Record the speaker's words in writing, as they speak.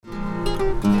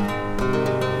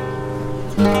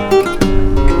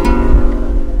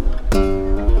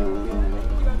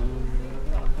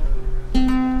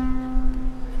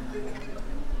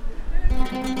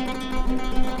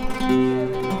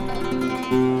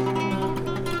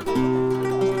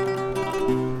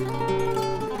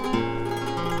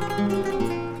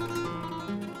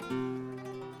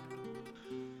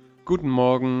Guten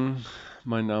Morgen,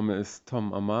 mein Name ist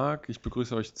Tom Amag. Ich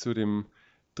begrüße euch zu dem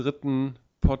dritten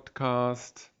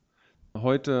Podcast.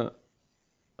 Heute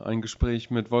ein Gespräch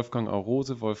mit Wolfgang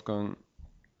Aurose. Wolfgang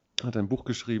hat ein Buch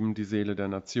geschrieben, Die Seele der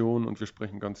Nation, und wir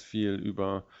sprechen ganz viel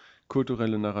über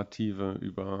kulturelle Narrative,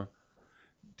 über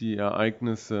die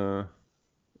Ereignisse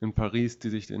in Paris, die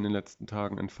sich in den letzten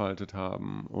Tagen entfaltet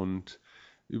haben, und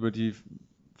über die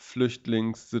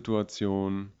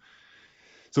Flüchtlingssituation.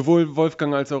 Sowohl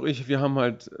Wolfgang als auch ich, wir haben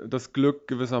halt das Glück,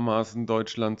 gewissermaßen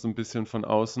Deutschland so ein bisschen von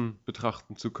außen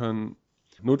betrachten zu können.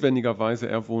 Notwendigerweise,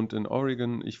 er wohnt in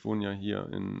Oregon, ich wohne ja hier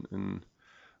in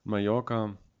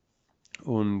Mallorca,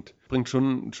 und bringt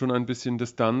schon ein bisschen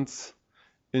Distanz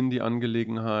in die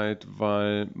Angelegenheit,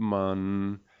 weil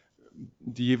man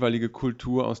die jeweilige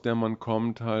Kultur, aus der man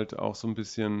kommt, halt auch so ein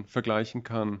bisschen vergleichen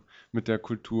kann mit der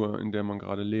Kultur, in der man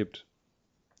gerade lebt.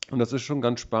 Und das ist schon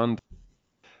ganz spannend.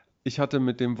 Ich hatte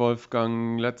mit dem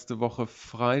Wolfgang letzte Woche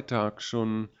Freitag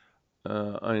schon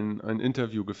ein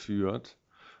Interview geführt.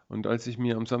 Und als ich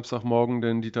mir am Samstagmorgen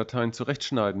denn die Dateien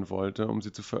zurechtschneiden wollte, um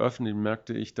sie zu veröffentlichen,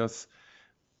 merkte ich, dass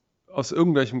aus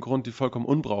irgendwelchem Grund die vollkommen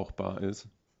unbrauchbar ist.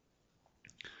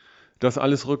 Das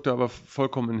alles rückte aber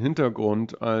vollkommen in den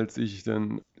Hintergrund, als ich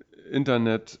dann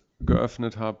Internet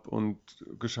geöffnet habe und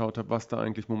geschaut habe, was da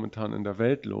eigentlich momentan in der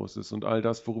Welt los ist. Und all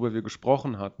das, worüber wir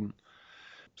gesprochen hatten,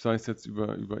 sei es jetzt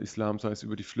über Islam, sei es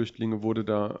über die Flüchtlinge, wurde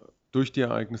da durch die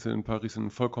Ereignisse in Paris in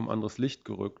ein vollkommen anderes Licht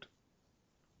gerückt.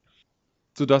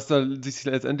 Sodass da sich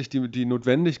letztendlich die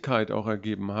Notwendigkeit auch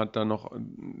ergeben hat, da noch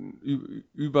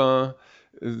über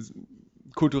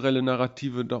kulturelle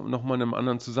Narrative nochmal in einem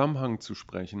anderen Zusammenhang zu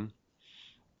sprechen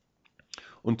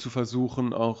und zu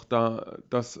versuchen, auch da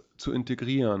das zu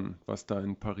integrieren, was da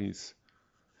in Paris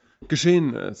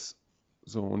geschehen ist.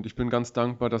 So, und ich bin ganz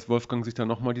dankbar, dass Wolfgang sich da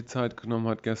nochmal die Zeit genommen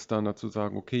hat, gestern dazu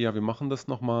sagen, okay, ja, wir machen das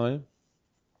nochmal.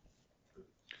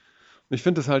 Ich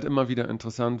finde es halt immer wieder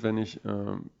interessant, wenn ich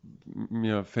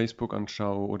mir Facebook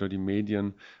anschaue oder die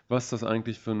Medien, was das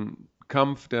eigentlich für ein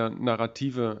Kampf der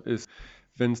Narrative ist,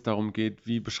 wenn es darum geht,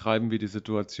 wie beschreiben wir die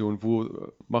Situation,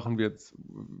 wo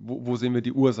sehen wir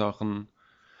die Ursachen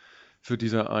für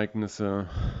diese Ereignisse.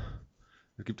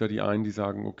 Es gibt da die einen, die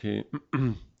sagen, okay,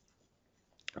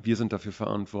 wir sind dafür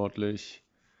verantwortlich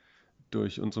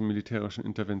durch unsere militärischen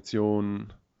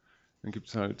Interventionen. Dann gibt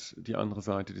es halt die andere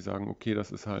Seite, die sagen, okay,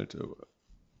 das ist halt,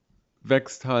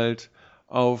 wächst halt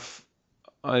auf,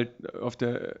 auf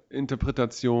der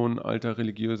Interpretation alter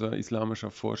religiöser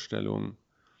islamischer Vorstellungen.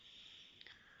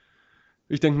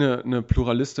 Ich denke, eine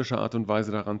pluralistische Art und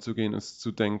Weise daran zu gehen, ist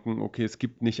zu denken, okay, es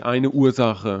gibt nicht eine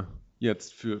Ursache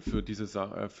jetzt für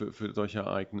für solche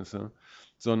Ereignisse,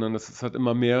 sondern es hat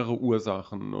immer mehrere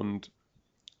Ursachen. Und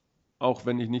auch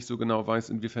wenn ich nicht so genau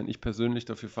weiß, inwiefern ich persönlich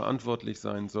dafür verantwortlich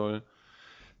sein soll,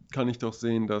 kann ich doch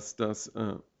sehen, dass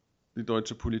die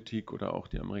deutsche Politik oder auch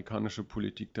die amerikanische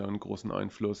Politik da einen großen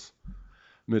Einfluss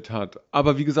mit hat.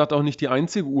 Aber wie gesagt, auch nicht die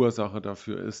einzige Ursache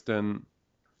dafür ist, denn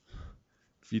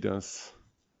wie das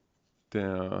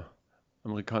der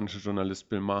amerikanische Journalist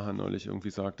Bill Maher neulich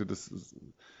irgendwie sagte,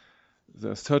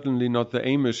 "There's certainly not the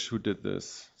Amish who did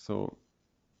this." So,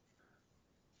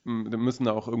 wir müssen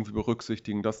da auch irgendwie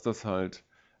berücksichtigen, dass das halt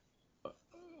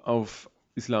auf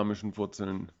islamischen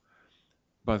Wurzeln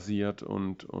basiert,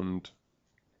 und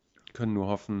können nur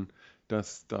hoffen,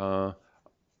 dass da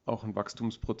auch ein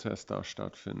Wachstumsprozess da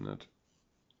stattfindet.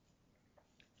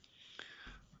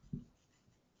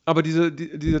 Aber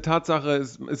diese Tatsache,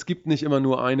 es gibt nicht immer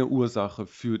nur eine Ursache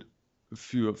für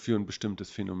ein bestimmtes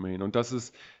Phänomen. Und das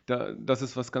ist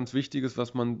was ganz Wichtiges,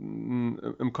 was man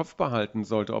im Kopf behalten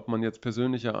sollte, ob man jetzt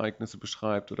persönliche Ereignisse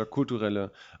beschreibt oder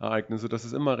kulturelle Ereignisse. Das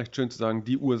ist immer recht schön zu sagen,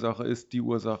 die Ursache ist, die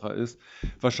Ursache ist.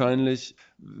 Wahrscheinlich,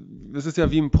 es ist ja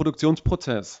wie ein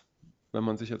Produktionsprozess. Wenn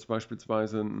man sich jetzt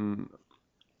beispielsweise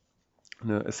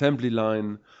eine Assembly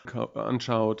Line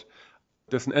anschaut,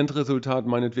 dessen Endresultat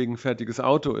meinetwegen ein fertiges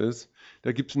Auto ist,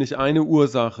 da gibt es nicht eine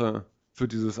Ursache für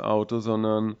dieses Auto,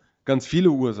 sondern ganz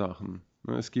viele Ursachen.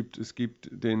 Es gibt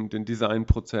den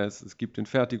Designprozess, es gibt den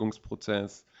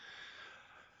Fertigungsprozess,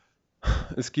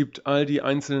 es gibt all die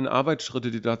einzelnen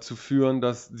Arbeitsschritte, die dazu führen,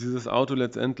 dass dieses Auto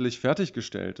letztendlich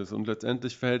fertiggestellt ist. Und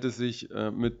letztendlich verhält es sich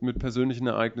mit persönlichen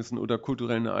Ereignissen oder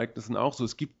kulturellen Ereignissen auch so.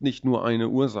 Es gibt nicht nur eine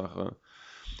Ursache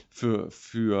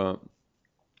für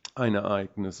ein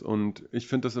Ereignis. Und ich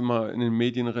finde das immer in den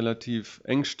Medien relativ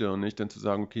engstirnig, denn zu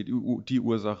sagen, okay, die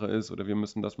Ursache ist oder wir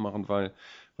müssen das machen, weil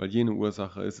jene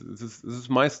Ursache ist. Es ist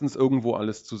meistens irgendwo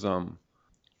alles zusammen.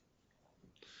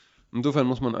 Insofern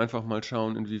muss man einfach mal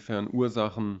schauen, inwiefern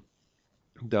Ursachen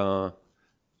da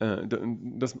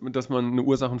dass man eine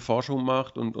Ursachenforschung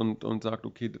macht und sagt,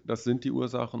 okay, das sind die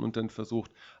Ursachen und dann versucht,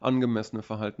 angemessene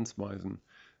Verhaltensweisen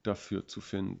dafür zu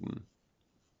finden.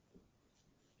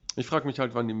 Ich frage mich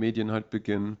halt, wann die Medien halt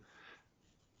beginnen,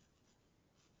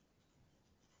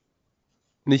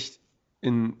 nicht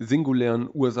in singulären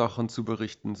Ursachen zu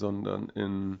berichten, sondern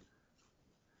in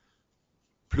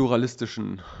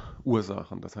pluralistischen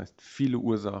Ursachen. Das heißt, viele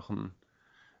Ursachen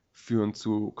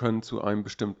können zu einem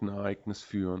bestimmten Ereignis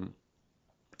führen.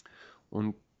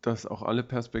 Und dass auch alle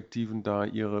Perspektiven da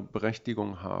ihre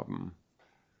Berechtigung haben.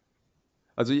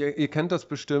 Also ihr kennt das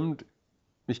bestimmt,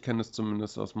 ich kenne es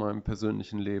zumindest aus meinem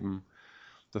persönlichen Leben,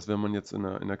 dass wenn man jetzt in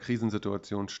einer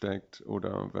Krisensituation steckt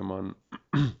oder wenn man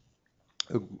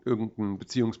irgendein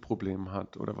Beziehungsproblem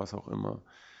hat oder was auch immer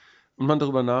und man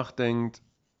darüber nachdenkt,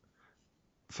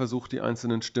 versucht die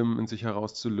einzelnen Stimmen in sich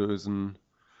herauszulösen,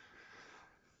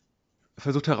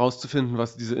 versucht herauszufinden,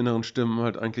 was diese inneren Stimmen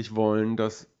halt eigentlich wollen,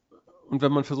 und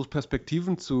wenn man versucht,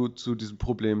 Perspektiven zu diesem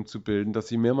Problem zu bilden, dass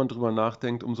je mehr man drüber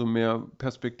nachdenkt, umso mehr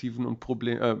Perspektiven und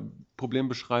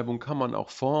Problembeschreibungen kann man auch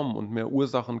formen und mehr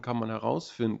Ursachen kann man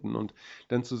herausfinden. Und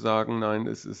dann zu sagen, nein,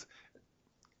 es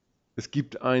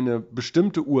gibt eine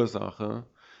bestimmte Ursache,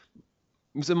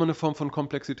 ist immer eine Form von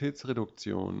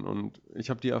Komplexitätsreduktion. Und ich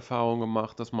habe die Erfahrung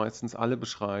gemacht, dass meistens alle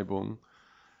Beschreibungen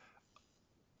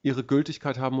ihre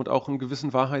Gültigkeit haben und auch einen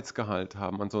gewissen Wahrheitsgehalt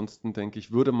haben. Ansonsten denke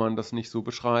ich, würde man das nicht so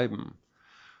beschreiben.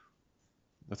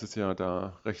 Das ist ja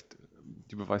da recht,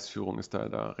 die Beweisführung ist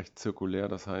da recht zirkulär.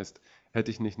 Das heißt, hätte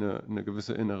ich nicht eine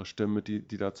gewisse innere Stimme,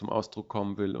 die da zum Ausdruck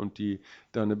kommen will und die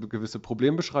da eine gewisse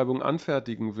Problembeschreibung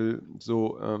anfertigen will,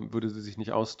 so würde sie sich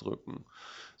nicht ausdrücken.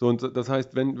 So, und das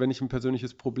heißt, wenn ich ein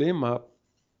persönliches Problem habe,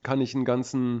 kann ich einen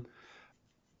ganzen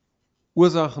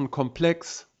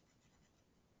Ursachenkomplex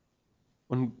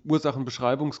und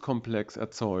Ursachenbeschreibungskomplex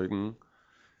erzeugen,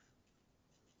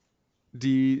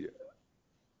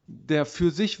 der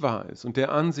für sich wahr ist und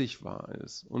der an sich wahr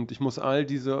ist. Und ich muss all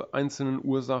diese einzelnen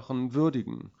Ursachen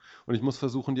würdigen. Und ich muss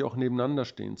versuchen, die auch nebeneinander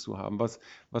stehen zu haben, was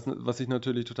sich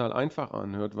natürlich total einfach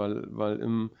anhört, weil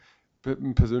im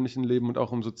persönlichen Leben und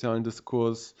auch im sozialen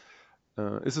Diskurs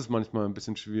ist es manchmal ein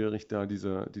bisschen schwierig, da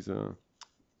diese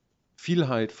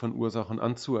Vielheit von Ursachen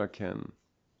anzuerkennen.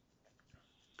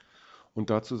 Und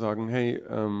dazu sagen, hey,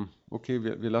 okay,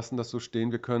 wir lassen das so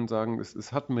stehen, wir können sagen,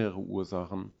 es hat mehrere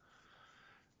Ursachen.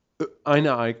 Ein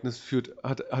Ereignis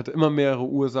hat immer mehrere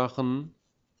Ursachen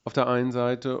auf der einen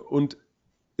Seite und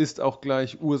ist auch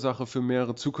gleich Ursache für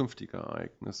mehrere zukünftige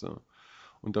Ereignisse.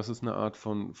 Und das ist eine Art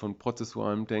von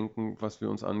prozessualem Denken, was wir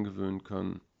uns angewöhnen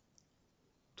können,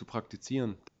 zu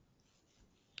praktizieren.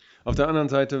 Auf der anderen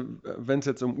Seite, wenn es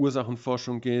jetzt um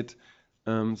Ursachenforschung geht,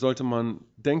 sollte man,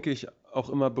 denke ich, auch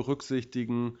immer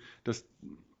berücksichtigen,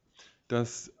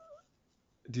 dass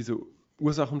diese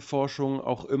Ursachenforschung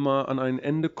auch immer an ein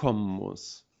Ende kommen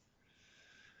muss.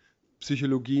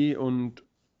 Psychologie und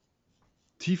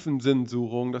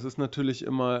Tiefensinnsuchung, das ist natürlich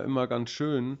immer ganz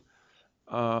schön,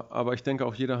 aber ich denke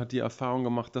auch jeder hat die Erfahrung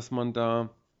gemacht, dass man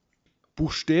da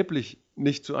buchstäblich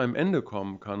nicht zu einem Ende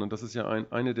kommen kann. Und das ist ja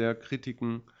eine der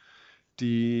Kritiken,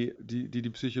 die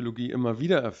Psychologie immer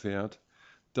wieder erfährt,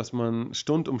 dass man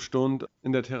Stund um Stund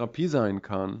in der Therapie sein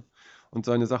kann und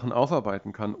seine Sachen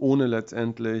aufarbeiten kann, ohne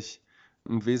letztendlich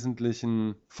einen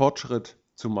wesentlichen Fortschritt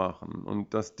zu machen.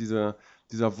 Und dass dieser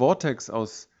Vortex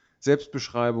aus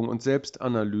Selbstbeschreibung und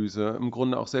Selbstanalyse im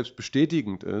Grunde auch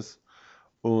selbstbestätigend ist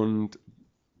und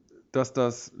dass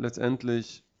das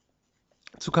letztendlich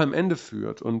zu keinem Ende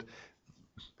führt. Und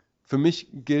für mich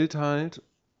gilt halt,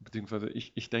 beziehungsweise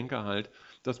ich denke halt,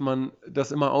 dass man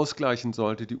das immer ausgleichen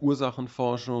sollte, die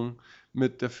Ursachenforschung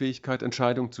mit der Fähigkeit,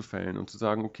 Entscheidungen zu fällen und zu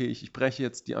sagen, okay, ich breche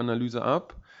jetzt die Analyse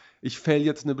ab, ich fälle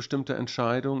jetzt eine bestimmte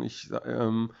Entscheidung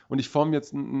und ich forme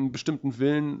jetzt einen bestimmten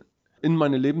Willen, in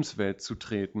meine Lebenswelt zu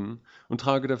treten und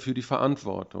trage dafür die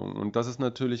Verantwortung. Und das ist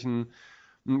natürlich ein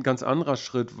ganz anderer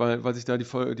Schritt, weil sich da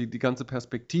die ganze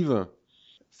Perspektive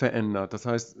verändert. Das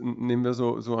heißt, nehmen wir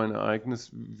so ein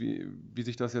Ereignis, wie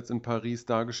sich das jetzt in Paris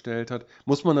dargestellt hat,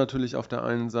 muss man natürlich auf der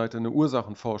einen Seite eine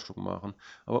Ursachenforschung machen,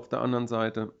 aber auf der anderen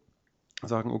Seite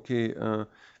sagen, okay,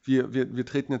 wir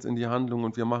treten jetzt in die Handlung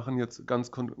und wir formen jetzt einen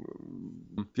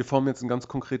ganz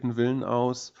konkreten Willen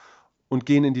aus und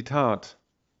gehen in die Tat.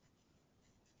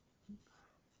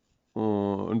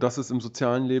 Und das ist im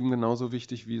sozialen Leben genauso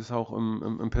wichtig, wie es auch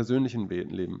im persönlichen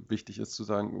Leben wichtig ist, zu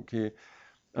sagen, okay,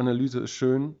 Analyse ist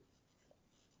schön,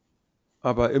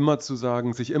 aber immer zu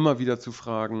sagen, sich immer wieder zu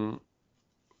fragen,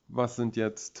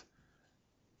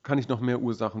 kann ich noch mehr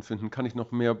Ursachen finden, kann ich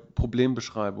noch mehr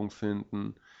Problembeschreibung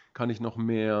finden, kann ich noch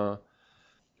mehr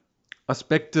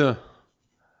Aspekte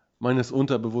meines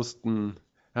Unterbewussten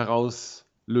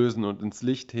herauslösen und ins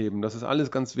Licht heben. Das ist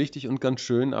alles ganz wichtig und ganz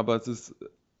schön, aber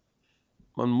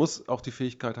man muss auch die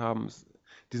Fähigkeit haben,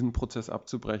 diesen Prozess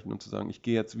abzubrechen und zu sagen, ich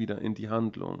gehe jetzt wieder in die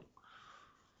Handlung.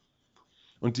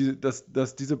 Und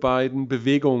dass diese beiden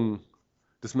Bewegungen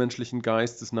des menschlichen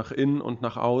Geistes nach innen und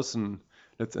nach außen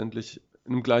letztendlich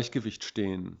in einem Gleichgewicht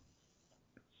stehen.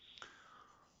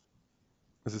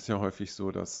 Es ist ja häufig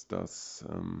so, dass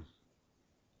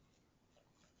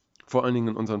vor allen Dingen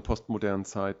in unseren postmodernen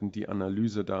Zeiten die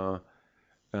Analyse der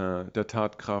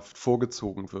Tatkraft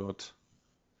vorgezogen wird.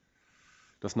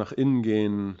 Das nach innen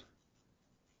gehen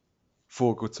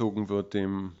vorgezogen wird,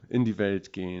 dem in die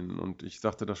Welt gehen. Und ich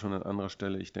sagte das schon an anderer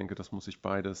Stelle, ich denke, das muss sich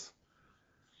beides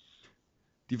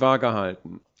die Waage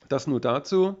halten. Das nur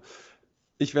dazu.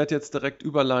 Ich werde jetzt direkt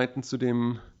überleiten zu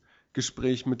dem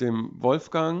Gespräch mit dem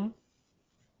Wolfgang.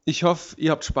 Ich hoffe,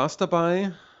 ihr habt Spaß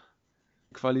dabei.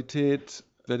 Qualität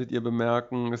werdet ihr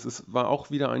bemerken. War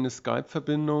auch wieder eine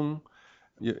Skype-Verbindung.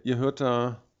 Ihr hört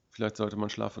da, vielleicht sollte man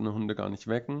schlafende Hunde gar nicht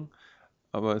wecken,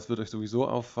 aber es wird euch sowieso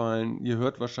auffallen. Ihr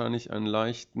hört wahrscheinlich einen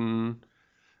leichten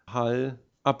Hall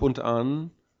ab und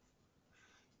an.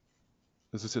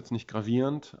 Das ist jetzt nicht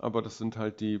gravierend, aber das sind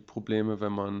halt die Probleme,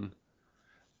 wenn man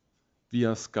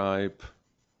via Skype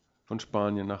von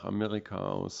Spanien nach Amerika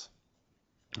aus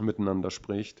miteinander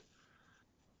spricht.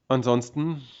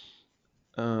 Ansonsten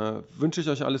wünsche ich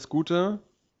euch alles Gute,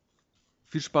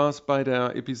 viel Spaß bei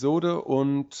der Episode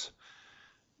und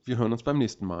wir hören uns beim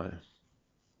nächsten Mal.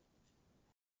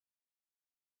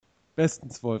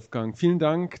 Bestens, Wolfgang. Vielen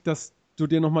Dank, dass du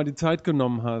dir nochmal die Zeit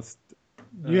genommen hast.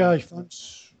 Ja, ich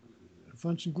fand's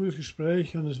ein gutes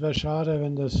Gespräch und es wäre schade,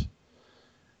 wenn das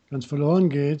ganz verloren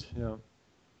geht. Ja.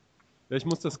 Ja, ich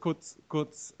muss das kurz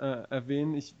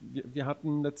erwähnen. Wir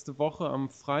hatten letzte Woche, am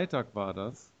Freitag war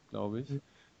das, glaube ich,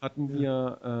 hatten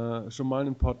wir schon mal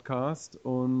einen Podcast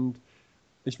und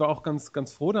ich war auch ganz,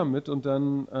 ganz froh damit und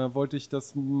dann wollte ich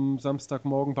das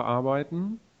Samstagmorgen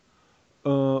bearbeiten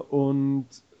und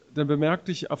dann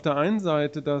bemerkte ich auf der einen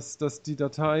Seite, dass die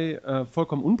Datei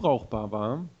vollkommen unbrauchbar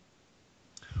war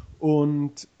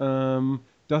und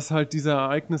dass halt diese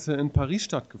Ereignisse in Paris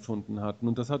stattgefunden hatten.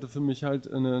 Und das hatte für mich halt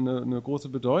eine große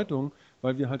Bedeutung,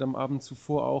 weil wir halt am Abend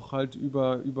zuvor auch halt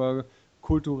über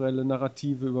kulturelle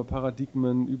Narrative, über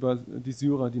Paradigmen, über die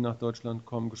Syrer, die nach Deutschland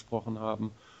kommen, gesprochen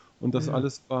haben. Und das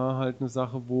alles war halt eine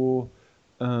Sache, wo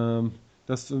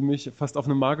das für mich fast auf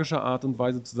eine magische Art und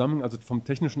Weise zusammen, also vom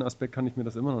technischen Aspekt kann ich mir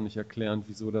das immer noch nicht erklären,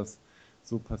 wieso das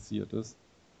so passiert ist.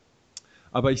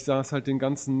 Aber ich saß halt den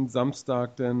ganzen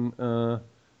Samstag dann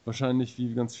wahrscheinlich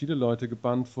wie ganz viele Leute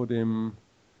gebannt vor dem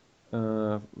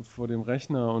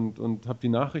Rechner und habe die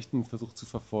Nachrichten versucht zu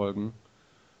verfolgen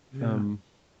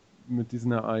mit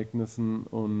diesen Ereignissen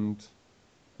und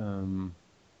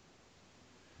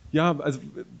ja, also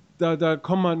da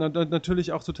kommen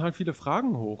natürlich auch total viele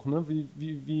Fragen hoch. Ne?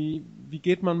 Wie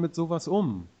geht man mit sowas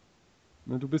um?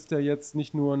 Ne, du bist ja jetzt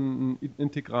nicht nur ein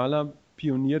integraler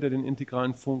Pionier, der den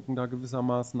integralen Funken da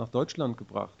gewissermaßen nach Deutschland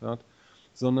gebracht hat,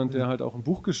 sondern der halt auch ein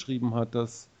Buch geschrieben hat,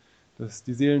 das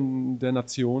die Seelen der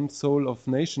Nation, Soul of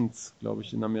Nations, glaube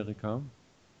ich, in Amerika.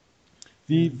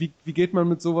 Wie geht man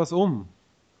mit sowas um?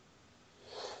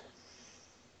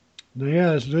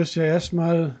 Naja, es löst ja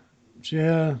erstmal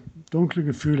sehr dunkle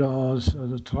Gefühle aus,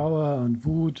 also Trauer und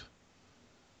Wut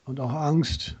und auch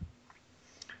Angst.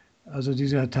 Also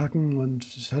diese Attacken und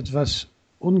es hat was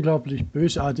unglaublich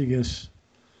Bösartiges,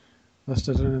 was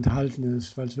da drin enthalten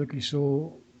ist, weil es wirklich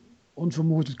so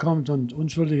unvermutet kommt und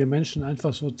unschuldige Menschen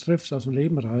einfach so trifft, aus dem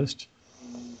Leben reißt,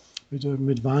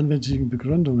 mit wahnwitzigen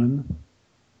Begründungen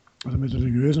oder mit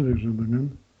religiösen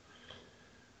Begründungen.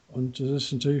 Und es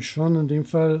ist natürlich schon in dem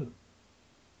Fall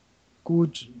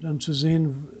gut, dann zu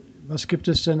sehen, was gibt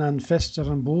es denn an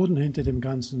festerem Boden hinter dem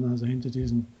Ganzen, also hinter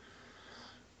diesem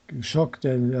Schock,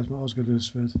 der erstmal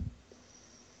ausgelöst wird.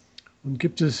 Und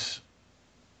gibt es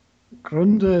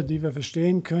Gründe, die wir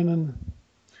verstehen können,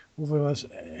 wo wir was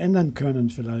ändern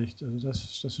können vielleicht? Also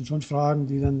das sind schon Fragen,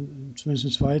 die dann zumindest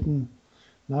im zweiten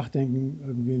Nachdenken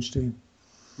irgendwie entstehen.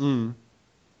 Mhm.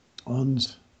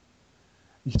 Und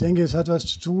ich denke, es hat was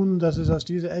zu tun, dass es aus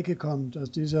dieser Ecke kommt,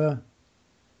 aus dieser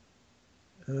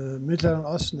Mittleren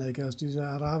Osten-Ecke, aus dieser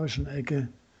arabischen Ecke,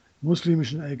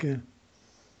 muslimischen Ecke.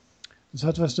 Das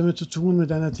hat was damit zu tun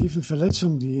mit einer tiefen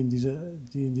Verletzung, die in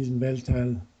diesem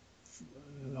Weltteil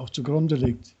auch zugrunde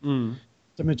liegt. Mhm.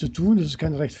 Damit zu tun, das ist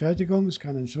keine Rechtfertigung, das ist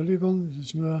keine Entschuldigung, es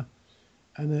ist nur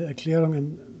eine Erklärung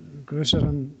im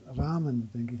größeren Rahmen,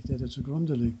 denke ich, der da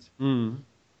zugrunde liegt. Mhm.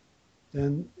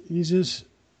 Denn ISIS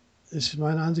ist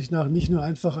meiner Ansicht nach nicht nur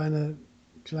einfach eine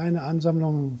kleine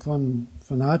Ansammlung von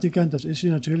Fanatikern, das ist sie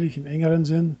natürlich im engeren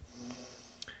Sinn,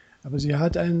 Aber sie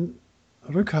hat einen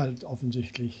Rückhalt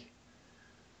offensichtlich.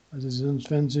 Also sonst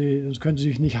könnte sie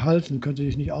sich nicht halten, könnte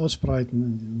sich nicht ausbreiten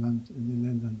in dem Land, in den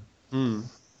Ländern. Hm.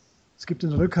 Es gibt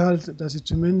den Rückhalt, dass sie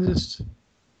zumindest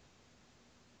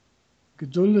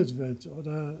geduldet wird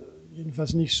oder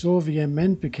jedenfalls nicht so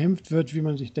vehement bekämpft wird, wie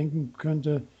man sich denken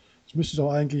könnte. Es müsste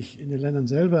doch eigentlich in den Ländern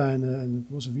selber ein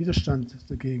großer Widerstand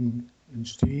dagegen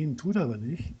entstehen, tut aber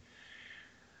nicht.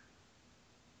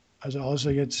 Also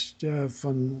außer jetzt der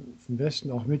vom Westen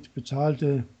auch mit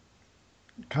bezahlte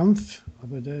Kampf,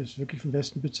 aber der ist wirklich vom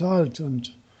Westen bezahlt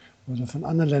oder von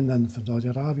anderen Ländern, von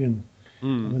Saudi-Arabien.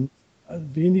 Hm. Aber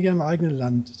weniger im eigenen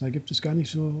Land. Da gibt es gar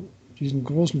nicht so diesen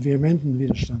großen, vehementen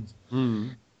Widerstand.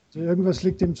 Hm. Also irgendwas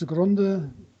liegt dem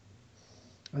zugrunde,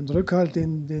 ein Rückhalt,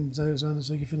 den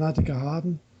solche Fanatiker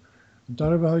haben. Und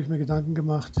darüber habe ich mir Gedanken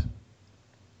gemacht.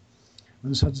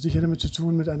 Und es hat sicher damit zu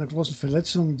tun mit einer großen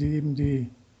Verletzung, die eben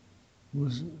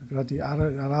gerade die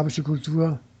arabische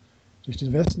Kultur durch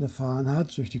den Westen erfahren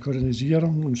hat, durch die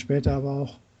Kolonisierung und später aber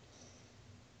auch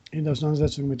in der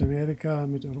Auseinandersetzung mit Amerika,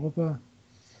 mit Europa,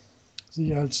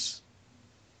 sich als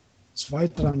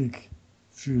zweitrangig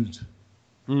fühlt.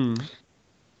 Hm.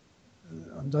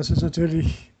 Und das ist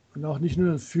natürlich, und auch nicht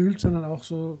nur fühlt, sondern auch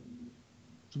so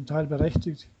zum Teil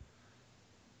berechtigt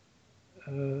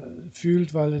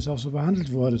fühlt, weil es auch so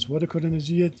behandelt wurde. Es wurde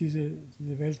kolonisiert, diese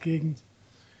Weltgegend,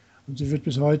 und sie wird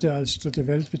bis heute als dritte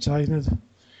Welt bezeichnet.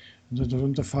 Und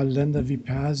darunter fallen Länder wie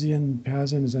Persien.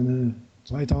 Persien ist eine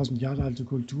 3000 Jahre alte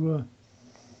Kultur.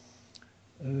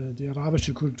 Die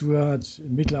arabische Kultur hat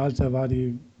im Mittelalter war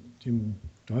dem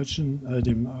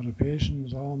dem europäischen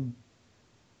Raum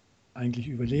eigentlich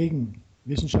überlegen,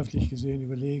 wissenschaftlich gesehen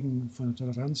überlegen, von der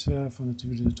Toleranz her, von der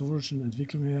zivilisatorischen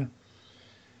Entwicklung her.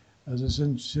 Also es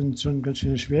sind schon ganz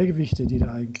schöne Schwergewichte, die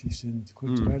da eigentlich sind,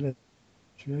 kulturelle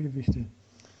Schwergewichte.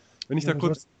 Wenn ich da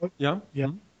kurz, ja? Ja,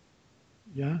 Hm?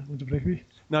 ja, unterbrech mich.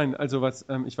 Nein, also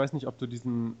ich weiß nicht, ob du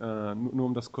nur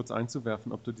um das kurz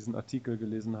einzuwerfen, ob du diesen Artikel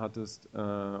gelesen hattest,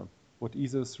 What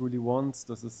ISIS Really Wants,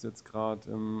 das ist jetzt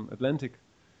gerade im Atlantic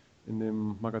in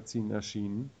dem Magazin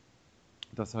erschienen,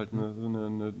 das halt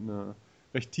eine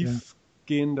recht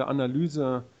tiefgehende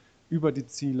Analyse über die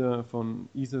Ziele von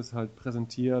ISIS halt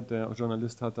präsentiert. Der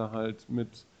Journalist hat da halt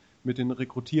mit den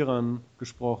Rekrutierern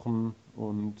gesprochen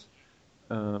und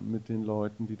mit den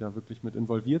Leuten, die da wirklich mit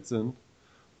involviert sind.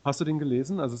 Hast du den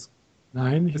gelesen? Also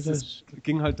Nein, es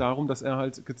ging halt darum, dass er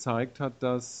halt gezeigt hat,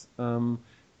 dass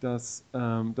das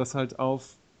halt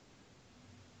auf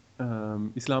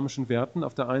islamischen Werten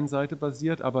auf der einen Seite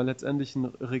basiert, aber letztendlich ein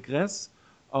Regress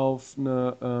auf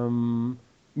eine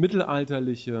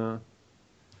mittelalterliche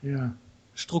ja,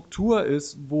 Struktur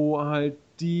ist, wo halt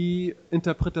die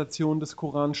Interpretationen des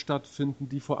Korans stattfinden,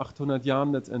 die vor 800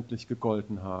 Jahren letztendlich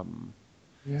gegolten haben.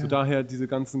 So ja, daher diese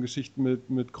ganzen Geschichten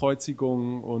mit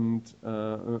Kreuzigungen und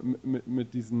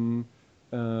mit diesen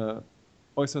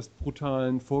äußerst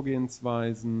brutalen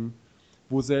Vorgehensweisen,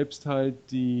 wo selbst halt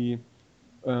die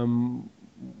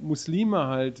Muslime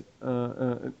halt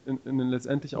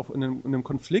letztendlich auch in einem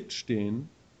Konflikt stehen,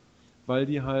 weil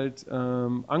die halt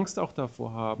Angst auch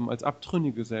davor haben, als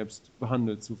Abtrünnige selbst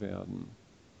behandelt zu werden.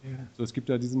 ja. So, es gibt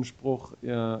ja diesen Spruch,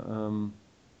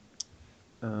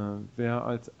 wer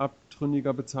als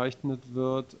Abtrünniger bezeichnet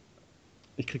wird,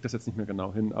 ich kriege das jetzt nicht mehr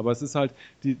genau hin, aber es ist halt,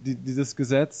 dieses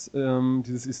Gesetz,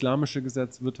 dieses islamische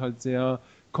Gesetz wird halt sehr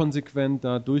konsequent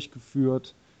da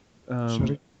durchgeführt.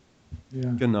 Sorry.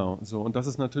 Ja. Genau, so. Und das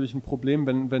ist natürlich ein Problem,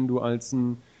 wenn du als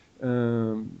ein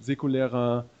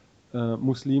säkulärer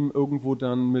Muslim irgendwo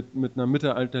dann mit einer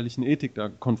mittelalterlichen Ethik da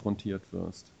konfrontiert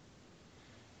wirst.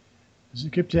 Es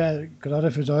gibt ja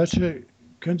gerade für Deutsche,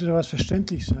 könnte da was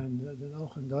verständlich sein, denn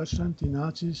auch in Deutschland, die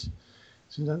Nazis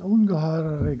sind ein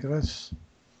ungeheurer Regress.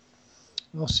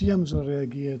 Auch sie haben so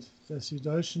reagiert, dass die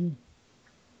Deutschen,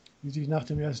 die sich nach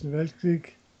dem Ersten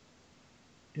Weltkrieg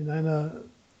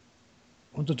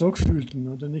unter Druck fühlten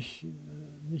oder nicht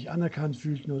anerkannt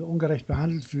fühlten oder ungerecht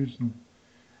behandelt fühlten.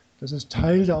 Das ist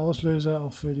Teil der Auslöser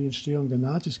auch für die Entstehung der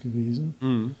Nazis gewesen.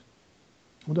 Mhm.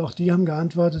 Und auch die haben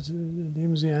geantwortet,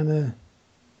 indem sie eine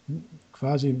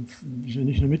quasi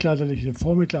nicht nur mittelalterliche,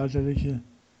 vormittelalterliche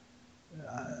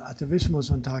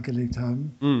Atavismus an den Tag gelegt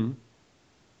haben. Mhm.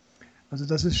 Also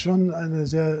das ist schon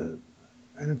eine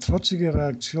trotzige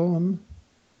Reaktion,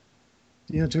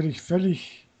 die natürlich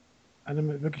völlig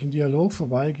einem wirklichen Dialog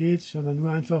vorbeigeht, sondern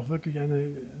nur einfach wirklich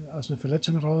aus einer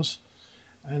Verletzung raus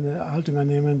eine Haltung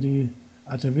annehmen, die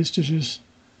atavistisch ist.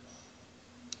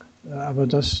 Aber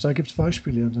da gibt es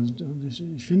Beispiele. Und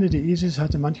ich finde, die ISIS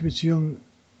hatte manche Beziehungen,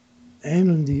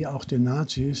 ähneln die auch den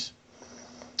Nazis,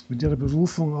 mit ihrer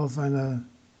Berufung auf einer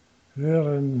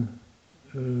höheren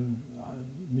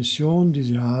Mission, die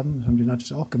sie haben, das haben die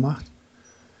Nazis auch gemacht,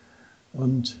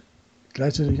 und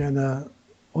gleichzeitig einer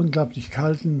unglaublich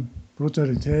kalten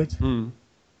Brutalität, Hm.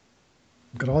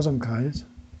 Grausamkeit.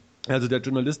 Also der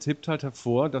Journalist hebt halt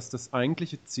hervor, dass das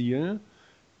eigentliche Ziel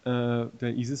der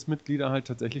ISIS-Mitglieder halt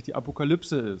tatsächlich die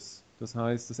Apokalypse ist. Das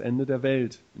heißt, das Ende der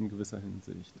Welt in gewisser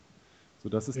Hinsicht. So,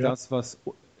 das ist Ja, das, was,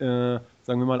 sagen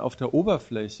wir mal, auf der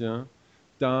Oberfläche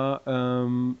da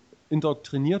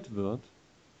indoktriniert wird,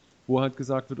 wo halt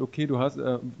gesagt wird, okay,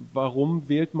 warum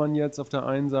wählt man jetzt auf der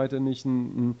einen Seite nicht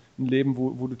ein Leben,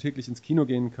 wo du täglich ins Kino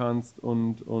gehen kannst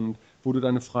und wo du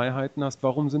deine Freiheiten hast?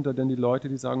 Warum sind da denn die Leute,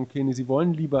 die sagen, okay, nee, sie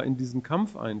wollen lieber in diesen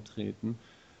Kampf eintreten,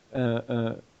 äh,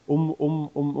 äh,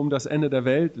 um das Ende der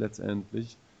Welt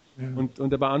letztendlich? ja. Und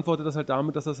er beantwortet das halt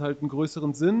damit, dass das halt einen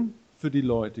größeren Sinn für die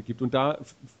Leute gibt. Und da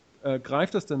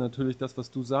greift das dann natürlich das,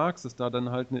 was du sagst, dass da dann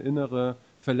halt eine innere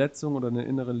Verletzung oder eine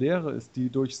innere Leere ist, die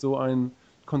durch so ein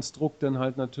Konstrukt dann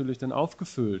halt natürlich dann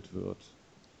aufgefüllt wird.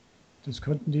 Das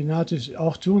konnten die Nazis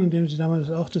auch tun, indem sie damals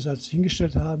auch das als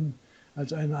hingestellt haben,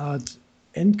 als eine Art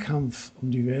Endkampf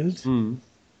um die Welt. Mhm.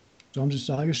 So haben sie es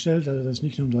dargestellt, also dass es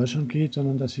nicht nur um Deutschland geht,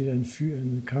 sondern dass sie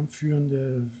einen Kampf führen,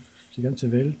 der die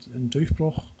ganze Welt einen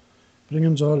Durchbruch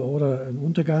bringen soll oder einen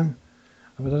Untergang,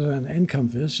 aber dass er ein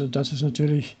Endkampf ist. Und das ist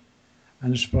natürlich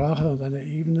eine Sprache und eine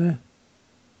Ebene,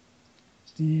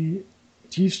 die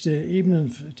tiefste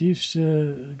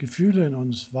Gefühle in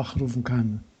uns wachrufen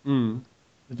kann. Mhm.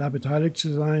 Da beteiligt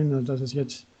zu sein und dass es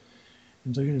jetzt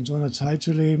in so einer Zeit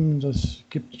zu leben, das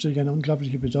gibt natürlich eine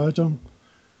unglaubliche Bedeutung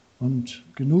und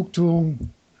Genugtuung,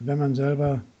 wenn man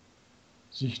selber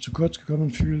sich zu kurz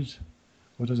gekommen fühlt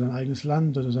oder sein eigenes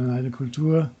Land oder seine eigene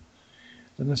Kultur,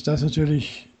 dann ist das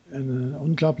natürlich eine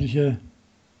unglaubliche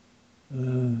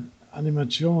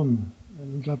Animation,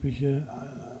 eine unglaubliche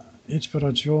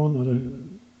Inspiration oder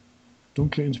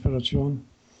dunkle Inspiration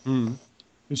Mhm.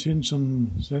 bis hin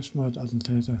zum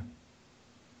Selbstmordattentäter.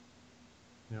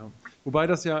 Ja. Wobei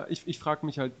das ja, ich frage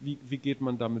mich halt, wie geht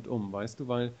man damit um, weißt du?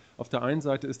 Weil auf der einen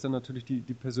Seite ist dann natürlich die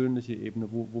persönliche Ebene,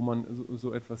 wo man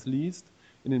so etwas liest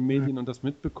in den Ja, Medien und das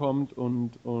mitbekommt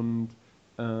und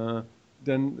äh,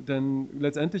 dann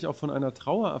letztendlich auch von einer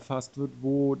Trauer erfasst wird,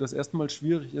 wo das erstmal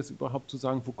schwierig ist, überhaupt zu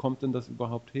sagen, wo kommt denn das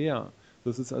überhaupt her?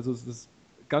 Es ist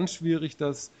ganz schwierig,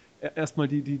 das erstmal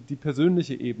die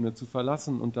persönliche Ebene zu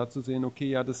verlassen und da zu sehen, okay,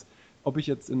 ja, ob ich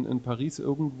jetzt in Paris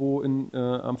irgendwo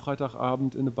am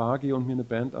Freitagabend in eine Bar gehe und mir eine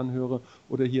Band anhöre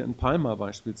oder hier in Palma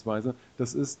beispielsweise,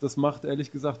 das macht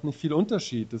ehrlich gesagt nicht viel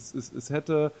Unterschied. Es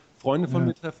hätte Freunde von ja,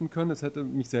 mir treffen können, es hätte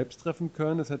mich selbst treffen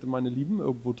können, es hätte meine Lieben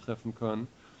irgendwo treffen können.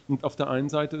 Und auf der einen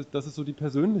Seite, das ist so die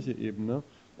persönliche Ebene.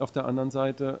 Auf der anderen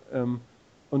Seite,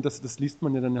 und das liest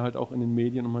man ja dann halt auch in den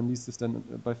Medien und man liest es dann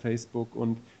bei Facebook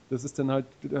und das ist dann halt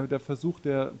der Versuch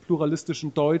der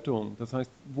pluralistischen Deutung. Das heißt,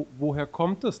 woher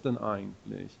kommt das denn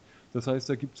eigentlich? Das heißt,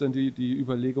 da gibt es dann die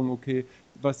Überlegung, okay,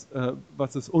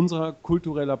 was ist unser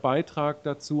kultureller Beitrag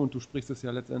dazu? Und du sprichst es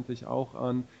ja letztendlich auch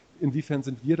an, inwiefern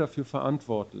sind wir dafür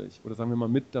verantwortlich oder sagen wir mal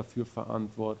mit dafür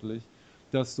verantwortlich,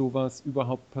 dass sowas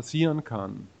überhaupt passieren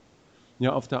kann?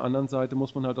 Ja, auf der anderen Seite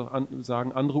muss man halt auch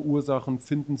sagen, andere Ursachen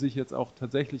finden sich jetzt auch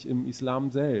tatsächlich im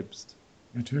Islam selbst.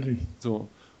 natürlich. So.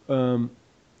 Ähm,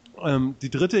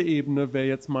 die dritte Ebene wäre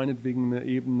jetzt meinetwegen eine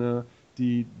Ebene,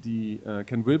 die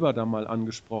Ken Wilber da mal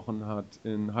angesprochen hat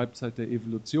in Halbzeit der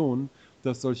Evolution,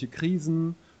 dass solche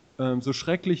Krisen, so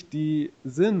schrecklich die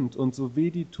sind und so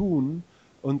weh die tun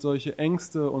und solche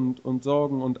Ängste und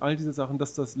Sorgen und all diese Sachen,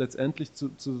 dass das letztendlich zu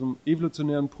so einem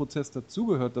evolutionären Prozess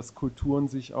dazugehört, dass Kulturen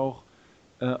sich auch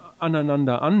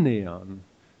aneinander annähern.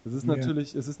 Ja, Es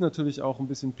ist natürlich auch ein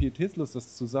bisschen pietätlos,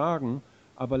 das zu sagen,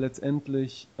 aber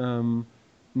letztendlich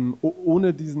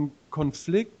ohne diesen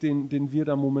Konflikt, den wir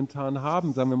da momentan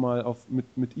haben, sagen wir mal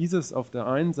mit ISIS auf der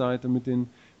einen Seite, mit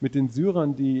den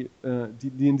Syrern, die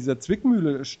in dieser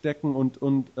Zwickmühle stecken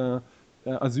und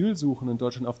Asyl suchen in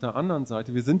Deutschland auf der anderen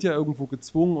Seite. Wir sind ja irgendwo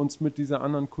gezwungen, uns mit dieser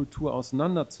anderen Kultur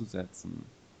auseinanderzusetzen.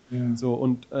 ja. So,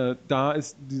 und da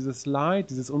ist dieses Leid,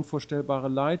 dieses unvorstellbare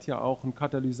Leid ja auch ein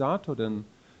Katalysator denn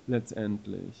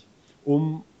letztendlich,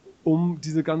 um, um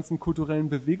diese ganzen kulturellen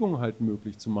Bewegungen halt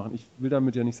möglich zu machen. Ich will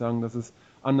damit ja nicht sagen, dass es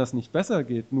anders nicht besser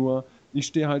geht, nur ich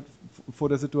stehe halt vor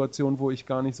der Situation, wo ich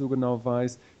gar nicht so genau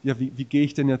weiß, ja, wie gehe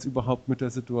ich denn jetzt überhaupt mit der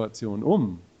Situation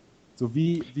um? So,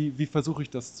 wie versuche ich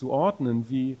das zu ordnen?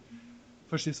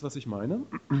 Verstehst du, was ich meine?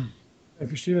 Ich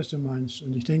verstehe, was du meinst.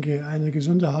 Und ich denke, eine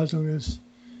gesunde Haltung ist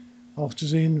auch zu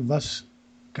sehen, was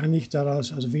kann ich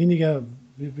daraus, also weniger,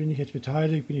 bin ich jetzt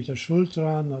beteiligt, bin ich da schuld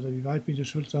dran oder wie weit bin ich da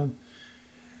schuld dran?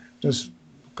 Das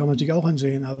kann man sich auch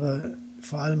ansehen, aber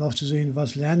vor allem auch zu sehen,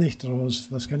 was lerne ich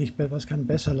daraus, was kann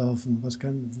besser laufen,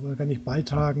 wo kann ich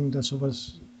beitragen, dass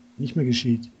sowas nicht mehr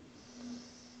geschieht.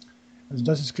 Also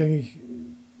das ist, denke ich,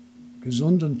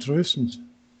 gesund und tröstend,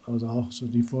 also auch so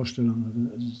die Vorstellung,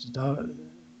 also da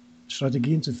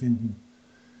Strategien zu finden.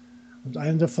 Und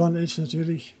eine davon ist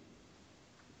natürlich,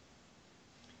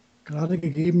 gerade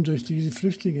gegeben durch diese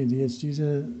Flüchtlinge, die jetzt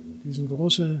diese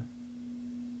große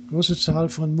Zahl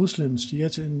von Muslims, die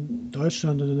jetzt in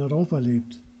Deutschland und in Europa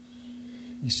lebt.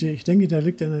 Ich denke, da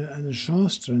liegt eine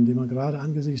Chance drin, die man gerade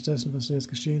angesichts dessen, was da jetzt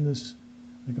geschehen ist,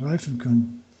 ergreifen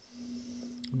kann.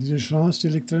 Und diese Chance,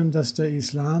 die liegt drin, dass der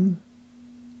Islam,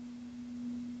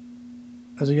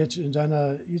 also jetzt in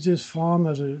seiner ISIS-Form,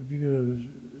 also wie wir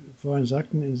vorhin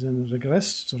sagten, in seinen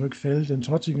Regress zurückfällt, in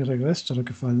trotzigen Regress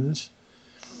zurückgefallen ist.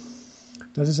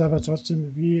 Das ist aber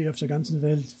trotzdem, wie auf der ganzen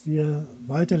Welt, wir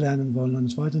weiterlernen wollen und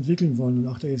uns weiterentwickeln wollen und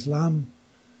auch der Islam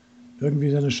irgendwie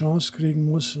seine Chance kriegen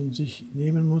muss und sich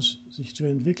nehmen muss, sich zu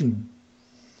entwickeln.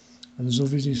 Also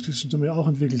so wie sich das Christentum ja auch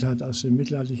entwickelt hat, aus der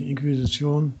mittelalterlichen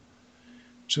Inquisition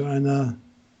zu einer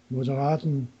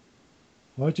moderaten,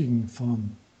 heutigen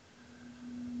Form.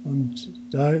 Und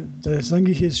das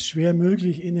denke ich, ist schwer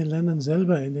möglich in den Ländern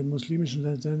selber, in den muslimischen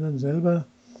Ländern selber,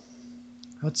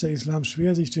 hat der Islam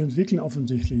schwer, sich zu entwickeln,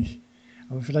 offensichtlich.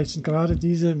 Aber vielleicht sind gerade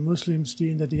diese Muslims, die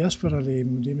in der Diaspora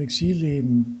leben, die im Exil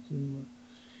leben,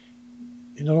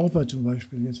 in Europa zum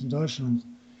Beispiel, jetzt in Deutschland,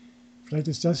 vielleicht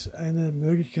ist das eine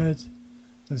Möglichkeit,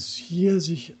 dass hier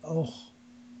sich auch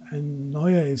ein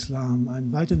neuer Islam,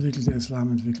 ein weiterentwickelter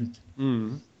Islam entwickelt,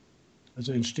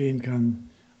 also entstehen kann.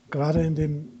 Gerade in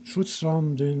dem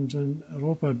Schutzraum, den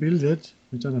Europa bildet,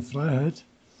 mit seiner Freiheit.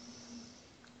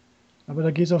 Aber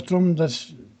da geht es auch darum,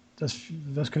 was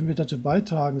können wir dazu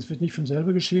beitragen? Es wird nicht von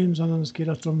selber geschehen, sondern es geht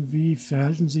auch darum, wie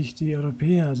verhalten sich die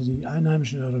Europäer, also die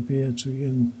einheimischen Europäer, zu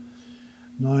ihren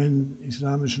neuen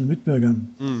islamischen Mitbürgern.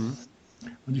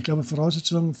 Und ich glaube,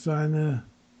 Voraussetzung für eine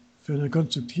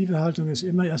konstruktive Haltung ist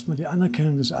immer erstmal die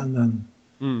Anerkennung des anderen.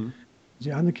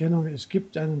 Die Anerkennung, es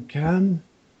gibt einen Kern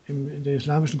in der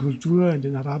islamischen Kultur, in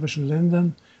den arabischen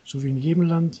Ländern, so wie in jedem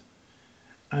Land,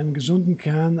 einen gesunden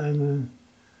Kern, eine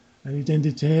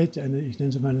Identität, ich nenne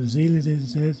es mal eine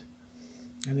Seelenidentität,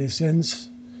 eine Essenz,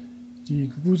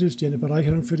 die gut ist, die eine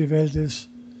Bereicherung für die Welt ist,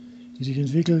 die sich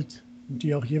entwickelt und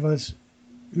die auch jeweils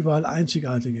überall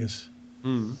einzigartig ist.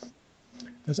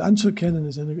 Das anzuerkennen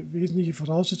ist eine wesentliche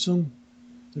Voraussetzung,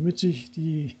 damit sich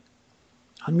die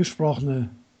angesprochene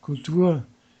Kultur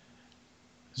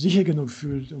sicher genug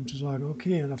fühlt, um zu sagen,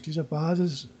 okay, und auf dieser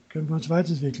Basis können wir uns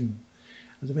weiterentwickeln.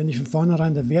 Also wenn nicht von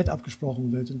vornherein der Wert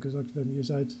abgesprochen wird und gesagt wird, ihr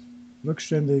seid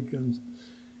rückständig und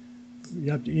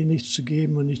ihr habt eh nichts zu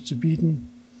geben und nichts zu bieten,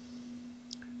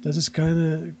 das ist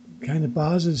keine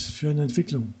Basis für eine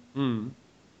Entwicklung. Und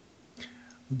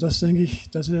das, denke ich,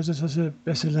 das ist das, was wir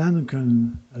besser lernen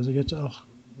können. Also jetzt auch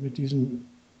mit diesen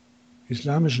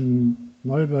islamischen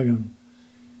Neubürgern.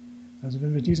 Also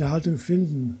wenn wir diese Haltung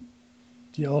finden,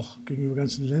 die auch gegenüber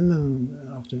ganzen Ländern,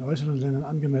 auch den äußeren Ländern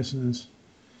angemessen ist,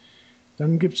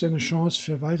 dann gibt es eine Chance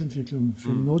für Weiterentwicklung,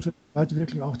 für notwendige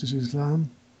Weiterentwicklung auch des Islam.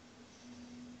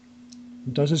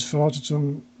 Und das ist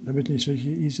Voraussetzung, damit nicht solche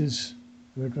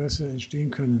ISIS-Regresse entstehen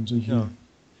können.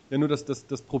 Ja, nur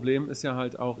das Problem ist ja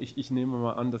halt auch, ich nehme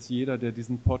mal an, dass jeder, der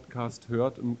diesen Podcast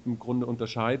hört, im Grunde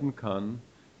unterscheiden kann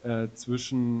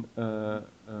zwischen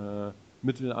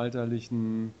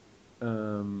mittelalterlichen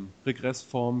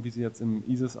Regressformen, wie sie jetzt im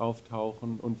ISIS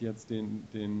auftauchen, und jetzt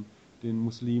den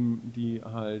Muslimen, die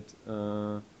halt,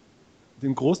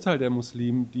 den Großteil der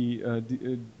Muslimen, die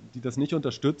das nicht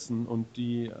unterstützen und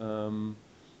die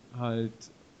halt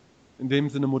in dem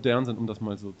Sinne modern sind, um das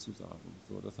mal so zu sagen.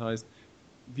 So, das heißt,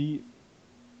 die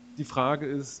Frage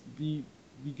ist, wie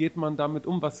geht man damit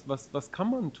um? Was kann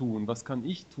man tun? Was kann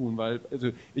ich tun? Weil, also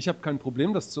ich habe kein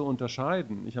Problem, das zu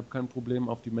unterscheiden. Ich habe kein Problem,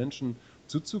 auf die Menschen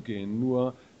zuzugehen.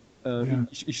 Nur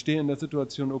ich stehe in der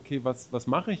Situation, okay, was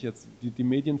mache ich jetzt? Die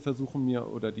Medien versuchen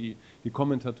mir, oder die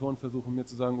Kommentatoren versuchen mir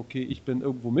zu sagen, okay, ich bin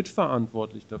irgendwo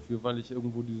mitverantwortlich dafür, weil ich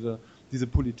irgendwo diese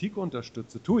Politik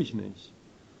unterstütze. Tue ich nicht.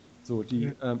 So,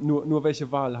 nur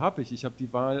welche Wahl habe ich? Ich habe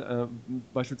die Wahl,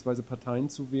 beispielsweise Parteien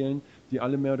zu wählen, die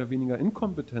alle mehr oder weniger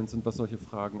inkompetent sind, was solche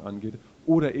Fragen angeht,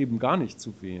 oder eben gar nicht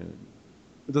zu wählen.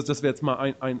 Das wäre jetzt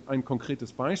mal ein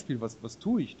konkretes Beispiel. Was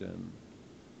tue ich denn?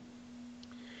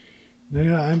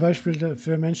 Naja, ein Beispiel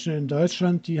für Menschen in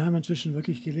Deutschland, die haben inzwischen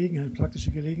wirklich Gelegenheit, praktische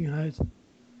Gelegenheit.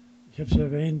 Ich habe es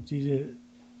erwähnt, diese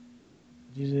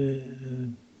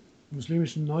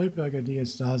muslimischen Neubürger, die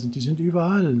jetzt da sind, die sind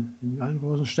überall, in allen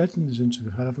großen Städten, die sind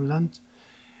sogar auf dem Land.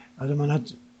 Also man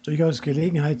hat durchaus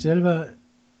Gelegenheit, selber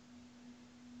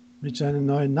mit seinen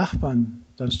neuen Nachbarn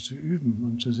das zu üben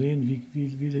und zu sehen,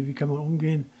 wie kann man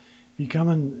umgehen, wie kann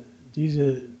man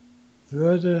diese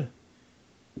Würde,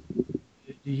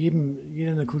 die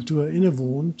jeder in der Kultur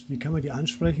innewohnt, wie kann man die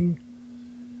ansprechen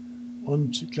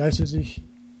und gleichzeitig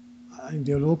einen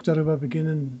Dialog darüber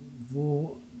beginnen,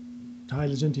 wo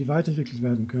Teile sind, die weiterentwickelt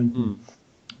werden könnten,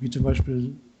 wie zum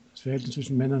Beispiel das Verhältnis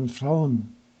zwischen Männern und Frauen,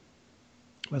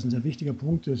 was ein sehr wichtiger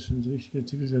Punkt ist, ein sehr wichtiger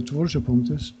zivilisatorischer Punkt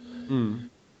ist,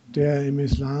 der im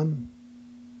Islam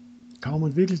kaum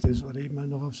entwickelt ist oder eben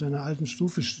noch auf seiner alten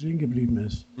Stufe stehen geblieben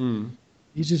ist.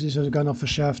 Dieses ist ja sogar noch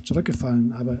verschärft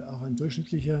zurückgefallen, aber auch ein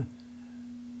durchschnittlicher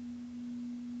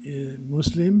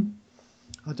Muslim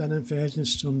hat dann ein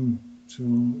Verhältnis zu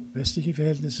westlichen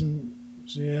Verhältnissen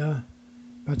sehr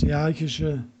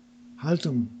patriarchische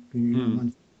Haltung gegenüber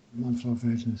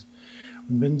Mann-Frau-Verhältnis.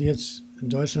 Und wenn die jetzt in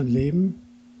Deutschland leben,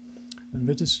 dann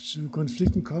wird es zu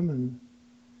Konflikten kommen,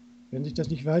 wenn sich das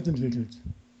nicht weiterentwickelt.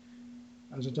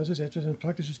 Also das ist etwas ein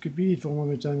praktisches Gebiet, wo man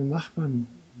mit seinen Nachbarn,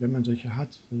 wenn man solche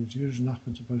hat, jüdische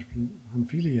Nachbarn zum Beispiel, haben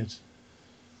viele jetzt.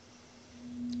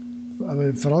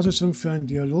 Aber Voraussetzung für einen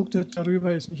Dialog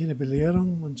darüber ist nicht eine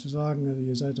Belehrung und zu sagen, also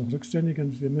ihr seid doch rückständig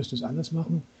und wir müssen es anders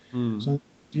machen, sondern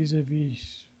diese, wie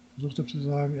ich versucht habe zu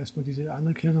sagen, erstmal diese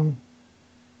Anerkennung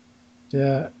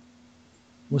der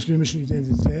muslimischen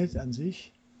Identität an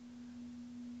sich,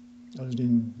 also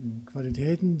den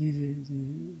Qualitäten, die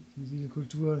diese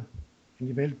Kultur in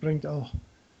die Welt bringt auch,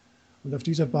 und auf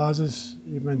dieser Basis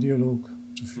eben einen Dialog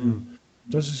zu führen.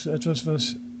 Das ist etwas,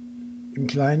 was im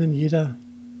Kleinen jeder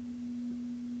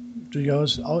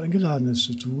durchaus auch eingeladen ist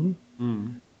zu tun.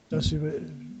 Das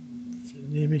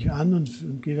nehme ich an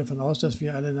und gehe davon aus, dass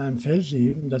wir alle in einem Feld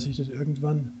leben, dass sich das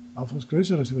irgendwann auf was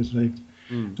Größeres überträgt.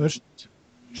 Deutschland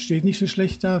steht nicht so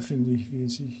schlecht da, finde ich, wie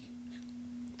es sich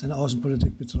seine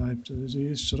Außenpolitik betreibt. Also sie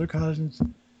ist zurückhaltend, sie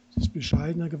ist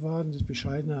bescheidener geworden, sie ist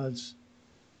bescheidener als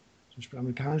zum Beispiel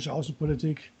amerikanische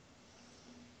Außenpolitik.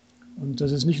 Und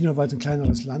das ist nicht nur, weil es ein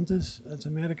kleineres Land ist als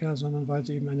Amerika, sondern weil es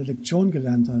eben eine Lektion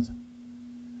gelernt hat,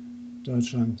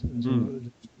 Deutschland. Also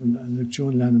eine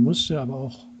Lektion lernen musste, aber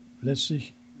auch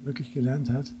letztlich wirklich gelernt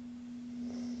hat,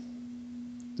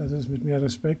 dass es mit mehr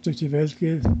Respekt durch die Welt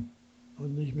geht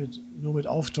und nicht nur mit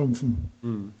Auftrumpfen.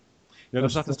 Ja,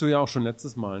 das sagtest du ja auch schon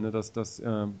letztes Mal, ne, dass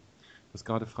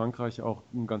gerade Frankreich auch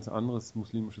ein ganz anderes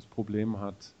muslimisches Problem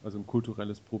hat, also ein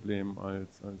kulturelles Problem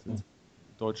als jetzt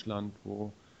Deutschland,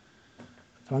 wo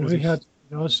Frankreich hat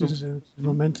diese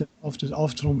Momente des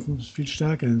Auftrumpfens viel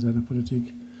stärker in seiner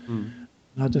Politik. Und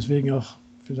hat deswegen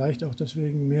vielleicht auch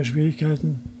deswegen mehr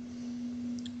Schwierigkeiten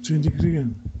zu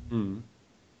integrieren. In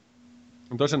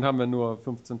Deutschland haben wir nur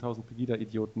 15.000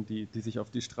 Pegida-Idioten, die sich auf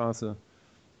die Straße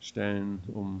stellen,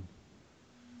 um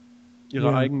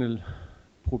ihre eigenen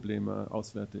Probleme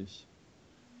auswärtig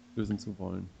lösen zu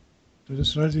wollen. Das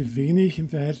ist relativ wenig im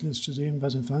Verhältnis zu dem,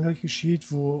 was in Frankreich geschieht,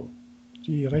 wo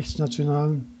die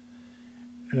Rechtsnationalen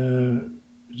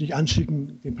sich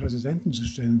anschicken, den Präsidenten zu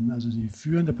stellen, also die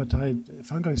führende Partei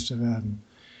Frankreichs zu werden.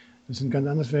 Das sind ganz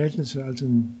andere Verhältnisse als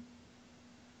in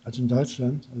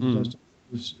Deutschland. Also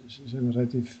das ist eine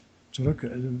relativ schwache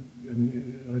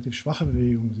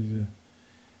Bewegung, diese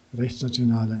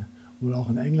Rechtsnationale. Oder auch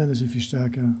in England ist sie viel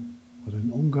stärker, oder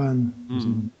in Ungarn,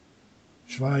 in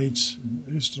Schweiz, in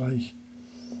Österreich.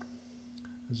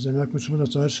 Also da merkt man schon,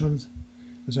 dass Deutschland,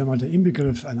 das einmal der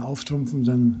Inbegriff einer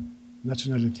auftrumpfenden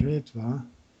Nationalität war,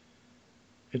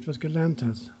 etwas gelernt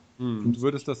hat. Und du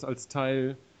würdest das als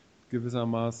Teil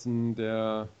gewissermaßen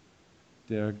der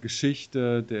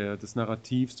Geschichte, des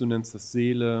Narrativs, du nennst das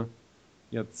Seele,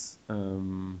 jetzt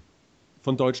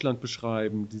von Deutschland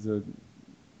beschreiben, diese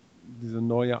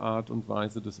neue Art und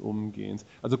Weise des Umgehens.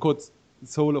 Also kurz,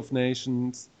 Soul of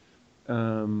Nations.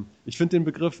 Ich finde den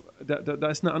Begriff, da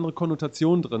ist eine andere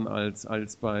Konnotation drin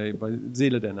als bei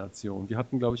Seele der Nation. Wir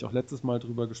hatten, glaube ich, auch letztes Mal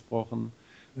drüber gesprochen.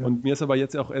 Ja. Und mir ist aber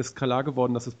jetzt auch erst klar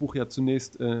geworden, dass das Buch ja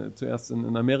zuerst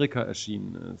in Amerika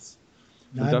erschienen ist.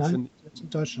 Nein, in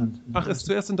Deutschland. Ach, ist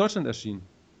zuerst in Deutschland erschienen?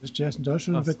 Ist zuerst in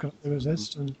Deutschland und wird gerade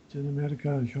übersetzt und in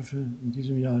Amerika, ich hoffe, in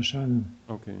diesem Jahr erscheinen.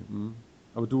 Okay.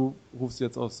 Aber du rufst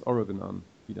jetzt aus Oregon an,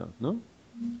 wieder, ne?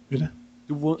 Bitte?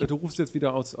 Du rufst jetzt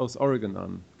wieder aus Oregon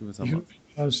an, gewissermaßen.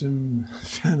 Ich rufe aus dem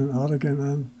fernen Oregon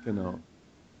an. Genau.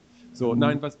 So,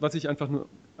 nein, was ich einfach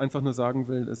nur sagen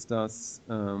will, ist, dass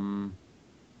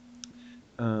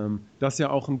das ja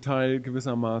auch ein Teil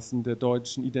gewissermaßen der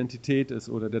deutschen Identität ist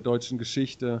oder der deutschen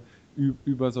Geschichte,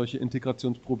 über solche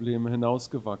Integrationsprobleme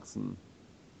hinausgewachsen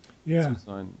zu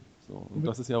sein. So. Und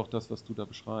das ist ja auch das, was du da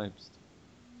beschreibst.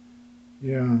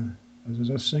 Ja, also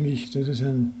das denke ich, das ist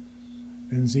ein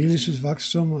ein seelisches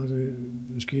Wachstum, also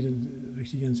es geht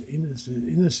richtig ins Innerste,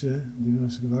 in dem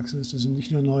was gewachsen ist. Das ist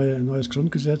nicht nur ein neues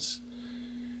Grundgesetz,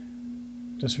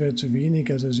 das wäre zu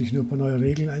wenig, also sich nur ein paar neue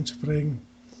Regeln einzuprägen,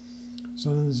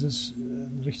 sondern es ist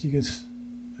ein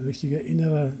richtiger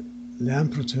innerer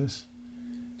Lernprozess,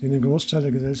 den ein Großteil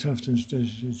der Gesellschaft, der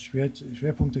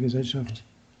Schwerpunkt der Gesellschaft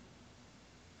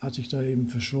hat sich da eben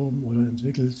verschoben oder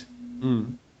entwickelt.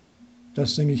 Mhm.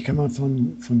 Das, denke ich, kann man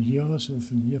von hier aus, oder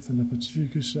von der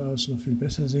Pazifikküste aus noch viel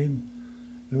besser sehen.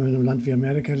 Wenn man in einem Land wie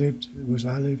Amerika lebt, in den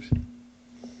USA lebt,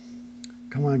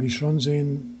 kann man eigentlich schon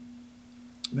sehen,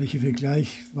 welche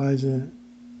vergleichsweise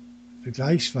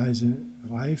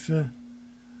Reife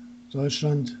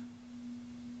Deutschland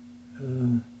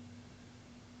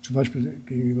zum Beispiel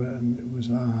gegenüber den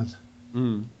USA hat.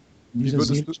 Mhm. Wie Dieser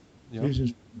würdest du, ja,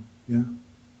 ja.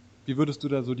 wie würdest du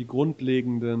da so die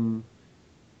grundlegenden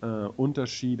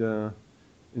Unterschiede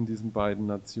in diesen beiden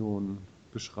Nationen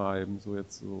beschreiben, so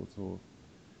jetzt so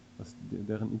was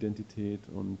deren Identität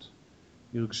und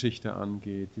ihre Geschichte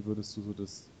angeht? Wie würdest du so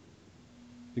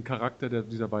den Charakter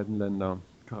dieser beiden Länder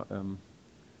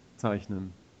zeichnen?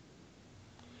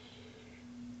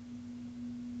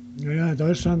 Naja,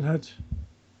 Deutschland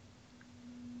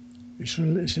ist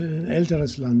ein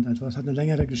älteres Land, etwas, hat eine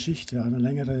längere Geschichte,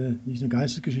 nicht nur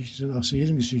Geistesgeschichte, sondern auch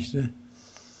Seelengeschichte.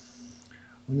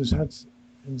 Und es hat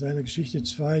in seiner Geschichte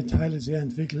zwei Teile sehr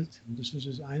entwickelt. Und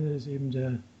das eine ist eben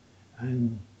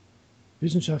ein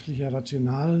wissenschaftlicher,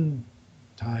 rationalen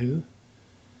Teil.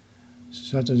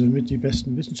 Es hat also mit die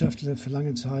besten Wissenschaftler für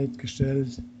lange Zeit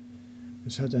gestellt.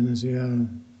 Es hat eine sehr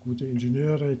gute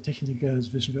Ingenieure, Techniker,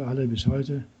 das wissen wir alle bis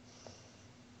heute.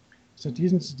 Es hat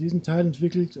diesen Teil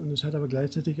entwickelt und es hat aber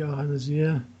gleichzeitig auch eine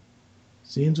sehr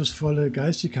sehnsuchtsvolle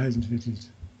Geistigkeit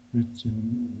entwickelt. Mit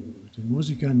den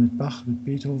Musikern, mit Bach, mit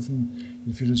Beethoven,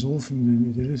 den Philosophen,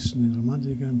 den Idealisten, den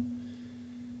Romantikern.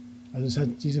 Also es hat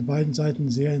diese beiden Seiten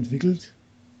sehr entwickelt.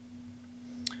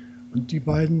 Und die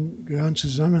beiden gehören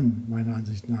zusammen, meiner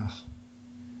Ansicht nach.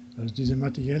 Also dieser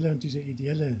materielle und dieser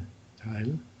ideelle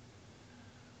Teil.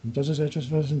 Und das ist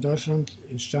etwas, was in Deutschland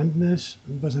entstanden ist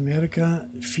und was Amerika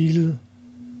viel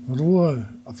roher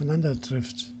aufeinander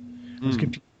trifft. Also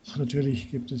Mhm.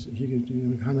 die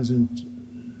Amerikaner sind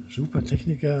super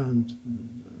Techniker und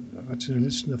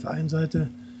Rationalisten auf der einen Seite,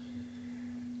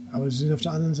 aber sie sind auf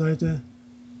der anderen Seite,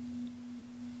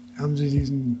 haben sie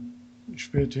diesen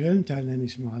spirituellen Teil, nenne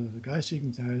ich es mal, oder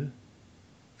geistigen Teil,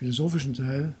 philosophischen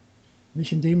Teil,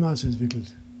 nicht in dem Maß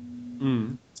entwickelt.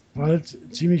 Mhm. Prallt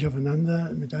ziemlich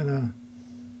aufeinander mit einer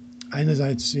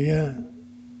einerseits sehr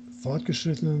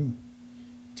fortgeschrittenen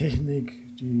Technik,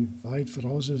 die weit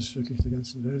voraus ist, wirklich der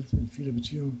ganzen Welt in vieler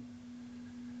Beziehungen,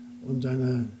 und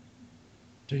einer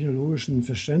technologischen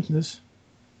Verständnis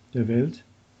der Welt.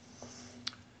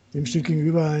 Dem steht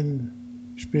gegenüber ein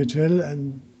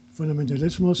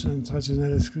Fundamentalismus, ein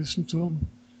traditionelles Christentum,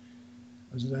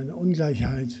 also eine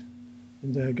Ungleichheit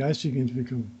in der geistigen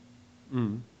Entwicklung.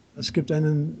 Mhm. Es gibt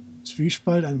einen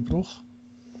Zwiespalt, einen Bruch,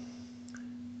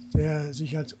 der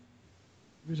sich als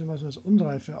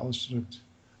Unreife ausdrückt.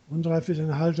 Unreife ist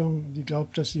eine Haltung, die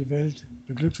glaubt, dass die Welt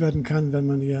beglückt werden kann, wenn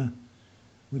man ihr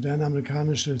moderne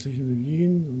amerikanische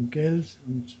Technologien und Geld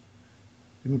und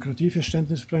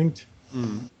Demokratieverständnis bringt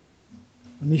Mhm.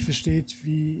 und nicht versteht,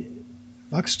 wie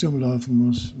Wachstum laufen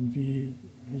muss und wie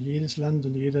jedes Land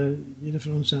und jeder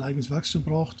von uns sein eigenes Wachstum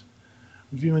braucht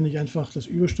und wie man nicht einfach das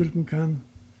überstülpen kann,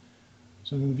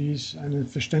 sondern wie es ein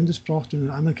Verständnis braucht und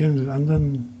eine Anerkennung des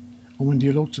anderen, um in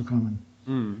Dialog zu kommen.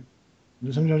 Mhm. Und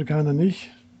das haben die Amerikaner nicht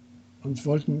und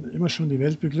wollten immer schon die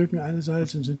Welt beglücken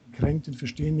einerseits und sind gekränkt und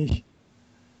verstehen nicht,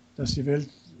 dass die Welt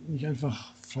nicht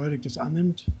einfach freudig das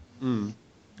annimmt, Mhm.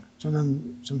 sondern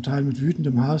zum Teil mit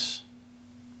wütendem Hass,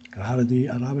 gerade die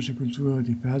arabische Kultur,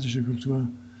 die persische Kultur,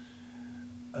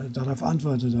 darauf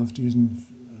antwortet, auf diese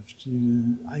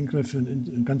Eingriffe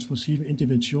und ganz massiven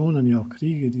Interventionen, ja auch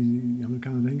Kriege, die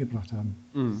Amerikaner dahin gebracht haben.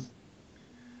 Mhm.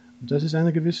 Und das ist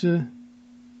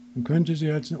man könnte sie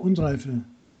als eine Unreife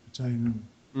bezeichnen,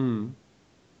 Mhm.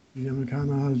 die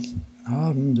Amerikaner halt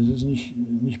haben. Das ist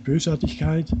nicht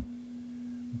Bösartigkeit,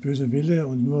 böser Wille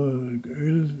und nur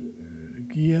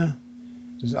Ölgier.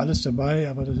 Das ist alles dabei,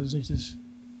 aber das ist nicht das.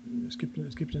 Es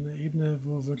gibt eine Ebene,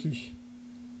 wo wirklich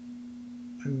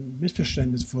ein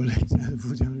Missverständnis vorliegt,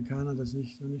 wo die Amerikaner das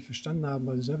noch nicht verstanden haben,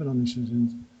 weil sie selber noch nicht so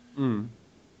sind. Mhm.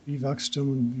 Wie Wachstum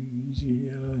und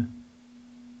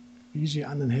wie sie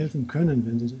anderen helfen können,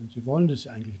 wenn sie wollen das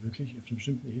eigentlich wirklich auf einer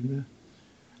bestimmten Ebene.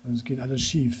 Also es geht alles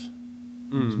schief.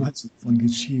 Und das Mhm. meiste davon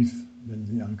geht schief, wenn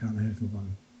sie Amerikaner helfen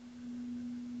wollen.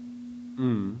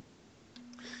 Mhm.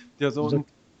 Ja, so Also und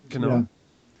genau. ja,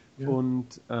 ja.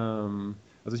 Und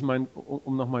Also ich meine,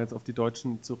 um nochmal jetzt auf die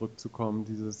Deutschen zurückzukommen,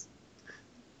 dieses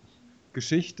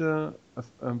Geschichte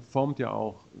formt ja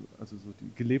auch, also so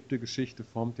die gelebte Geschichte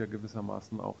formt ja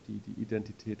gewissermaßen auch die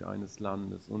Identität eines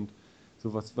Landes. Und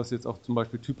sowas, was jetzt auch zum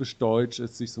Beispiel typisch deutsch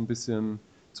ist, sich so ein bisschen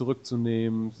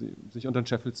zurückzunehmen, sich unter den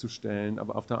Scheffel zu stellen,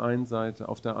 aber auf der einen Seite,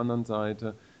 auf der anderen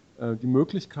Seite die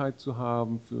Möglichkeit zu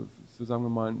haben für sagen wir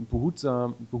mal, eine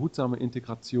behutsame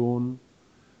Integration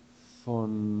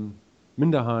von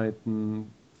Minderheiten,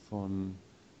 von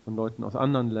Leuten aus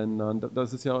anderen Ländern. Da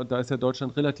ist ja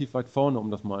Deutschland relativ weit vorne,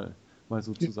 um das mal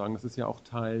so zu sagen. Das ist ja auch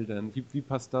Teil, denn wie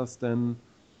passt das denn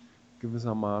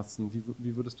gewissermaßen?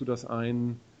 Wie würdest du das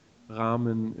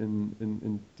einrahmen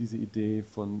in diese Idee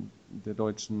von der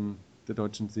deutschen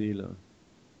Seele?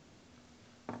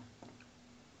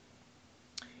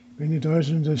 Wenn die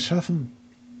Deutschen das schaffen,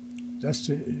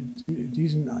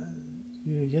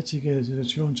 die jetzige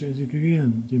Situation zu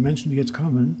integrieren, die Menschen, die jetzt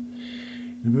kommen,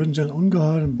 dann würden sie einen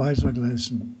ungeheuren Beitrag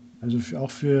leisten. Also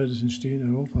auch für das Entstehen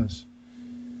Europas.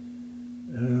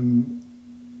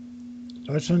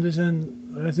 Deutschland ist ein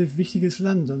relativ wichtiges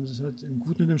Land und es hat im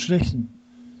Guten und im Schlechten.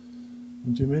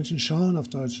 Und die Menschen schauen auf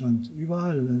Deutschland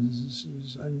überall. Es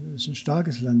ist ein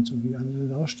starkes Land, so wie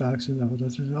andere auch stark sind, aber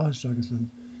Deutschland ist auch ein starkes Land.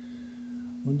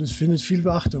 Und es findet viel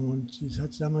Beachtung. Und es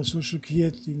hat damals so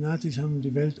schockiert, die Nazis haben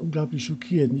die Welt unglaublich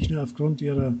schockiert. Nicht nur aufgrund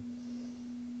des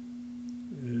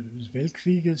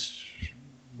Weltkrieges,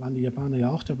 waren die Japaner ja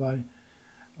auch dabei,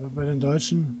 aber bei den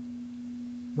Deutschen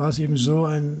war es eben so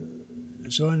ein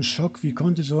Schock, wie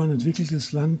konnte so ein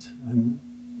entwickeltes Land, ein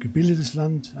gebildetes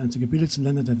Land, eines der gebildetsten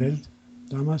Länder der Welt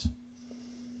damals,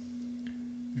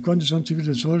 wie konnte so ein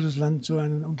zivilisiertes Land so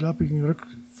einen unglaublichen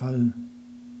Rückfall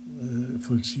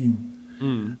vollziehen.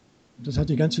 Mhm. Das hat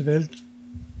die ganze Welt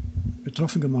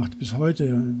betroffen gemacht. Bis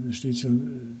heute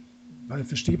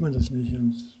versteht man das nicht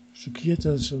und schockiert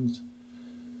das. Und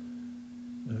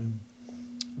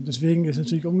deswegen ist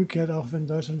natürlich umgekehrt, auch wenn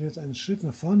Deutschland jetzt einen Schritt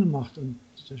nach vorne macht und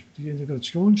die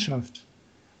Integration schafft,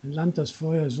 ein Land, das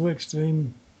vorher so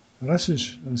extrem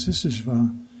rassistisch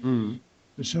war, Mhm.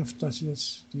 es schafft, dass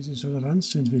jetzt diese Toleranz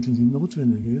zu entwickeln, die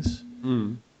notwendig ist,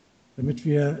 Mhm. damit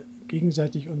wir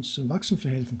gegenseitig uns zum Wachsen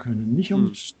verhelfen können. Nicht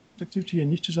um zu akzeptieren,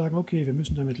 nicht zu sagen, okay, wir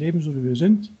müssen damit leben, so wie wir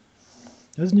sind.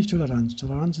 Das ist nicht Toleranz.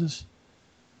 Toleranz ist,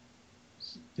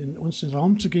 uns den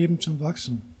Raum zu geben zum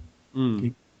Wachsen.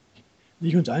 Mhm.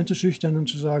 Nicht uns einzuschüchtern und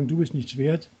zu sagen, du bist nichts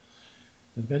wert.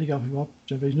 Dann werde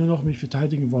ich nur noch mich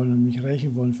verteidigen wollen und mich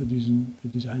rächen wollen für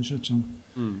diese Einschätzung.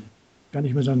 Mhm. Gar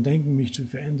nicht mehr daran denken, mich zu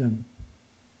verändern.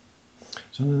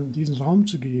 Sondern diesen Raum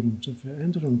zu geben zur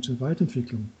Veränderung, zur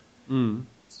Weiterentwicklung. Mhm.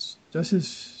 Das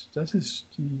ist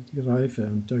die Reife.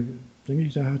 Und da denke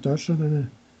ich, da hat Deutschland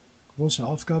eine große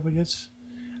Aufgabe jetzt,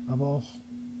 aber auch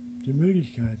die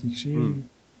Möglichkeit. Ich sehe,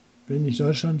 wenn nicht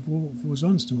Deutschland, wo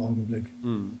sonst im Augenblick?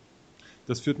 Mhm.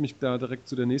 Das führt mich da direkt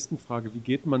zu der nächsten Frage. Wie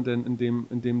geht man denn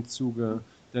in dem Zuge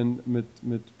denn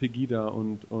mit Pegida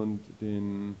und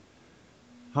den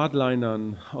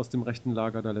Hardlinern aus dem rechten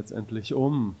Lager da letztendlich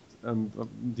um?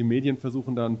 Die Medien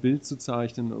versuchen da ein Bild zu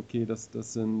zeichnen, okay, das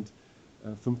sind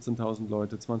 15.000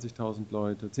 Leute, 20.000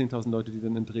 Leute, 10.000 Leute, die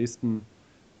dann in Dresden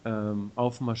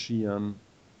aufmarschieren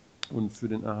und für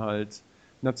den Erhalt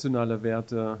nationaler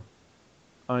Werte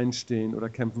einstehen oder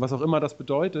kämpfen, was auch immer das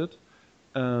bedeutet.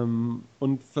 Und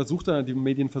die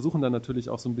Medien versuchen dann natürlich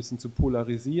auch so ein bisschen zu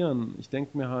polarisieren. Ich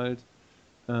denke mir halt,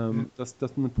 dass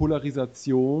eine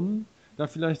Polarisation da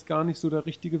vielleicht gar nicht so der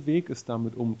richtige Weg ist,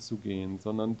 damit umzugehen,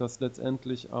 sondern dass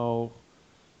letztendlich auch,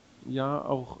 ja,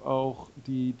 auch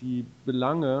die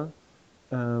Belange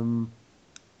ähm,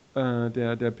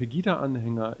 der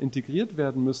Pegida-Anhänger integriert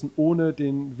werden müssen, ohne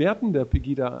den Werten der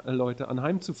Pegida-Leute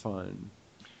anheimzufallen.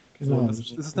 So, und Genau, das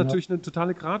ist natürlich eine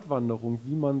totale Gratwanderung,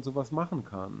 wie man sowas machen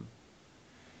kann.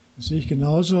 das sehe ich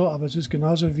genauso, aber es ist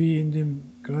genauso wie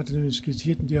gerade in dem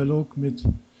skizzierten Dialog mit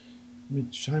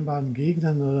scheinbaren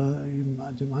Gegnern oder eben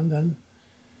dem anderen,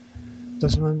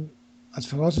 dass man als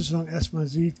Voraussetzung erstmal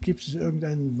sieht, gibt es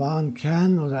irgendeinen wahren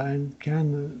Kern oder einen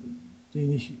Kern,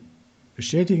 den ich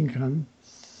bestätigen kann.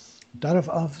 Darauf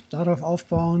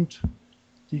aufbauend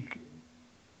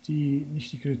die,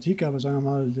 nicht die Kritik, aber sagen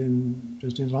wir mal,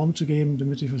 den Raum zu geben,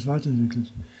 damit sich was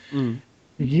weiterentwickelt. Mhm.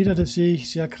 Jeder, das sehe ich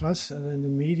sehr krass, also in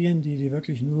den Medien, die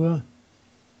wirklich nur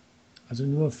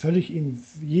völlig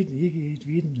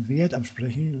jeden Wert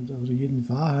absprechen oder jeden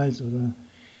Wahrheit oder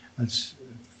als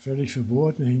völlig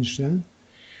verboten hinstellen.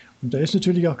 Und da ist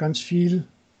natürlich auch ganz viel,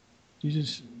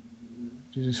 dieses,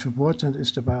 dieses Verbohrtsein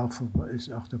ist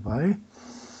auch dabei.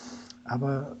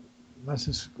 Aber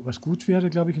was gut wäre,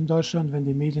 glaube ich, in Deutschland, wenn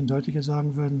die Medien deutlicher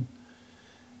sagen würden,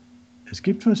 Es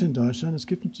gibt was in Deutschland, es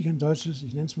gibt natürlich ein deutsches,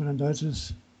 ich nenne es mal ein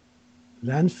deutsches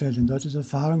Lernfeld, ein deutsches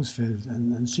Erfahrungsfeld,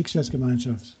 eine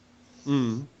Schicksalsgemeinschaft.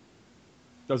 Mhm.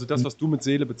 Also das, Und was du mit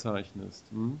Seele bezeichnest.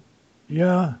 Mhm.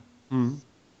 ja, Mhm.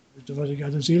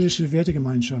 eine seelische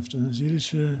Wertegemeinschaft, eine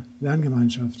seelische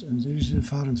Lerngemeinschaft, ein seelisches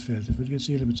Erfahrungsfeld, das würde ich als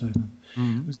Seele bezeichnen.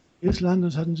 Mhm. Und jedes Land,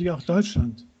 das hat natürlich auch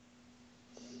Deutschland.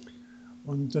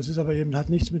 Und das ist aber eben, hat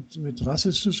nichts mit Rasse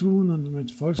zu tun und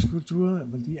mit Volkskultur,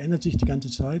 weil die ändert sich die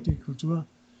ganze Zeit, die Kultur.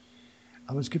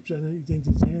 Aber es gibt eine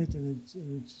Identität, eine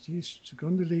tief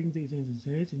zugrunde liegende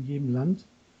Identität in jedem Land.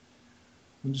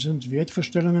 Und es sind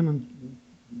Wertvorstellungen,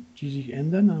 die sich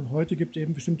ändern. Und heute gibt es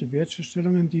eben bestimmte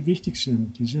Wertvorstellungen, die wichtig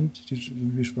sind.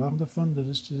 Wir sprachen davon, das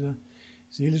ist diese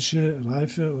seelische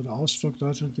Reife oder Ausdruck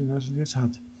Deutschland, den Deutschland jetzt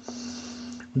hat.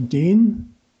 Und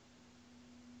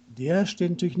der steht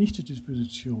natürlich nicht zur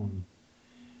Disposition.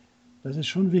 Das ist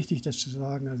schon wichtig, das zu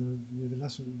sagen. Also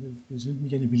wir sind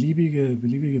nicht eine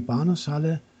beliebige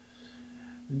Bahnhofshalle,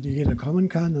 in die jeder kommen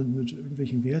kann und mit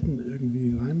irgendwelchen Werten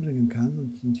irgendwie reinbringen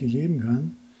kann und hier leben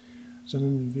kann,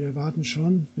 sondern wir erwarten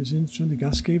schon, wir sind schon die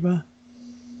Gastgeber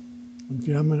und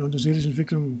wir haben in unserer seelischen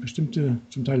Entwicklung bestimmte,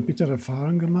 zum Teil bittere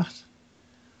Erfahrungen gemacht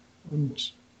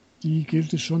und die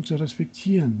gilt es schon zu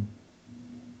respektieren.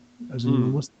 Also man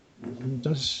Mhm. muss, und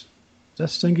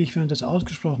das denke ich, wenn das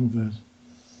ausgesprochen wird,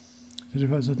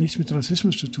 das hat nichts mit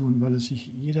Rassismus zu tun, weil es sich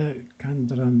jeder kann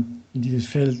daran in dieses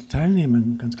Feld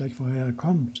teilnehmen, ganz gleich woher er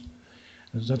kommt.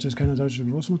 Also dazu ist keine deutsche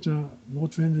Großmutter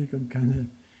notwendig und keine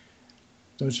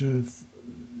deutsche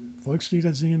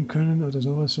Volkslieder singen können oder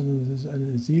sowas, sondern es ist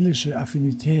eine seelische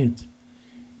Affinität,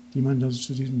 die man das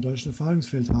zu diesem deutschen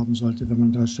Erfahrungsfeld haben sollte, wenn man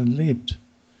in Deutschland lebt.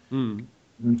 Mhm.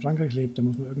 Wenn man in Frankreich lebt, dann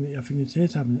muss man irgendeine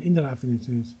Affinität haben, eine innere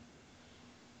Affinität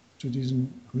zu diesen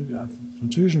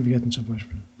französischen Werten zum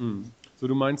Beispiel. Mhm. So,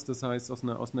 du meinst, das heißt, aus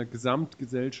einer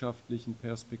gesamtgesellschaftlichen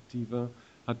Perspektive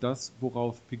hat das,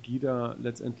 worauf Pegida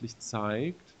letztendlich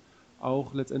zeigt,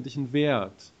 auch letztendlich einen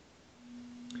Wert.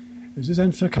 Es ist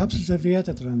ein verkapselter Wert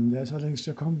da drin.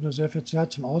 Der kommt nur sehr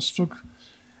verzerrt zum Ausdruck,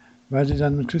 weil sie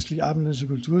dann christlich-abendländische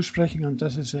Kultur sprechen und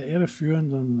das ist ja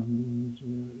irreführend und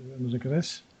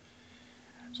Regress.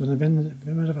 Sondern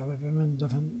wenn man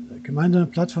davon gemeinsame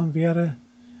Plattform wäre,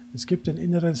 es gibt ein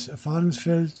inneres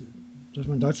Erfahrungsfeld, das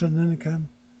man Deutschland nennen kann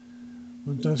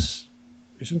und das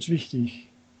ist uns wichtig.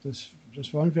 Das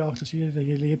wollen wir auch, dass jeder, der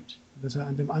hier lebt, dass er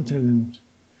an dem Anteil nimmt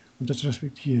und das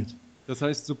respektiert. Das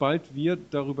heißt, sobald wir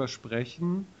darüber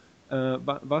sprechen,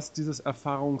 was dieses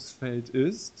Erfahrungsfeld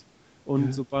ist und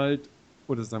Ja, sobald,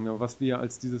 oder sagen wir mal, was wir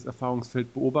als dieses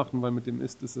Erfahrungsfeld beobachten, weil mit dem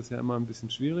ist es ja immer ein bisschen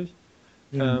schwierig,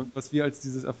 ja. was wir als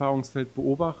dieses Erfahrungsfeld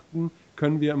beobachten,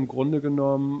 können wir im Grunde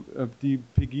genommen die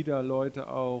Pegida-Leute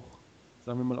auch,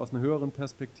 sagen wir mal, aus einer höheren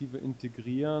Perspektive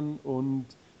integrieren und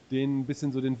denen ein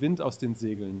bisschen so den Wind aus den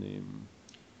Segeln nehmen.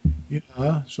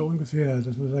 Ja, so ungefähr.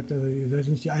 Dass man sagt, also ihr seid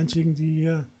nicht die Einzigen, die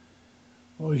hier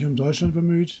euch um Deutschland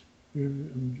bemüht.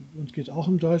 Uns geht es auch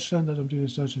um Deutschland, also um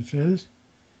dieses deutsche Feld.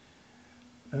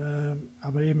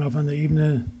 Aber eben auf einer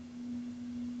Ebene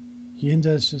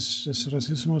jenseits des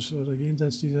Rassismus oder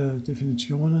jenseits dieser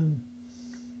Definitionen,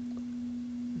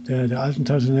 der alten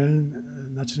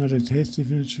traditionellen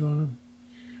Nationalitätsdefinitionen,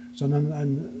 sondern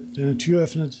der eine Tür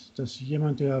öffnet, dass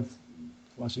jemand, der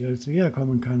aus Eritrea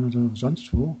kommen kann oder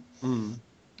sonst wo, Mhm.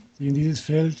 sich in dieses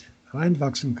Feld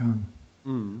reinwachsen kann,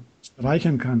 Mhm.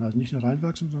 bereichern kann. Also nicht nur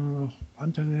reinwachsen, sondern auch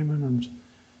Anteil nehmen und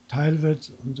Teil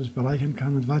wird und das bereichern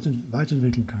kann und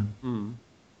weiterentwickeln kann. Mhm.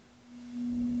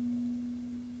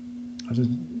 Also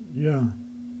ja,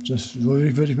 das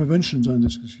würde ich mir wünschen, so eine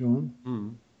Diskussion.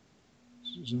 Mhm.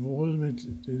 Sowohl mit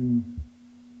den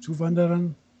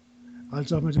Zuwanderern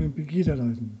als auch mit den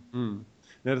Pegida-Leuten. Hm.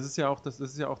 Ja, das ist ja auch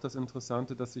das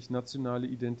Interessante, dass sich nationale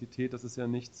Identität, das ist ja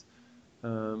nichts,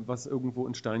 was irgendwo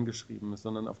in Stein geschrieben ist,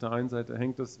 sondern auf der einen Seite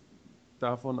hängt es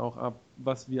davon auch ab,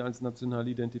 was wir als nationale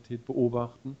Identität Ja,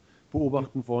 beobachten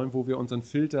wollen, wie wir unseren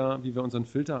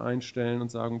Filter einstellen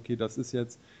und sagen, okay, das ist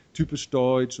jetzt typisch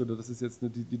deutsch oder das ist jetzt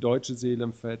die deutsche Seele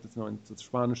im Verhältnis zur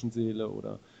spanischen Seele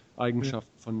oder ja,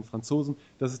 Eigenschaften von den Franzosen.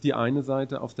 Das ist die eine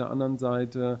Seite. Auf der anderen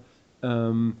Seite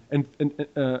ähm, ent, ent,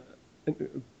 ent,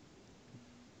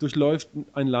 durchläuft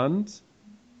ein Land,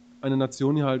 eine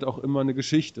Nation ja halt auch immer eine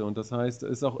Geschichte. Und das heißt,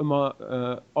 es ist auch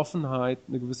immer Offenheit,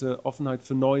 eine gewisse Offenheit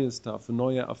für Neues da, für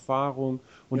neue Erfahrungen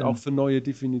und auch ja. für neue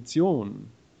Definitionen.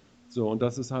 So, und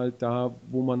das ist halt da,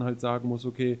 wo man halt sagen muss,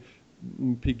 okay,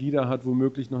 Pegida hat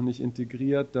womöglich noch nicht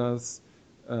integriert, dass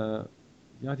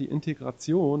ja, die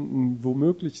Integration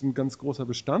womöglich ein ganz großer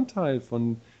Bestandteil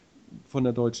von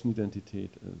der deutschen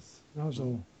Identität ist. Genau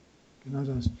so. Genau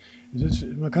das.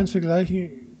 Man kann es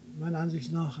vergleichen, meiner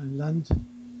Ansicht nach, ein Land,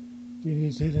 die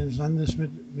Identität eines Landes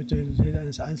mit der Identität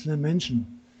eines einzelnen Menschen.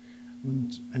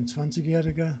 Und ein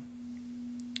 20-Jähriger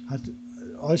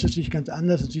äußert sich ganz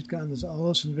anders und sieht ganz anders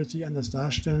aus und wird sich anders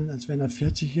darstellen, als wenn er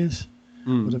 40 ist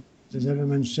Mhm. oder derselbe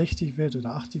Mensch 60 wird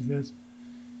oder 80 wird.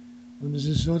 Und es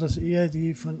ist so, dass eher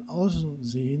die von außen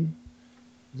sehen,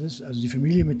 also die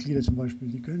Familienmitglieder zum Beispiel,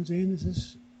 die können sehen,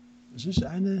 es ist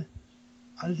eine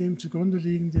all dem zugrunde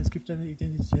liegende, es gibt eine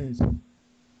Identität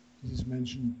dieses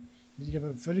Menschen, die sich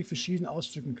aber völlig verschieden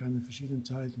ausdrücken kann in verschiedenen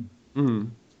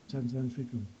Mhm. Zeiten der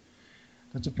Entwicklung.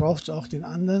 Dazu braucht es auch den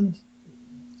anderen,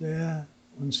 der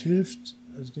uns hilft,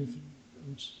 also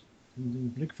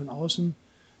den Blick von außen,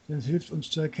 der uns hilft, uns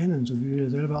zu erkennen, so wie wir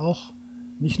selber auch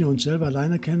nicht nur uns selber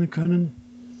allein erkennen können,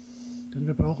 denn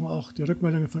wir brauchen auch die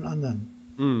Rückmeldungen von anderen.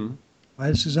 Mhm.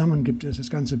 Beides zusammen gibt es das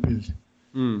ganze Bild.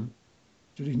 Mhm.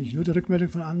 Natürlich nicht nur die Rückmeldung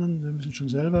von anderen, wir müssen schon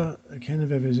selber erkennen,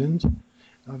 wer wir sind,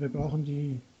 aber wir brauchen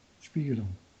die Spiegelung.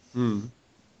 Mhm.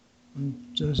 Und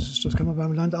das kann man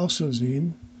beim Land auch so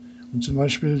sehen. Und zum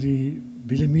Beispiel die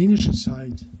wilhelminische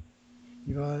Zeit,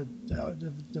 da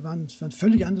waren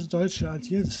völlig andere Deutsche als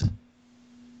jetzt.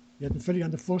 Die hatten völlig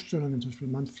andere Vorstellungen, zum Beispiel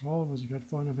Mann, Frau, was ich gerade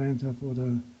vorhin erwähnt habe, oder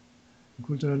den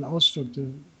kulturellen Ausdruck. Der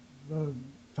war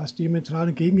fast diametral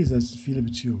entgegengesetzt in viele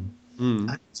Beziehungen. Mhm.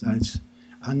 Einerseits.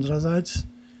 Andererseits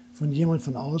von jemand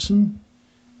von außen,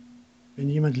 wenn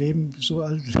jemand Leben so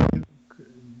alt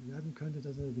werden könnte,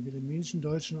 dass er die wilhelminischen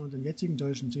Deutschen und den jetzigen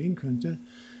Deutschen sehen könnte,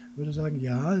 würde sagen,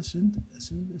 ja, es sind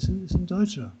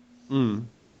Deutscher. Mhm.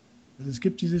 Also es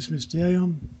gibt dieses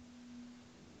Mysterium,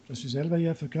 das wir selber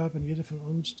ja verkörpern, jeder von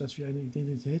uns, dass wir eine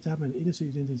Identität haben, eine innere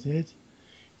Identität,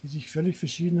 die sich völlig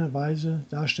verschiedener Weise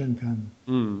darstellen kann.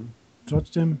 Mhm.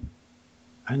 Trotzdem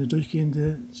eine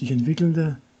durchgehende, sich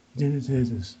entwickelnde Identität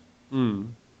ist. Mhm.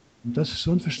 Und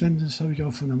so ein Verständnis habe ich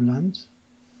auch von einem Land.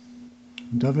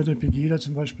 Und da würde Pegida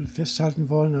zum Beispiel festhalten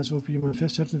wollen, als ob jemand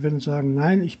festhalten will und sagen,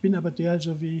 nein, ich bin aber der,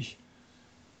 so wie ich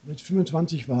mit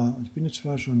 25 war. Ich bin jetzt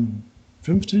zwar schon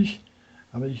 50,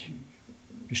 aber ich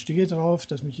bestehe darauf,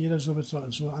 dass mich jeder so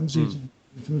ansieht, Mhm.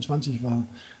 wie ich 25 war.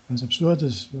 Was absurd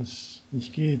ist, was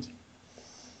nicht geht.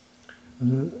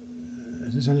 Also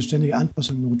es ist eine ständige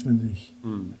Anpassung notwendig.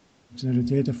 Mhm.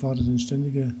 Funktionalität erfordert eine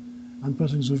ständige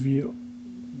Anpassung, so wie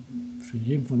für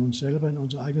jeden von uns selber in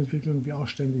unserer eigenen Entwicklung wir auch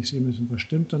ständig sehen müssen, was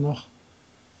stimmt da noch,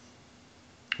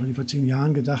 weil ich vor 10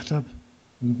 Jahren gedacht habe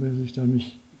und wie ich da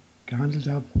mich gehandelt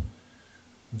habe,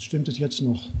 und stimmt es jetzt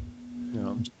noch?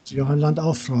 Ja. Und sich auch ein Land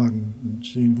auffragen und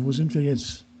sehen, wo sind wir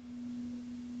jetzt?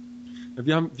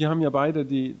 Ja, wir haben ja beide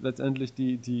letztendlich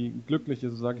die glückliche,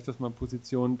 so sage ich das mal,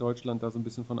 Position, Deutschland da so ein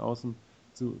bisschen von außen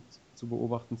zu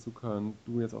beobachten zu können.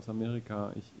 Du jetzt aus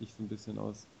Amerika, ich so ein bisschen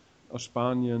aus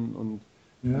Spanien und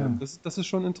Ja, das ist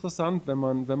schon interessant, wenn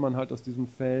man halt aus diesem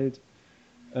Feld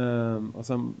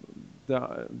aus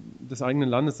des eigenen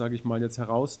Landes, sage ich mal, jetzt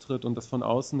heraustritt und das von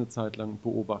außen eine Zeit lang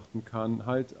beobachten kann,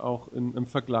 halt auch im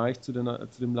Vergleich zu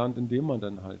dem Land, in dem man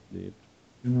dann halt lebt.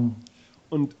 genau.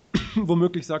 Und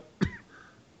womöglich sagt,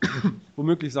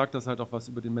 womöglich sagt das halt auch was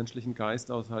über den menschlichen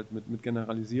Geist aus, halt mit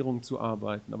Generalisierung zu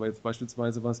arbeiten. Aber jetzt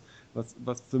beispielsweise was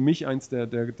für mich eins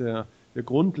der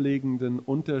grundlegenden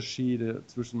Unterschiede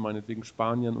zwischen meinetwegen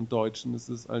Spaniern und Deutschen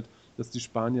ist halt, dass die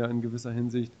Spanier in gewisser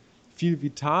Hinsicht viel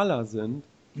vitaler sind,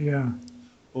 Ja,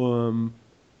 ähm,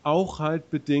 auch halt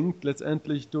bedingt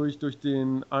letztendlich durch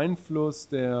den Einfluss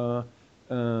der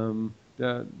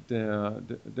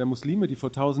Muslime, die vor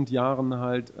 1000 Jahren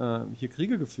halt hier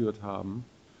Kriege geführt haben.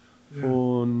 ja,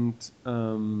 Und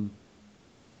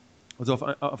also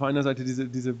auf einer Seite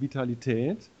diese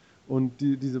Vitalität und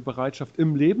diese Bereitschaft,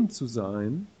 im Leben zu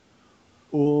sein.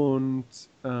 Und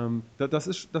das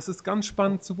ist ganz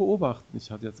spannend zu beobachten.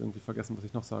 Ich hatte jetzt irgendwie vergessen, was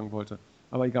ich noch sagen wollte.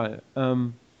 Aber egal.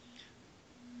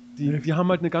 Die haben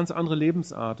halt eine ganz andere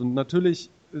Lebensart. Und natürlich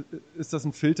ist das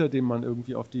ein Filter, den man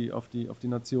irgendwie auf die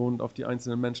Nation und auf die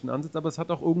einzelnen Menschen ansetzt, aber es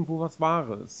hat auch irgendwo was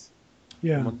Wahres.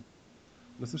 Wenn ja. man,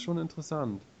 das ist schon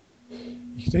interessant.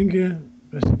 Ich denke,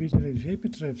 was die Vitalität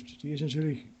betrifft, die ist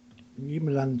natürlich in jedem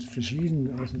Land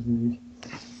verschieden, außergewöhnlich.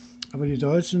 Aber die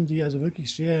Deutschen, die also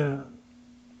wirklich sehr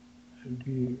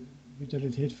die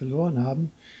Vitalität verloren haben,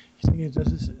 ich denke,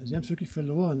 sie haben es wirklich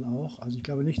verloren auch. Also ich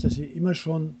glaube nicht, dass sie immer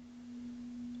so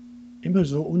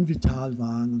unvital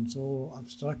waren und so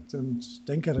abstrakt und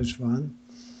denkerisch waren.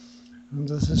 Und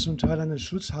dass es zum Teil eine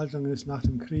Schutzhaltung ist nach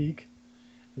dem Krieg.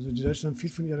 Also die Deutschen haben viel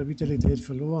von ihrer Vitalität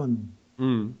verloren.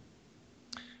 Mhm.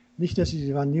 Nicht, dass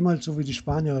sie waren niemals so wie die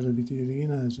Spanier oder wie die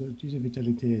Italiener, also diese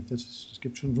Vitalität. Es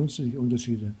gibt schon grundsätzliche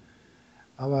Unterschiede.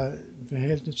 Aber im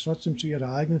Verhältnis trotzdem zu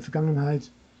ihrer eigenen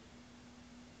Vergangenheit,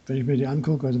 wenn ich mir die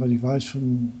angucke, also was ich weiß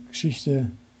von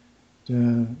Geschichte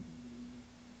der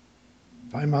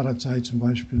Weimarer Zeit zum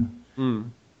Beispiel. Mhm.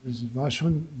 Es war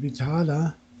schon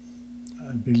vitaler.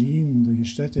 Berlin, solche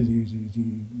Städte,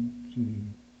 die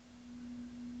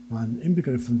waren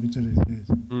Inbegriff von Vitalität.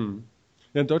 Mhm.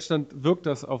 Ja, in Deutschland wirkt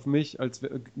das auf mich, als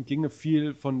ginge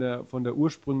viel von der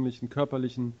ursprünglichen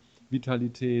körperlichen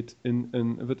Vitalität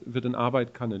wird in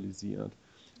Arbeit kanalisiert.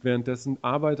 Währenddessen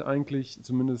Arbeit eigentlich,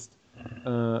 zumindest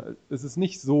ist es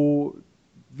nicht so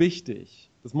wichtig.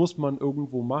 Das muss man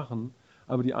irgendwo machen.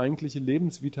 Aber die eigentliche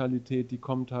Lebensvitalität, die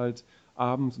kommt halt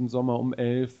abends im Sommer um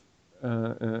 11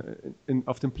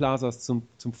 auf den Plazas zum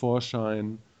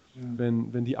Vorschein, Ja,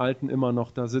 wenn die Alten immer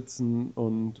noch da sitzen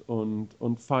und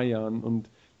feiern und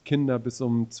Kinder bis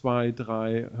um 2,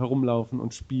 3 herumlaufen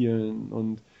und spielen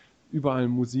und überall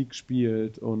Musik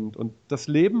spielt und das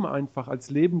Leben einfach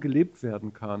als Leben gelebt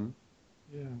werden kann,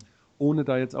 ja, ohne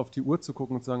da jetzt auf die Uhr zu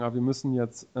gucken und zu sagen, wir müssen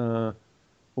jetzt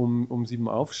um 7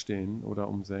 aufstehen oder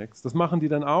um 6. Das machen die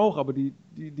dann auch, aber die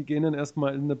gehen dann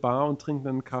erstmal in eine Bar und trinken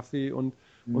dann einen Kaffee und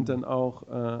ja. dann auch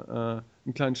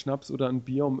einen kleinen Schnaps oder ein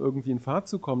Bier, um irgendwie in Fahrt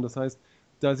zu kommen. Das heißt,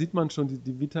 da sieht man schon,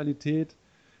 die Vitalität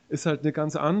ist halt eine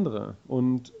ganz andere.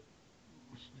 Und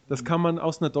das kann man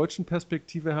aus einer deutschen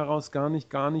Perspektive heraus gar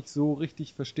nicht so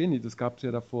richtig verstehen. Das gab es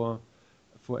ja davor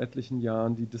vor etlichen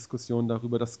Jahren die Diskussion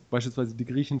darüber, dass beispielsweise die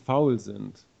Griechen faul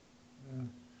sind.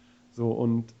 So,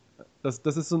 und das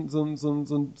ist so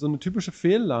eine typische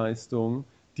Fehlleistung,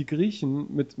 die Griechen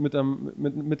mit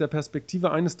der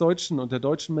Perspektive eines Deutschen und der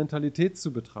deutschen Mentalität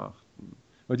zu betrachten.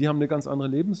 Weil die haben eine ganz andere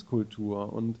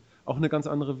Lebenskultur und auch eine ganz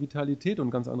andere Vitalität und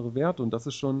ganz andere Werte. Und das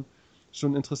ist schon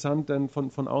interessant, denn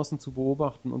von außen zu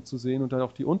beobachten und zu sehen und dann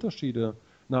auch die Unterschiede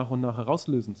nach und nach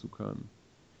herauslösen zu können.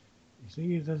 Ich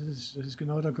denke, das ist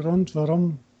genau der Grund,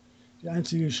 warum die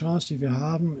einzige Chance, die wir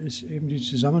haben, ist eben die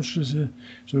Zusammenschlüsse,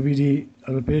 so wie die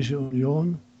Europäische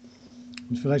Union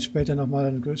und vielleicht später nochmal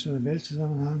einen größeren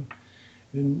Weltzusammenhang.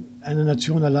 Wenn eine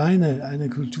Nation alleine, eine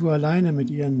Kultur alleine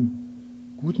mit ihren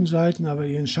guten Seiten, aber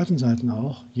ihren Schattenseiten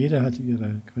auch, jeder hat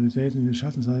ihre Qualitäten und ihre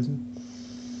Schattenseiten,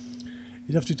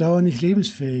 ist auf die Dauer nicht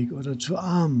lebensfähig oder zu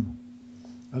arm,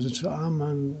 also zu arm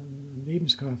an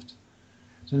Lebenskraft.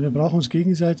 Sondern wir brauchen uns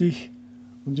gegenseitig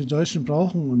und die Deutschen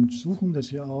brauchen und suchen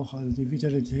das ja auch, also die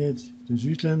Vitalität der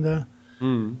Südländer.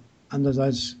 Mhm.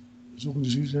 Andererseits suchen die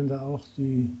Südländer auch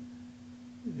die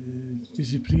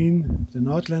Disziplin der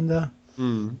Nordländer.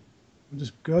 Mhm. Und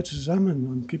das gehört zusammen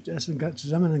und gibt erst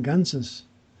zusammen ein Ganzes,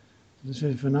 dass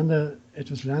wir voneinander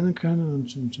etwas lernen können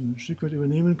und ein Stück weit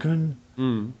übernehmen können.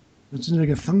 Mhm. Sonst sind wir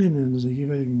gefangen in unserer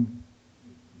jeweiligen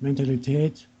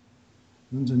Mentalität,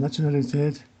 in unserer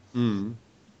Nationalität. Mhm.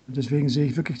 Und deswegen sehe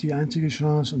ich wirklich die einzige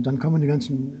Chance. Und dann kommen die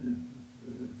ganzen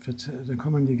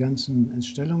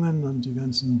Entstellungen und die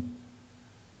ganzen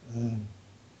äh,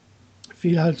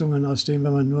 Fehlhaltungen aus dem,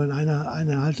 wenn man nur in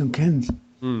eine Haltung kennt.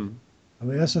 Mhm.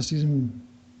 Aber erst aus diesem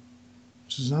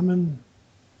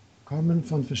Zusammenkommen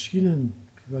von verschiedenen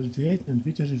Qualitäten und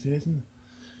Vitalitäten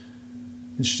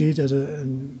entsteht also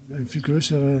ein viel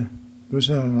größerer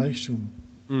Reichtum.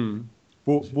 Mhm.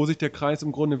 Wo sich der Kreis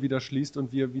im Grunde wieder schließt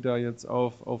und wir wieder jetzt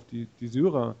auf die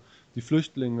Syrer, die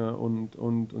Flüchtlinge und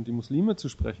die Muslime zu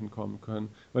sprechen kommen können.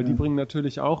 Weil die Ja, bringen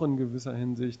natürlich auch in gewisser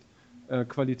Hinsicht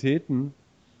Qualitäten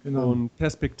genau. und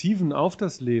Perspektiven auf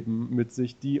das Leben mit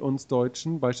sich, die uns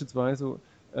Deutschen beispielsweise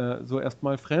so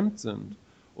erstmal fremd sind.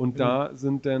 Und Ja, da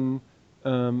sind denn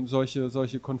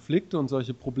solche Konflikte und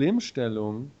solche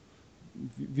Problemstellungen,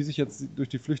 wie sich jetzt durch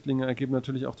die Flüchtlinge ergeben,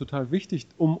 natürlich auch total wichtig,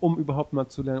 um überhaupt mal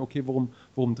zu lernen, okay,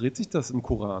 worum dreht sich das im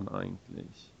Koran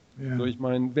eigentlich? So, ja, ich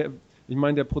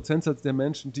meine, der Prozentsatz der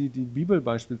Menschen, die Bibel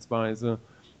beispielsweise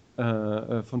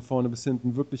von vorne bis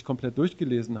hinten wirklich komplett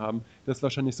durchgelesen haben, das ist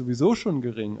wahrscheinlich sowieso schon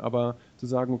gering. Aber zu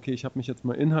sagen, okay, ich habe mich jetzt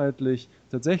mal inhaltlich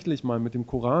tatsächlich mal mit dem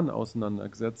Koran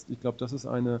auseinandergesetzt, ich glaube, das ist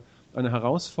eine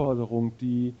Herausforderung,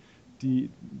 die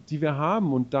wir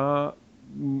haben und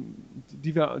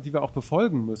die wir auch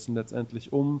befolgen müssen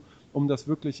letztendlich, um das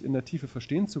wirklich in der Tiefe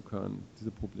verstehen zu können,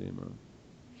 diese Probleme.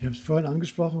 ich habe es vorhin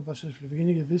angesprochen, was wir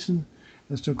wenige wissen,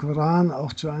 dass der Koran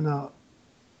auch zu einer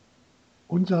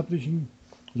unglaublichen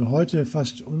oder heute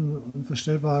fast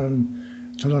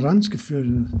unvorstellbaren Toleranz geführt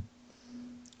hat.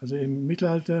 Also im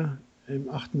Mittelalter, im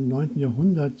 8. und 9.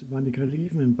 Jahrhundert, waren die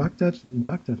Kalifen in Bagdad,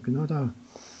 genau da.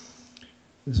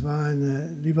 Es war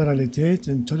eine Liberalität,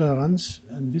 eine Toleranz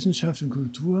an Wissenschaft und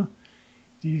Kultur,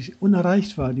 die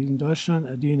unerreicht war, die in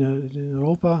Deutschland, in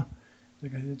Europa,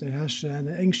 da herrschte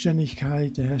eine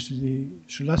Engständigkeit, da herrschte die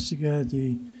Scholastiker,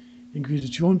 die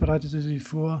Inquisition bereitete sie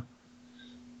vor.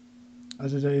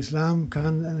 Also der Islam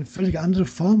kann eine völlig andere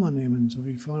Form annehmen, so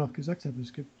wie ich vorhin auch gesagt habe.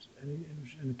 Es gibt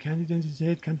eine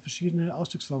Kernidentität, kann verschiedene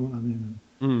Ausdrucksformen annehmen.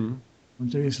 Mhm.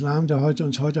 Und der Islam, der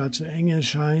uns heute als so eng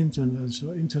erscheint und als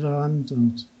so intolerant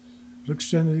und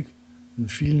rückständig, in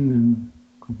vielen,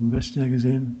 kommt vom Westen her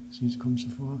gesehen, kommt so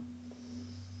vor.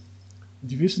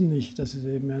 Und die wissen nicht, dass es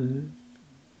eben eine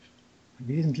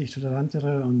wesentlich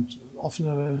tolerantere und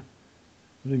offenere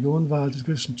Religion war als das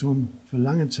Christentum für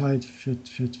lange Zeit, für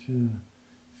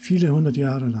viele hundert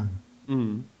Jahre lang.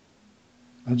 Mhm.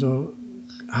 Also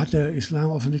hat der Islam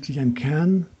offensichtlich einen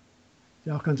Kern,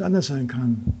 der auch ganz anders sein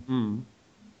kann. Mhm.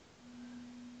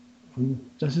 Und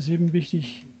das ist eben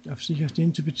wichtig, sich auf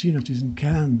den zu beziehen, auf diesen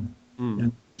Kern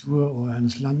der Natur oder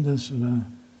eines Landes oder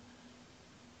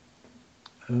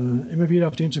immer wieder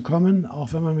auf den zu kommen,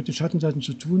 auch wenn man mit den Schattenseiten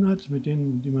zu tun hat, mit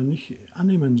denen, die man nicht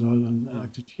annehmen soll und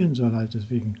akzeptieren soll halt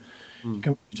deswegen. Die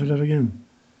kann man nicht tolerieren.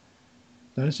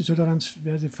 Da ist die Toleranz,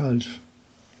 wäre sie falsch.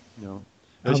 Ja.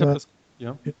 Ich habe Aber, das,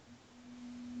 ja.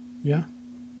 Ja?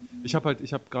 Ich habe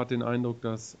gerade den Eindruck,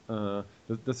 dass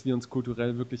wir uns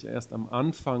kulturell wirklich erst am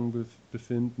Anfang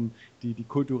befinden, die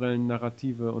kulturellen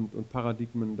Narrative und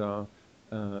Paradigmen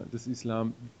des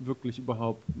Islam wirklich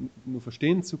überhaupt nur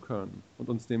verstehen zu können und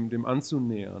uns dem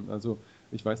anzunähern. Also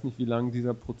ich weiß nicht, wie lange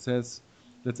dieser Prozess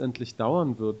letztendlich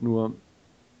dauern wird, nur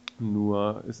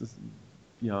ist es,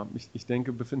 ja, ich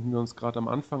denke, befinden wir uns gerade am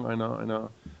Anfang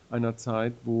einer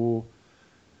Zeit, wo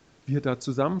wir da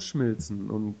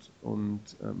zusammenschmilzen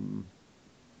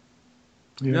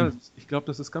Ja. ja, ich glaube,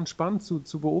 das ist ganz spannend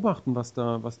zu beobachten, was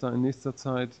da in nächster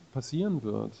Zeit passieren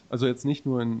wird. Also jetzt nicht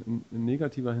nur in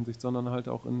negativer Hinsicht, sondern halt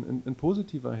auch in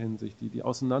positiver Hinsicht. Die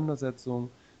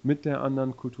Auseinandersetzung mit der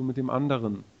anderen Kultur, mit dem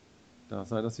anderen. Da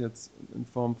sei das jetzt in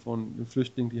Form von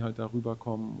Flüchtlingen, die halt darüber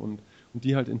kommen und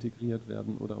die halt integriert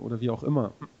werden oder wie auch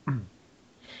immer.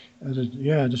 Also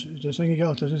ja, das denke ich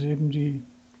auch. Das ist eben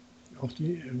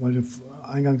weil du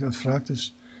eingangs auch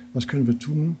fragtest, was können wir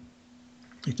tun?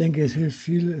 Ich denke, es hilft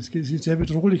viel, sieht sehr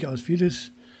bedrohlich aus.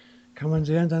 Vieles kann man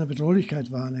sehr in seiner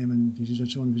Bedrohlichkeit wahrnehmen, die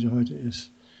Situation, wie sie heute ist.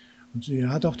 Und sie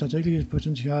hat auch tatsächlich das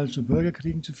Potenzial, zu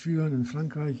Bürgerkriegen zu führen, in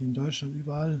Frankreich, in Deutschland,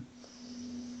 überall.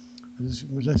 Also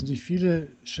es lassen sich viele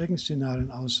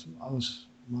Schreckensszenarien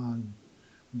ausmalen.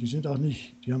 Und die sind auch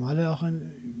nicht, die haben alle auch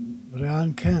einen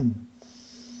realen Kern.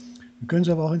 Wir können uns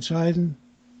aber auch entscheiden,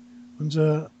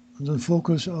 unseren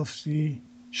Fokus auf die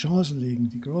Chancen legen,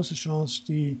 die große Chance,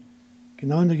 die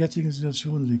genau in der jetzigen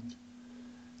Situation liegt.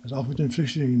 Also auch mit den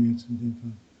Flüchtlingen jetzt in dem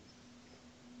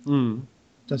Fall. Mhm.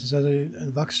 Dass es also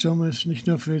ein Wachstum ist, nicht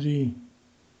nur für die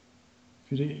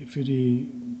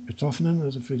Betroffenen,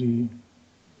 also für die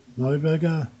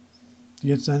Neubürger, die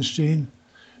jetzt entstehen,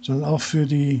 sondern auch für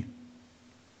die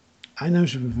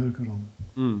einheimische Bevölkerung.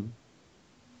 Mhm.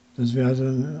 Dass wir also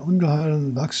einen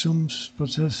ungeheuren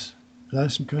Wachstumsprozess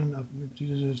leisten können mit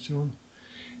dieser Situation,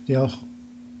 der auch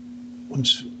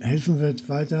uns helfen wird,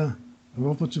 weiter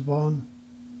Europa zu bauen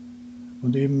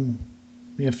und eben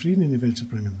mehr Frieden in die Welt zu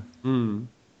bringen. Mhm.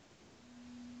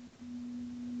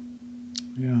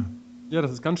 Ja. Ja,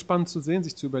 das ist ganz spannend zu sehen,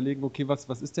 sich zu überlegen, okay,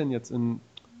 was ist denn jetzt in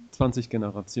 20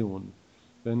 Generationen?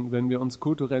 Wenn wir uns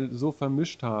kulturell so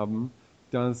vermischt haben,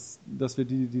 dass wir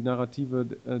die Narrative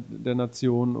der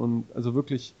Nation und also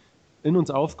wirklich in uns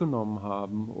aufgenommen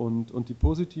haben und die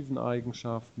positiven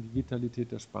Eigenschaften, die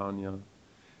Vitalität der Spanier,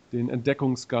 den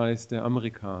Entdeckungsgeist der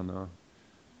Amerikaner,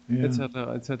 Ja.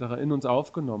 etc. in uns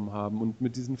aufgenommen haben und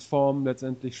mit diesen Formen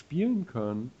letztendlich spielen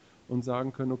können und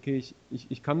sagen können, okay,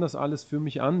 ich kann das alles für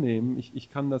mich annehmen, ich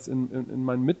kann das in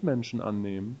meinen Mitmenschen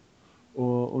annehmen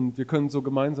und wir können so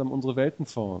gemeinsam unsere Welten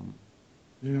formen.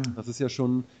 Ja. Das ist ja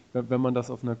schon, wenn man das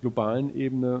auf einer globalen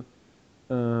Ebene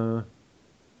äh,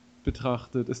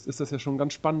 betrachtet, ist das ja schon ein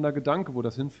ganz spannender Gedanke, wo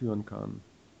das hinführen kann.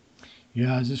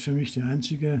 Ja, es ist für mich eine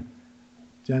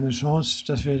Chance,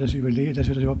 dass wir dass wir das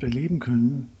überhaupt erleben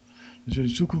können, dass wir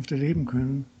die Zukunft erleben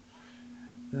können,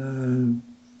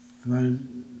 weil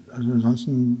also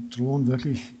ansonsten drohen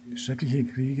wirklich schreckliche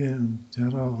Kriege und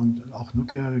Terror und auch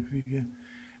nukleare Kriege,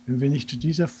 wenn wir nicht zu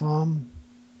dieser Form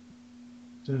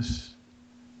des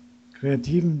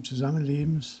kreativen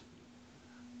Zusammenlebens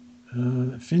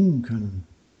finden können.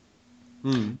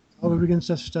 Hm. Ich glaube übrigens,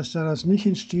 dass daraus nicht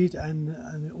entsteht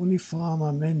ein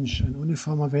uniformer Mensch, ein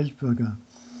uniformer Weltbürger.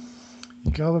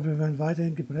 Ich glaube, wir werden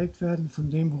weiterhin geprägt werden von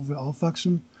dem, wo wir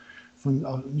aufwachsen, von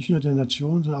auch nicht nur der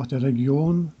Nation, sondern auch der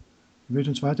Region, wird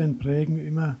uns weiterhin prägen.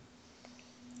 Immer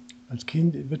als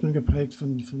Kind wird man geprägt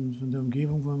von der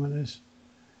Umgebung, wo man ist,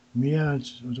 mehr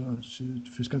als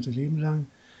fürs ganze Leben lang.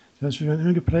 Das heißt, wir werden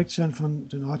immer geprägt sein von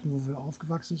den Orten, wo wir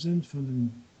aufgewachsen sind,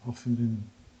 auch von den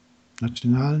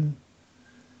nationalen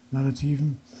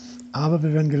Narrativen. Aber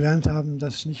wir werden gelernt haben,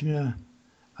 das nicht mehr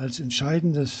als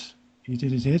entscheidendes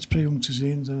Identitätsprägung zu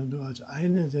sehen, sondern nur als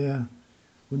eine der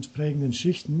uns prägenden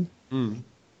Schichten, Mhm.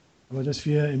 aber dass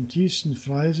wir im tiefsten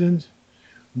frei sind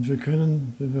und wir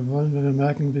können, wenn wir wollen, wenn wir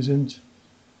merken, wir sind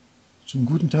zum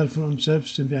guten Teil von uns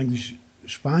selbst, sind wir eigentlich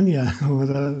Spanier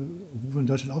oder wo wir in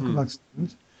Deutschland Mhm. aufgewachsen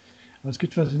sind. Aber es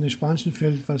gibt was in dem spanischen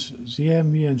Feld, was sehr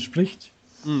mir entspricht.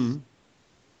 Mhm.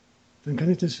 Dann kann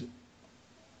ich das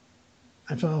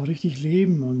einfach auch richtig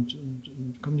leben und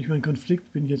komme nicht mehr in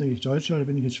Konflikt, bin ich jetzt eigentlich Deutscher oder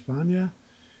bin ich jetzt Spanier,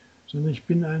 sondern ich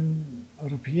bin ein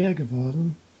Europäer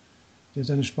geworden, der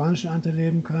seinen spanischen Anteil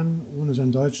leben kann, ohne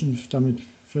seinen deutschen damit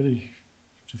völlig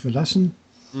zu verlassen.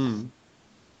 Mhm.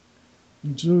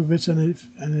 Und so wird es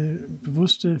eine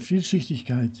bewusste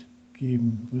Vielschichtigkeit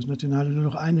geben, wo das Nationale nur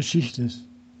noch eine Schicht ist.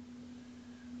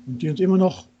 Und die uns immer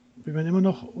noch, wir werden immer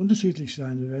noch unterschiedlich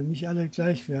sein, wir werden nicht alle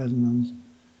gleich werden.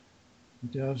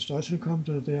 Und der aus Deutschland kommt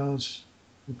oder der aus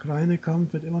Ukraine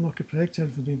kommt, wird immer noch geprägt sein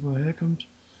von dem, wo er herkommt,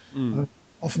 Mhm. aber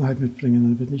Offenheit mitbringen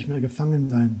und wird nicht mehr gefangen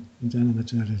sein in seiner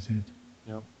Nationalität.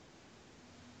 Ja.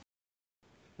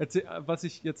 Erzähl, was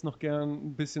ich jetzt noch gern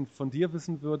ein bisschen von dir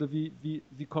wissen würde, wie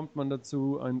kommt man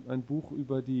dazu, ein Buch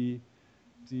über die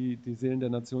Seelen der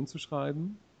Nation zu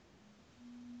schreiben?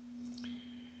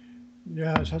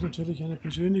 Ja, es hat natürlich eine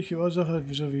persönliche Ursache,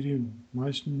 so wie die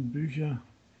meisten Bücher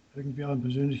irgendwie auch einen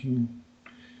persönlichen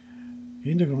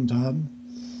Hintergrund haben.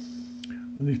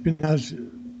 Und ich bin halt,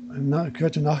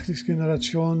 gehört zur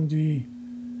Nachkriegsgeneration, die,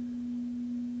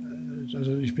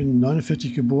 also ich bin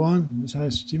 49 geboren, das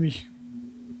heißt ziemlich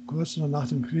kurz noch nach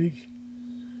dem Krieg.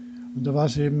 Und da war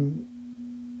es eben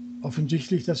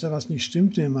offensichtlich, dass da was nicht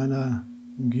stimmte in meiner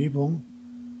Umgebung.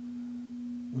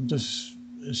 Und das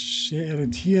ist sehr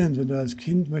irritierend, wenn du als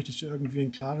Kind möchtest du irgendwie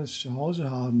ein klares Zuhause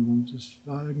haben. Und das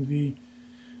war irgendwie,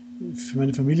 für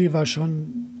meine Familie war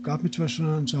schon, gab mir zwar schon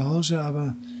ein Zuhause,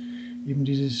 aber eben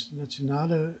dieses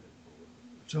nationale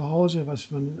Zuhause,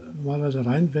 was man normalerweise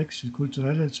reinwächst, das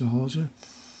kulturelle Zuhause,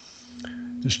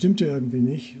 das stimmte irgendwie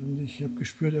nicht. Und ich habe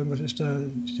gespürt, irgendwas ist da,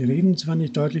 die reden zwar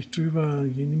nicht deutlich drüber,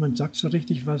 niemand sagt so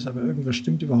richtig was, aber irgendwas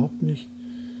stimmt überhaupt nicht.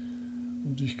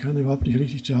 Und ich kann überhaupt nicht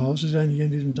richtig zu Hause sein hier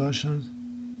in diesem Deutschland.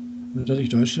 Und dass ich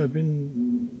Deutscher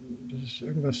bin, das ist,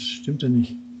 irgendwas stimmt da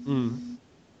nicht. Mhm.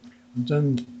 Und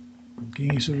dann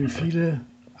ging ich so wie viele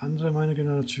andere meiner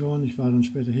Generation, ich war dann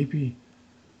später Hippie,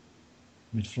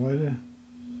 mit Freude,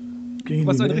 ging Du in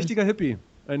warst die ein Welt, richtiger Hippie,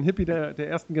 ein Hippie der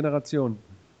ersten Generation.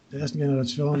 der ersten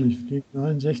Generation. Ich ging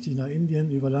 69 nach Indien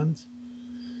über Land.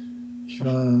 Ich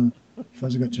war, ich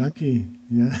war sogar Junkie.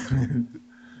 Ja,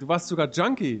 Du warst sogar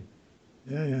Junkie.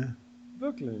 ja, ja.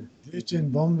 Wirklich. Ich lebte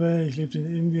in Bombay, ich lebte in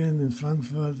Indien, in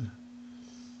Frankfurt,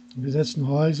 in besetzten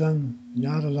Häusern,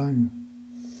 jahrelang.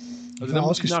 Ich Also da war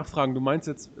muss ich ausgestattet. nachfragen. Du meinst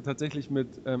jetzt tatsächlich mit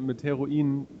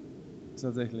Heroin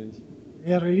tatsächlich.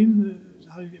 Heroin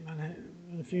habe ich in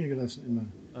meine Finger gelassen immer.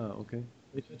 Ah, okay.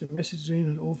 Ich hatte Methadon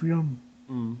und Opium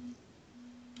Mhm.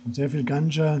 und sehr viel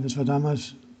Ganja. Das war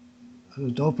damals,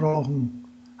 also Dope rauchen,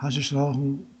 Haschisch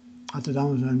rauchen, hatte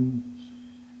damals einen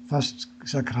fast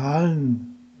sakralen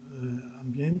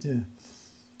Ambiente.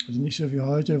 Also nicht so wie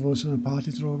heute, wo es so eine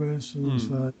Partydroge ist, sondern es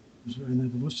Mhm. war so eine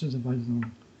Bewusstseinserweiterung.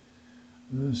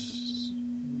 Das,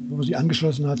 wo man sich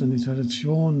angeschlossen hat an die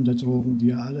Tradition der Drogen, die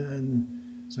ja alle eine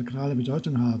sakrale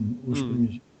Bedeutung haben, Mhm.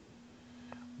 ursprünglich.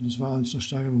 Und das war uns noch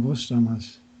stärker bewusst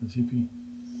damals, als Hippie.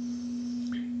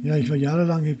 Ja, ich war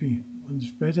jahrelang Hippie. Und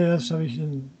später erst habe ich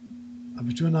ein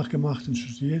Abitur nachgemacht und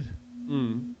studiert.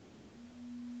 Mhm.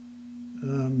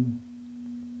 Ähm,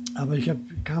 aber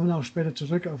kam dann auch später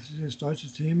zurück auf dieses deutsche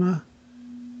Thema.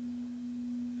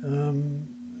 Ähm,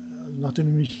 Nachdem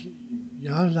ich mich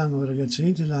jahrelang oder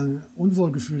jahrzehntelang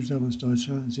unwohl gefühlt habe als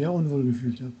Deutscher, sehr unwohl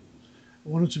gefühlt habe,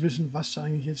 ohne zu wissen, was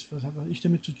eigentlich jetzt, was habe ich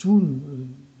damit zu tun? Also,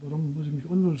 warum muss ich mich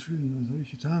unwohl fühlen? Was habe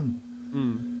ich getan?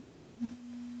 Mhm.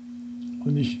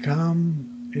 Und ich kam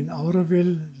in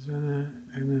Auroville, das ist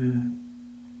eine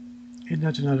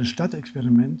internationales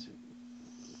Stadtexperiment,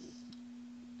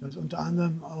 das unter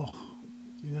anderem auch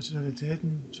die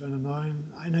Nationalitäten zu einer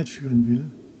neuen Einheit führen will.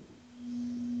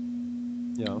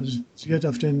 Ja. Also es basiert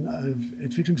auf den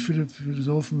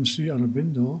Entwicklungsphilosophen Sri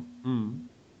Aurobindo, Mhm.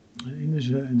 ein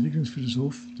indischer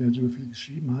Entwicklungsphilosoph, der darüber viel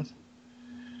geschrieben hat.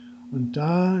 Und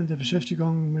da in der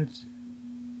Beschäftigung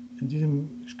in diesem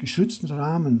geschützten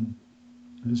Rahmen,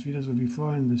 das ist wieder so wie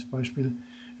vorhin das Beispiel,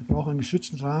 wir brauchen einen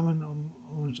geschützten Rahmen,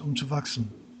 um zu wachsen.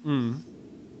 Mhm.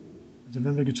 Also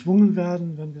wenn wir gezwungen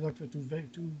werden, wenn gesagt wird,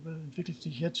 du entwickelst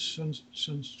dich jetzt,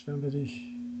 sonst werden wir dich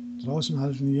draußen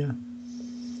halten hier,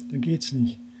 dann geht's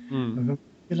nicht. Mhm. Aber wenn man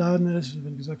geladen ist und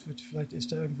wenn gesagt wird, vielleicht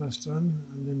ist da irgendwas dran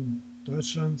an dem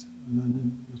Deutschland und an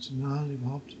dem Nationalen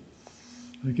überhaupt,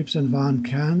 da gibt es einen wahren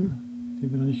Kern,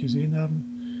 den wir noch nicht gesehen haben.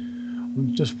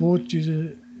 Und das bot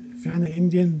diese ferne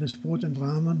Indien, das Brot und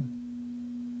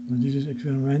Rahmen, und dieses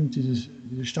Experiment, dieses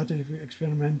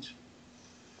Stadtexperiment,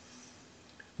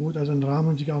 bot also einen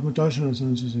Rahmen, sich auch mit Deutschland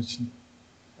auseinanderzusetzen.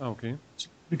 Ah, okay. Zu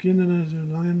Beginn einer so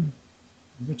langen,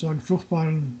 ich würde sagen,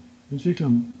 fruchtbaren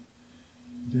Entwicklung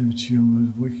der Beziehung,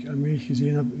 also wo ich allmählich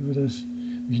gesehen habe,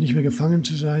 mich nicht mehr gefangen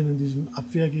zu sein in diesem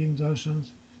Abwehr gegen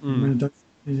Deutschland, gegen Mhm. meine deutsche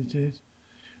Identität,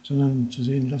 sondern zu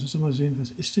sehen, lass uns doch mal sehen,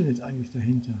 was ist denn jetzt eigentlich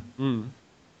dahinter? Mhm.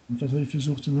 Und das habe ich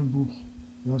versucht, in meinem Buch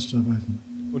herauszuarbeiten.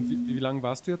 Und wie lange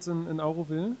warst du jetzt in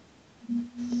Auroville?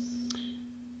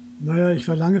 Naja, ich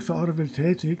war lange für Auroville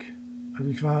tätig. Also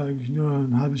ich war eigentlich nur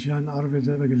ein halbes Jahr in Auroville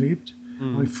selber gelebt.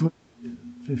 Aber ich Mhm. fuhr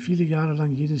für viele Jahre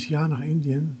lang jedes Jahr nach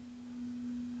Indien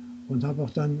und habe auch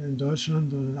dann in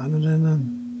Deutschland und in anderen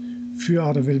Ländern für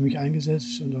Auroville mich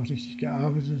eingesetzt und auch richtig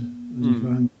gearbeitet. Also ich Mhm.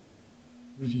 war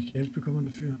richtig Geld bekommen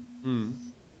dafür Mhm.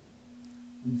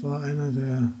 und war einer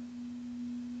der,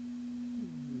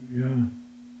 ja,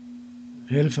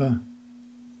 Helfer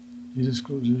dieses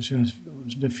Kurses. Ja, es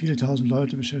sind ja viele tausend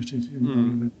Leute beschäftigt in Mhm.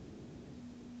 Auroville.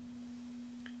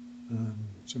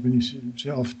 So bin ich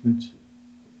sehr oft mit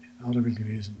Auroville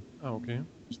gewesen. Ah, okay.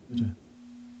 Bitte.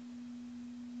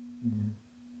 Mhm.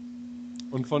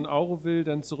 Und von Auroville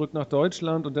dann zurück nach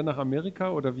Deutschland und dann nach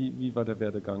Amerika? Oder wie war der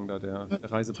Werdegang da, der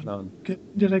Reiseplan?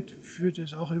 Indirekt führte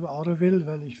es auch über Auroville,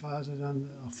 weil ich war also dann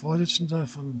auch Vorsitzender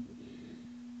von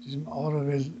diesem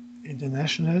Auroville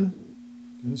International.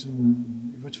 Das ist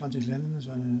in über 20 Ländern, das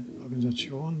ist eine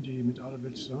Organisation, die mit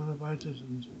Auroville zusammenarbeitet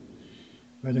und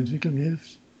bei der Entwicklung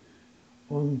hilft.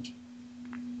 Und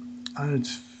als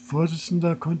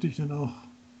Vorsitzender konnte ich dann auch,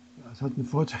 es hat einen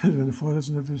Vorteil, wenn du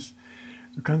Vorsitzender bist,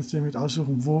 du kannst dir mit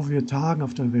aussuchen, wo wir tagen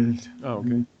auf der Welt. Ah,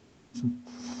 okay.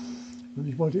 Und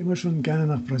ich wollte immer schon gerne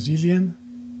nach Brasilien.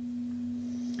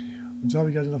 Und so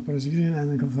habe ich also nach Brasilien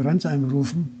eine Konferenz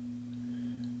einberufen,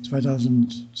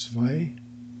 2002.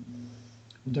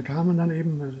 Und da kamen dann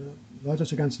eben Leute aus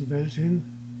der ganzen Welt hin.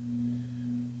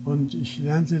 Und ich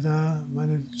lernte da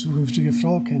meine zukünftige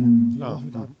Frau kennen, die Ah, auch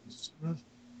mit mhm. Arzt zu tun hat.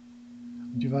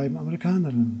 Und die war eben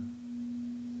Amerikanerin.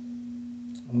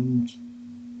 Und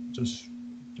das,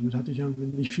 damit hatte ich ja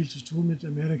nicht viel zu tun mit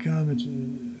Amerika, mit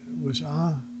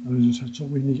USA. Also das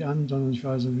zog mich nicht an, sondern ich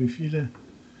war so wie viele,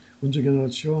 unsere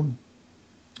Generation,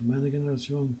 meine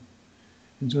Generation,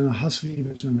 in so einer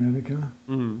Hassliebe zu Amerika,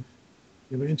 Mhm.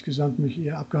 die aber insgesamt mich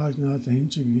eher abgehalten hat, dahin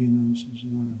zu gehen. Und so,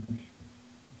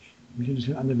 mich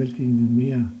interessiert andere Weltgegenden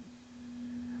mehr.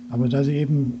 Aber da sie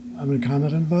eben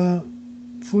Amerikanerin war,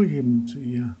 fuhr ich eben zu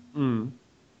ihr. Mhm.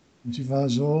 Und sie war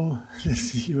so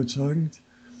letztlich überzeugend,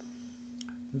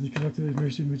 dass ich gesagt habe, ich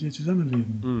möchte mit ihr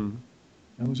zusammenleben, Mhm.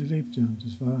 da wo sie lebte. Und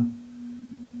das war,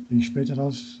 wie ich später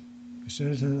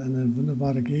herausgestellt habe, eine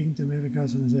wunderbare Gegend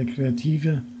Amerikas, eine sehr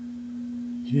kreative.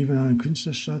 Ich lebe in einer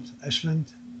Künstlerstadt,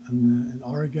 Ashland, in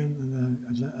Oregon,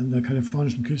 an der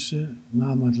kalifornischen Küste,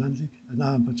 nahe am Atlantik,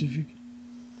 nahe am Pazifik.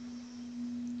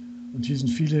 Und hier sind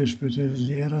viele spirituelle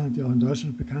Lehrer, die auch in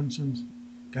Deutschland bekannt sind.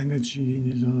 Gangaji,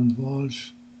 Neil Donald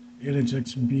Walsh, Ella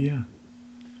Jackson Beer.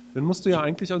 Dann musst du ja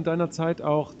eigentlich in deiner Zeit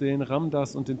auch den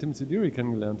Ramdas und den Timothy Leary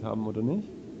kennengelernt haben, oder nicht?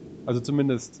 Also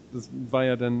zumindest, das war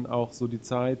ja dann auch so die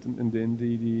Zeit, in denen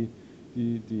die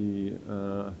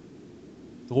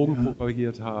Drogen Ja,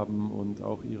 propagiert haben und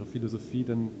auch ihre Philosophie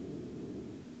dann.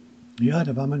 ja,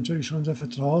 da war man natürlich schon sehr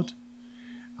vertraut.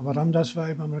 Aber Ramdas war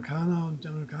eben Amerikaner und die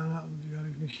Amerikaner, und die habe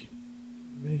ich mich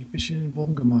bin ich ein bisschen in den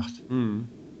Bogen gemacht. Mhm.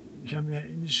 Ich habe mir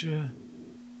indische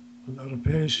und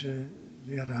europäische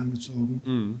Lehre angezogen.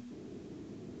 Mhm.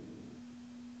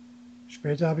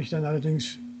 Später habe ich dann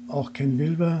allerdings auch Ken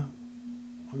Wilber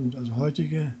und also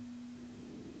heutige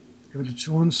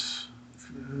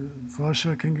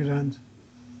Evolutionsforscher kennengelernt,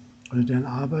 also deren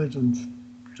Arbeit, und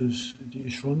die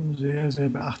ist schon sehr, sehr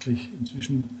beachtlich.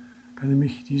 Inzwischen kann ich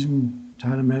mich diesem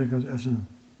Teil Amerikas öffnen.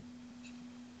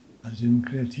 Also dem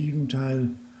kreativen Teil,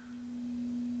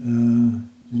 dem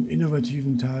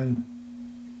innovativen Teil,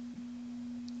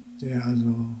 der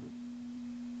also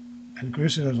eine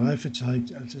größere Reife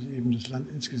zeigt, als es eben das Land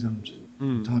insgesamt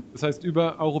am Mhm. Tag. Das heißt,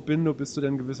 über Aurobindo bist du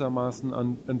dann gewissermaßen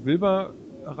an Wilber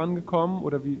herangekommen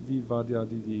oder wie war ja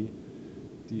die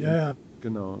Ja, ja,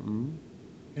 genau. Mhm.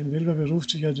 Ken Wilber beruft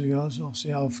sich ja durchaus auch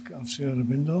sehr auf Sri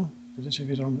Aurobindo. Das ist ja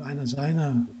wiederum einer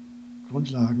seiner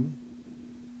Grundlagen.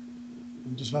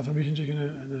 Und das war für mich natürlich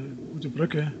eine gute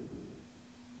Brücke,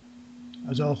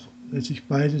 also auch letztlich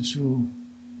beide zu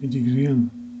integrieren.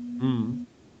 Mhm.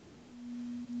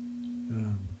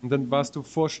 Ja. Und dann warst du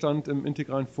Vorstand im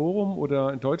Integralen Forum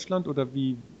oder in Deutschland oder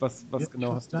Ja, was ich genau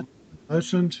war hast dann du? in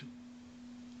Deutschland,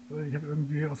 ich habe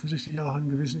irgendwie offensichtlich auch einen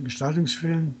gewissen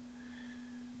Gestaltungswillen.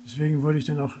 Deswegen wurde ich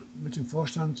dann auch mit dem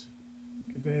Vorstand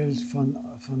gewählt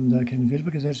von der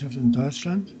Ken-Wilber-Gesellschaft in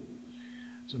Deutschland.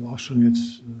 Das ist aber auch schon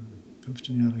jetzt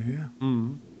 15 Jahre her.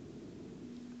 Mhm.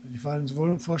 Ich war sowohl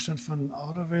im Vorstand von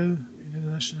Auroville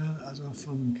International als auch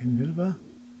von Ken Wilber,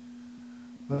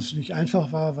 was nicht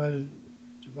einfach war, weil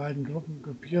die beiden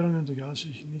Gruppierungen durchaus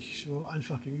sich nicht so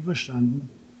einfach gegenüberstanden,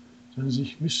 sondern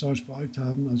sich misstrauisch beäugt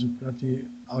haben. Also gerade die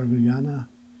Aurovillianer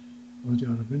oder die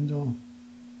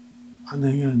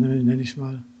Aurobindo-Anhänger, nenne ich es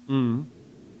mal, Mhm.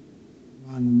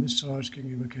 waren misstrauisch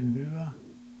gegenüber Ken Wilber.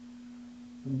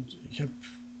 Und ich habe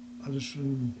also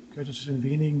schon gehört zu den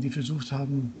wenigen, die versucht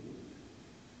haben,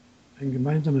 ein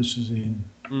Gemeinsames zu sehen.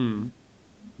 Mhm.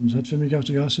 Und das hat für mich auch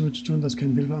durchaus damit zu tun, dass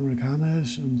Ken Wilber Amerikaner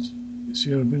ist und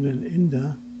Sri Aurobindo ein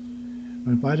Inder,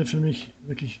 weil beide für mich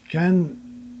wirklich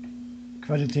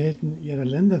Kernqualitäten ihrer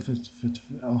Länder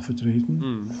auch vertreten,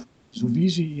 Mhm. so wie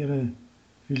sie ihre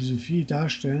Philosophie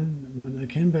darstellen. Man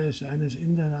erkennbar ist, der eine ist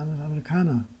Inder, der andere ist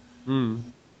Amerikaner. Mhm.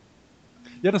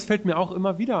 Ja, das fällt mir auch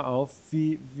immer wieder auf,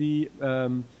 ich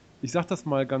sage das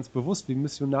mal ganz bewusst, wie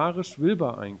missionarisch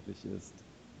Wilber eigentlich ist.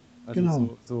 Also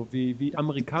Genau, wie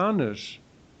amerikanisch.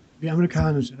 wie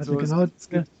amerikanisch. Er hatte So, genau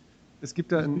es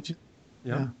gibt da diese in, Bitte.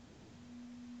 ja. Ja,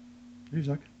 wie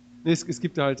gesagt. Nee, es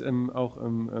gibt halt auch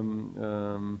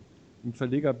im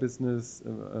Verlegerbusiness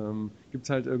gibt es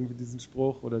halt irgendwie diesen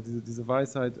Spruch oder diese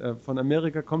Weisheit, von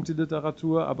Amerika kommt die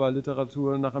Literatur, aber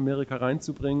Literatur nach Amerika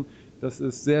reinzubringen, das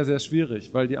ist sehr, sehr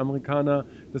schwierig, weil die Amerikaner,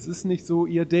 das ist nicht so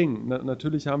ihr Ding.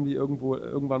 Natürlich haben die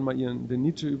irgendwann mal den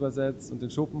Nietzsche übersetzt und den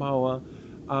Schopenhauer,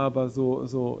 aber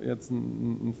so jetzt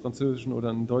einen französischen oder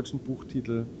einen deutschen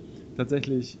Buchtitel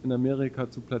tatsächlich in Amerika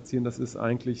zu platzieren, das ist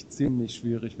eigentlich ziemlich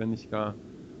schwierig, wenn nicht gar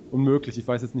unmöglich. Ich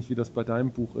weiß jetzt nicht, wie das bei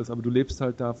deinem Buch ist, aber du lebst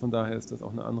halt da, von daher ist das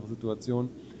auch eine andere Situation.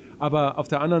 Aber auf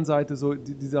der anderen Seite so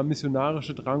dieser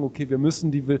missionarische Drang, okay, wir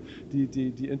müssen die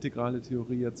integrale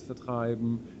Theorie jetzt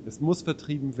vertreiben, es muss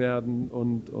vertrieben werden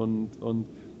und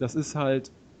das ist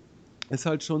halt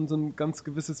schon so ein ganz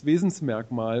gewisses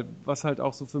Wesensmerkmal, was halt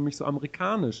auch so für mich so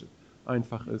amerikanisch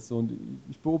einfach ist. Und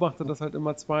ich beobachte das halt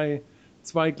immer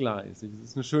zweigleisig. Es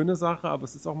ist eine schöne Sache, aber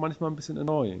es ist auch manchmal ein bisschen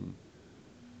annoying.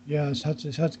 Ja, es hat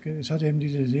eben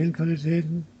diese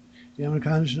Seelenqualitäten, die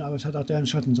amerikanischen, aber es hat auch deren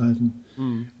Schattenseiten.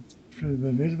 Mhm.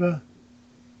 Bei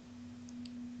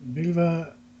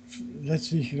Wilber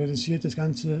letztlich realisiert das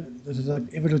Ganze, dass er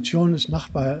sagt, Evolution ist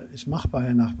machbar,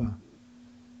 Herr Nachbar.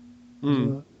 Mhm.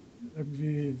 Also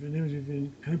irgendwie,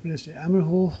 wir krempeln jetzt die Ärmel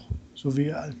hoch, so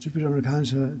wie als typisch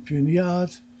amerikanische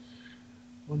Pionierart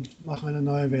und machen eine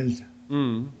neue Welt.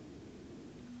 Mhm.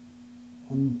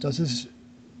 Und da ist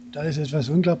etwas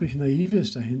unglaublich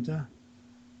Naives dahinter.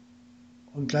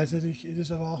 Und gleichzeitig ist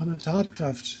es aber auch eine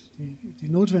Tatkraft, die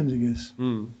notwendig ist.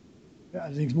 Mhm. Ja,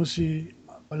 allerdings muss sie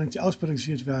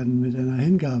ausbalanciert werden mit einer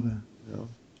Hingabe, Ja.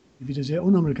 die wieder sehr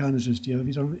unamerikanisch ist, die aber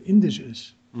wiederum indisch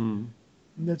ist. Mhm.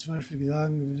 Inder zum Beispiel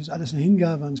sagen, das ist alles eine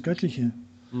Hingabe ans Göttliche.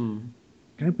 Mhm.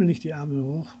 Krempeln nicht die Arme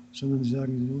hoch, sondern sie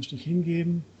sagen, du musst dich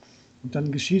hingeben und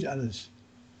dann geschieht alles.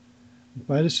 Und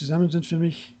beides zusammen sind für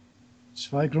mich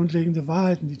zwei grundlegende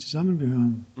Wahrheiten, die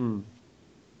zusammengehören. Mhm.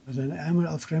 Also eine Ärmel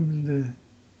aufkrempelnde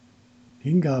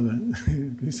Hingabe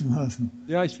gewissermaßen.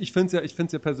 Ja, ich finde es ich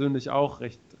find's ja persönlich auch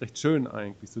recht schön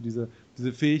eigentlich, so diese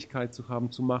Fähigkeit zu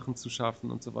haben, zu machen, zu schaffen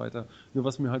und so weiter. Nur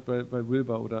was mir halt bei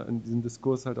Wilber oder in diesem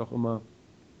Diskurs halt auch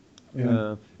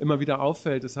Ja, immer wieder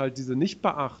auffällt, ist halt diese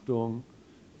Nichtbeachtung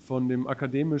von dem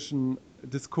akademischen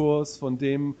Diskurs, von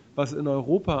dem, was in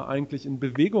Europa eigentlich in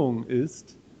Bewegung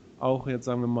ist, auch jetzt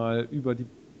sagen wir mal über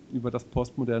das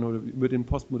Postmoderne oder über den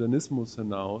Postmodernismus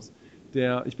hinaus.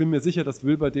 Ich bin mir sicher, dass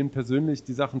Wilber den persönlich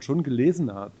die Sachen schon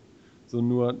gelesen hat. So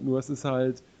nur es ist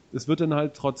halt, es wird dann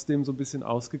halt trotzdem so ein bisschen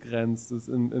ausgegrenzt,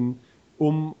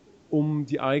 um, um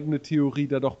die eigene Theorie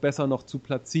da doch besser noch zu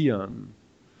platzieren.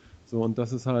 So, und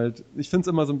das ist halt, ich finde es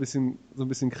immer so ein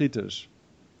bisschen kritisch.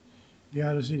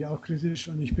 ja, das sehe ich auch kritisch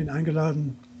und ich bin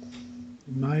eingeladen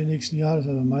im Mai nächsten Jahres,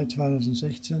 also Mai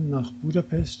 2016, nach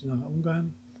Budapest, nach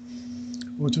Ungarn,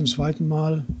 wo zum zweiten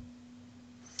Mal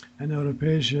eine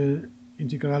europäische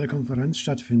integrale Konferenz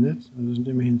stattfindet. Also es sind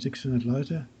immerhin 600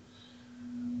 Leute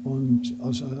und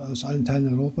aus allen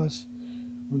Teilen Europas.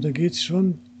 Und da geht es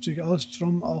schon durchaus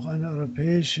darum, auch eine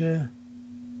europäische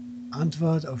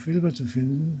Antwort auf Wilber zu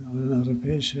finden, oder eine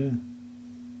europäische,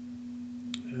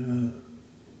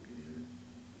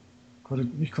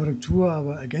 nicht Korrektur,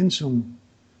 aber Ergänzung,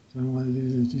 sagen wir mal,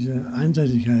 diese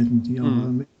Einseitigkeiten, die auch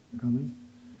Mhm. kommen.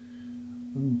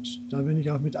 Und da bin ich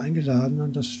auch mit eingeladen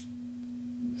und das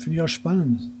finde ich auch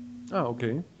spannend. Ah,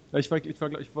 okay. Ja, ich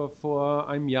war vor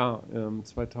einem Jahr,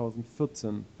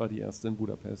 2014 war die erste in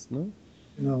Budapest, ne?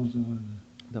 Genau so.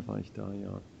 Da war ich da,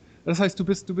 ja. Das heißt, du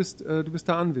bist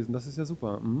da anwesend. Das ist ja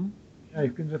super. Mhm. Ja,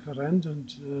 ich bin Referent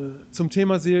und Zum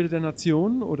Thema Seele der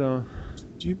Nation oder?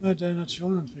 Thema der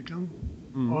Nationenentwicklung.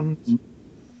 Mhm. Und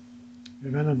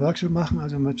wir werden einen Workshop machen,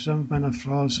 also zusammen mit meiner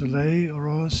Frau Soleil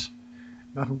Rose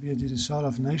machen wir diese Soul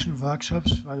of Nation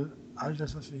Workshops, weil all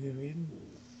das, was wir hier reden,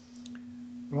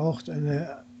 braucht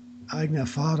eine eigene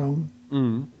Erfahrung.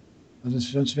 Mhm. Also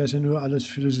sonst wäre es ja nur alles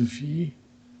Philosophie.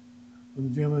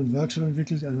 Und wir haben einen Workshop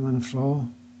entwickelt, also meine Frau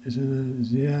ist eine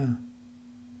sehr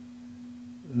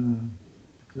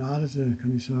begnadete,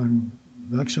 kann ich sagen,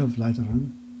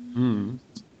 Workshopleiterin. Mhm.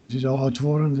 Sie ist auch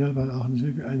Autorin selber, hat auch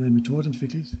eine Methode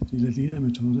entwickelt, die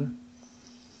Ledina-Methode.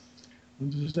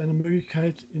 Und es ist eine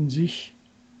Möglichkeit in sich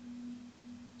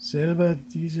selber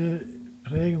diese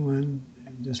Prägungen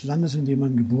des Landes, in dem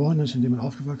man geboren ist, in dem man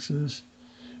aufgewachsen ist,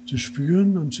 zu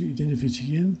spüren und zu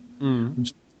identifizieren Mhm.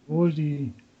 und sowohl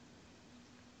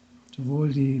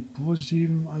die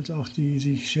positiven als auch die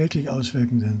sich schädlich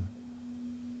auswirkenden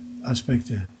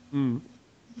Aspekte. Mhm.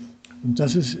 Und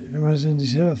das ist, wenn man es in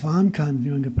sich selber erfahren kann, wie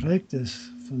man geprägt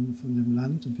ist von dem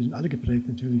Land, und wir sind alle geprägt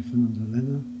natürlich von unseren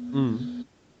Ländern, Mhm.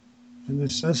 dann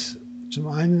ist das zum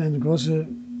einen eine große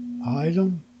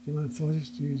Heilung, die man vor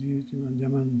sich, der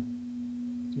man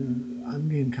die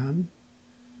angehen kann.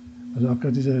 Also auch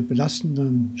gerade diese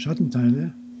belastenden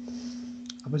Schattenteile.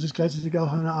 Aber es ist gleichzeitig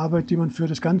auch eine Arbeit, die man für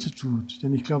das Ganze tut.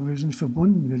 Denn ich glaube, wir sind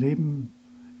verbunden. Wir leben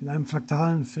in einem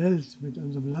fraktalen Feld mit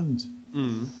unserem Land.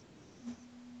 Mhm.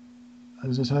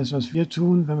 Also das heißt, was wir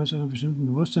tun, wenn wir zu einer bestimmten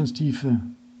Bewusstseinstiefe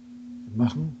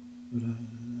machen oder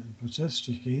einen Prozess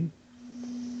durchgehen,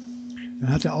 dann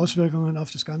hat er Auswirkungen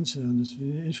auf das Ganze. Und das ist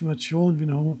wie eine Information, wie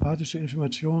eine homöopathische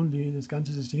Information, die in das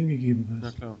ganze System gegeben Ja,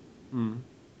 wird. klar. Mhm.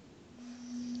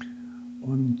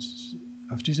 Und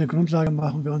auf dieser Grundlage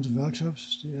machen wir unsere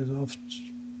Workshops, die also oft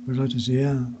für Leute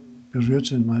sehr berührt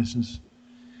sind meistens,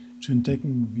 zu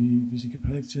entdecken, wie sie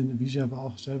geprägt sind, wie sie aber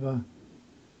auch selber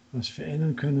was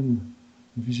verändern können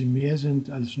und wie sie mehr sind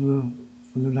als nur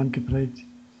von dem Land geprägt,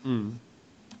 Mhm.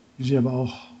 wie sie aber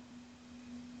auch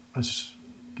was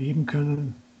geben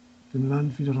können dem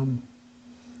Land wiederum,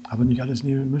 aber nicht alles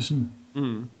nehmen müssen.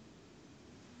 Mhm.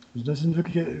 Also das sind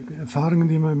wirklich Erfahrungen,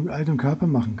 die man im eigenen Körper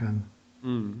machen kann,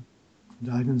 Mhm. in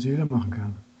der eigenen Seele machen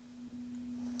kann.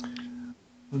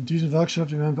 Und diesen Workshop,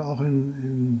 den werden wir auch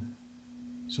in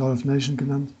Soul of Nation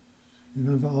genannt, den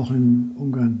werden wir auch in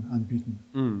Ungarn anbieten.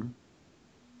 Mhm.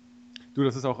 Du,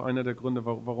 das ist auch einer der Gründe,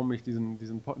 warum ich diese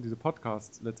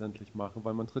Podcasts letztendlich mache,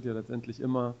 weil man tritt ja letztendlich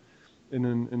immer in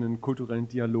einen kulturellen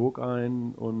Dialog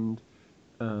ein und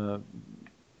äh,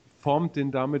 formt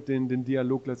den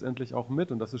Dialog letztendlich auch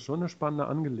mit. Und das ist schon eine spannende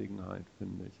Angelegenheit,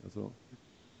 finde ich.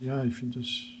 Ja, ich finde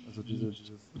Also das ist eine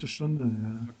dieses gute Stunde.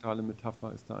 Ja. fraktale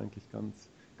Metapher ist da eigentlich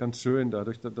ganz schön,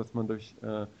 dadurch, dass man durch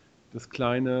das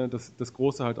Kleine, das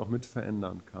Große halt auch mit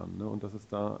verändern kann. Ne? Und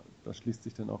da schließt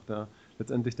sich dann auch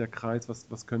letztendlich der Kreis,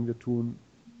 was können wir tun?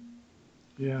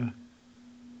 Ja,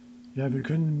 ja, wir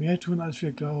können mehr tun, als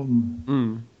wir glauben.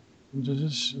 Mm, Und das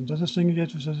ist, denke ich,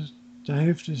 etwas, da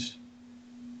hilft es,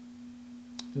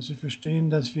 dass wir verstehen,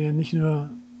 dass wir nicht nur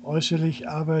äußerlich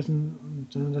arbeiten,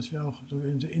 sondern dass wir auch so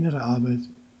unsere innere Arbeit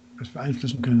was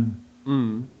beeinflussen können.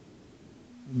 mm,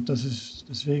 Und das ist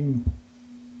deswegen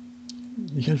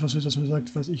nicht einfach so, dass man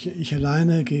sagt, ich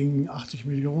alleine gegen 80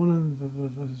 Millionen,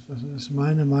 was ist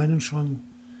meine Meinung schon,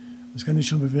 was kann ich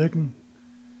schon bewirken,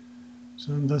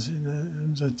 sondern dass in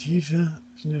unserer Tiefe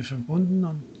sind wir verbunden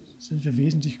und sind wir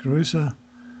wesentlich größer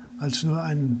als nur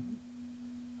ein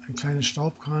kleines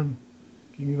Staubkorn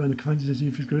gegenüber einer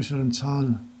quantitativ viel größeren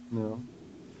Zahl. ja.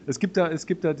 Es gibt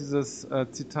da dieses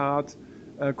Zitat,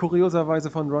 kurioserweise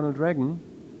von Ronald Reagan,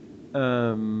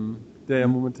 der ja Ja,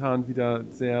 momentan wieder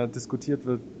sehr diskutiert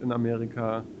wird in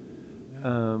Amerika,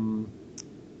 ja, ähm,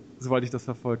 soweit ich das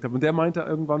verfolgt habe. Und der meinte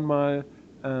irgendwann mal,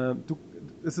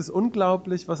 es ist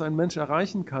unglaublich, was ein Mensch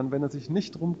erreichen kann, wenn er sich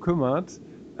nicht drum kümmert,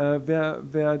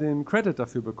 wer den Credit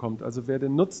dafür bekommt, also wer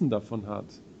den Nutzen davon hat.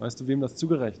 Weißt du, wem das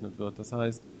zugerechnet wird? Das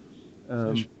heißt, sehr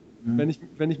ähm, schön. Ja,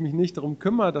 wenn ich mich nicht darum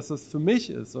kümmere, dass das für mich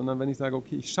ist, sondern wenn ich sage,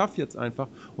 okay, ich schaffe jetzt einfach,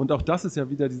 und auch das ist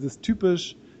ja wieder dieses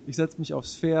typisch, ich setze mich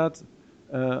aufs Pferd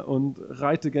und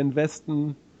reite gen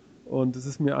Westen und es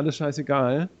ist mir alles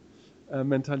scheißegal,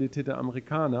 Mentalität der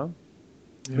Amerikaner.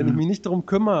 Wenn ich ja, mich nicht darum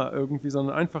kümmere irgendwie,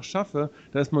 sondern einfach schaffe,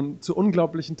 da ist man zu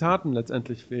unglaublichen Taten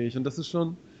letztendlich fähig. Und das ist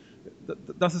schon,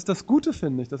 das ist das Gute,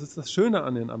 finde ich. Das ist das Schöne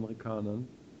an den Amerikanern.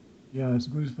 ja, ist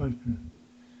ein gutes Beispiel.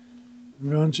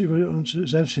 Wenn wir uns über uns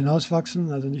selbst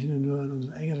hinauswachsen, also nicht nur an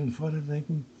unseren engeren Vorteil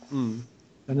denken, Mm,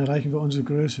 dann erreichen wir unsere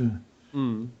Größe.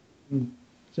 mm, Und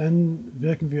dann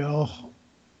wirken wir auch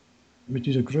mit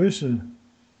dieser Größe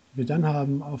wir dann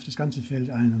haben, auf das ganze Feld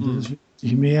ein. Und das Mhm. ist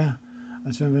wirklich mehr,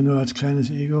 als wenn wir nur als kleines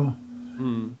Ego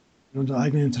Mhm. in unsere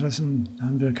eigenen Interessen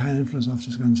haben wir keinen Einfluss auf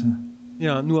das Ganze.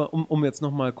 Ja, nur um jetzt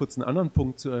noch mal kurz einen anderen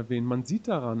Punkt zu erwähnen. Man sieht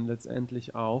daran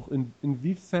letztendlich auch,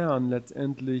 inwiefern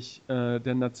letztendlich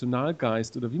der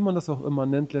Nationalgeist oder wie man das auch immer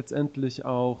nennt, letztendlich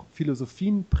auch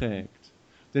Philosophien prägt.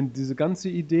 Denn diese ganze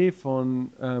Idee von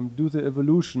Do the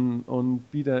Evolution und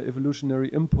be the Evolutionary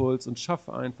Impulse und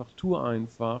schaffe einfach, tu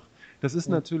einfach, das ist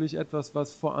Ja, natürlich etwas,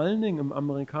 was vor allen Dingen im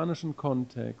amerikanischen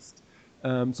Kontext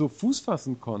so Fuß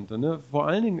fassen konnte. Ne? Vor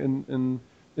allen Dingen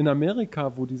in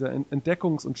Amerika, wo dieser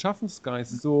Entdeckungs- und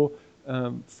Schaffensgeist so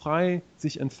frei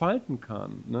sich entfalten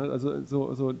kann. Ne? Also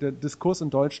so der Diskurs in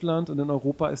Deutschland und in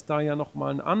Europa ist da ja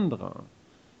nochmal ein anderer.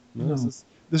 Ne? genau. Das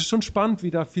ist schon spannend,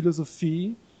 wie da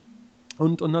Philosophie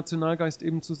und Nationalgeist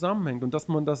eben zusammenhängt. Und dass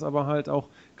man das aber halt auch,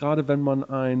 gerade wenn man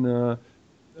eine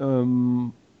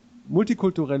ähm,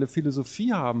 multikulturelle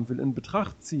Philosophie haben will, in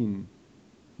Betracht ziehen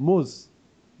muss,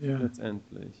 Ja,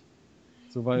 letztendlich.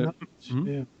 So, weil, genau. mhm.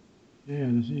 Ja,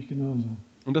 ja, das sehe ich genauso.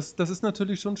 Und das ist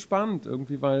natürlich schon spannend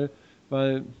irgendwie, weil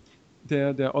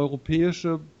der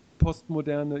europäische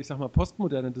postmoderne, ich sag mal,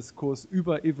 postmoderne Diskurs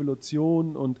über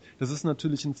Evolution und das ist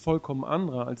natürlich ein vollkommen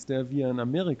anderer, als der, wie er in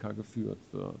Amerika geführt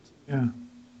wird. Ja,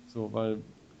 So, weil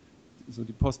so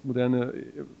die postmoderne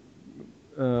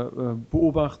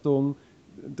Beobachtung,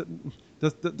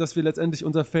 dass wir letztendlich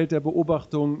unser Feld der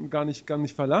Beobachtung gar nicht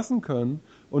verlassen können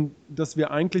und dass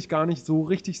wir eigentlich gar nicht so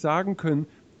richtig sagen können,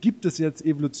 gibt es jetzt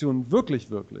Evolution wirklich,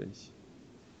 wirklich?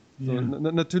 So, ja,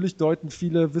 natürlich deuten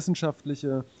viele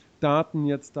wissenschaftliche Daten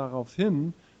jetzt darauf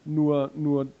hin, nur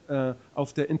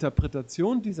auf der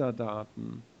Interpretation dieser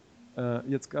Daten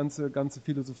jetzt ganze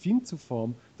Philosophien zu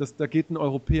formen, da geht ein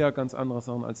Europäer ganz anders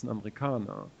an als ein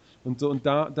Amerikaner. Und so, und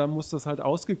da muss das halt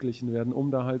ausgeglichen werden,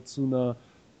 um da halt zu einer,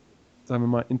 sagen wir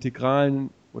mal, integralen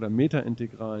oder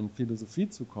metaintegralen Philosophie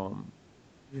zu kommen.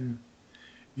 ja.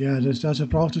 Ja, dazu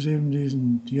braucht es eben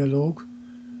diesen Dialog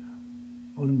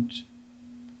und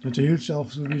dazu hilft es auch,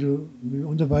 so wie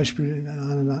unser Beispiel, in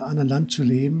einem anderen Land zu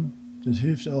leben. Das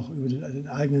hilft auch, über den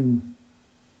eigenen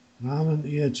Rahmen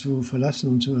eher zu verlassen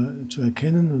und zu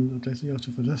erkennen und letztlich auch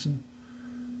zu verlassen.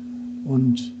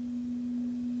 Und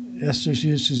erst durch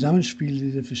dieses Zusammenspiel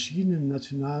dieser verschiedenen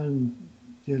nationalen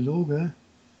Dialoge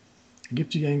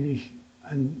ergibt sich eigentlich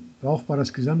ein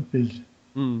brauchbares Gesamtbild.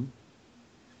 Mhm.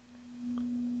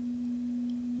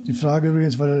 Die Frage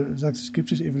übrigens, weil du sagst,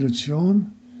 gibt es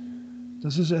Evolution?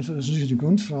 Das ist natürlich eine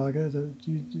Grundfrage.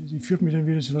 Die führt mich dann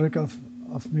wieder zurück auf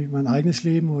mein eigenes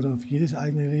Leben oder auf jedes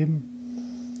eigene Leben.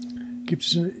 Gibt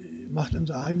es eine, macht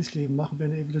unser eigenes Leben, machen wir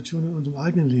eine Evolution in unserem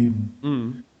eigenen Leben?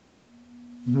 Mhm.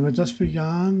 Und wenn wir das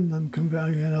bejahen, dann können wir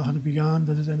eigentlich auch bejahen,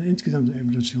 dass es eine insgesamte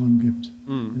Evolution gibt.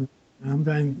 Mhm. Dann haben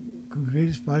wir ein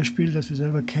konkretes Beispiel, das wir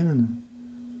selber kennen.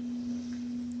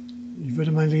 Ich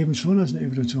würde mein Leben schon als eine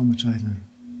Evolution bezeichnen.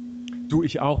 Du,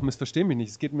 ich auch, missversteh mich nicht.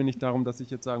 Es geht mir nicht darum, dass ich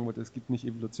jetzt sagen wollte, es gibt nicht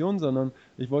Evolution, sondern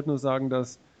ich wollte nur sagen,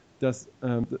 dass es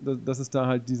da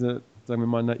halt diese, sagen wir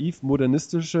mal, naiv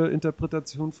modernistische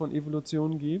Interpretation von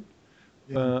Evolution gibt.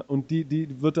 Ja, Und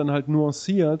die wird dann halt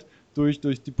nuanciert durch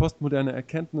die postmoderne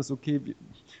Erkenntnis, okay,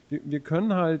 wir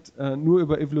können halt nur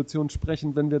über Evolution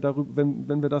sprechen, wenn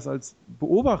wir das als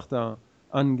Beobachter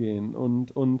angehen.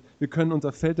 Und wir können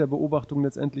unser Feld der Beobachtung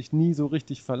letztendlich nie so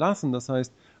richtig verlassen. Das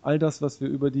heißt, all das, was wir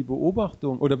über die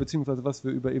Beobachtung oder beziehungsweise was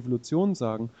wir über Evolution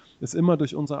sagen, ist immer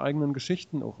durch unsere eigenen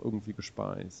Geschichten auch irgendwie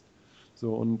gespeist.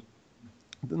 So, und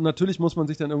natürlich muss man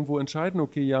sich dann irgendwo entscheiden,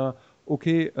 okay, ja,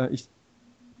 okay,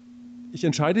 ich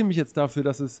entscheide mich jetzt dafür,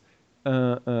 dass es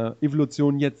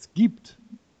Evolution jetzt gibt,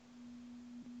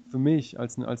 für mich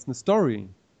als eine Story.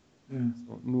 ja,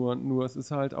 So, nur es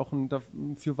ist halt auch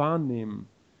für Wahrnehmen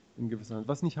in gewisser Weise.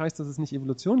 Was nicht heißt, dass es nicht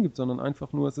Evolution gibt, sondern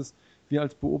einfach nur, wir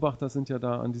als Beobachter sind ja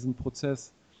da an diesem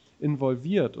Prozess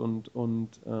involviert und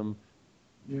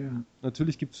ja.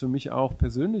 natürlich gibt es für mich auch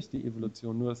persönlich die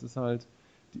Evolution, nur es ist halt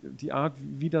die Art,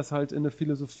 wie das halt in eine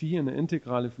Philosophie, in eine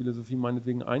integrale Philosophie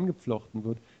meinetwegen eingepflochten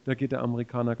wird, da geht der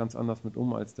Amerikaner ganz anders mit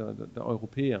um als der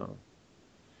Europäer.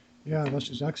 Ja, was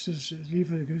du sagst, ist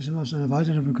liefert gewissermaßen eine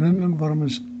weitere Begründung, warum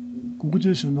es gut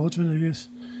ist und notwendig ist,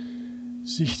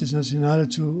 sich das Nationale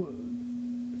zu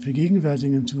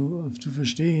vergegenwärtigen, zu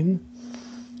verstehen,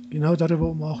 genau darüber,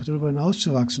 um auch darüber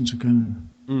hinauszuwachsen zu können,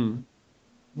 Mm,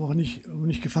 um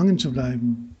nicht gefangen zu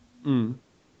bleiben, mm,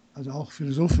 also auch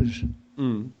philosophisch,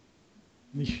 mm,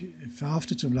 nicht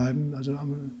verhaftet zu bleiben. Also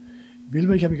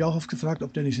Wilber, ich habe mich auch oft gefragt,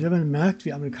 ob der nicht selber merkt,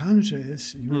 wie amerikanisch er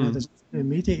ist. Ich meine, er hat mm, so viele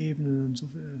Metaebenen und so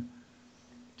viel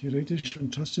theoretisch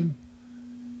und trotzdem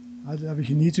also habe ich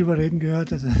ihn nie drüber reden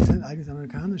gehört, dass er sein eigenes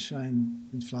Amerikanischsein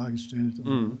in Frage stellt. Oder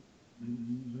mm.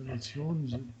 in Relation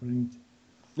bringt.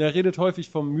 Er redet häufig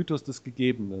vom Mythos des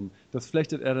Gegebenen. Das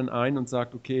flechtet er dann ein und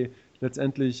sagt, okay,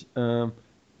 letztendlich,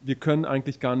 wir können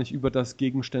eigentlich gar nicht über das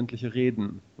Gegenständliche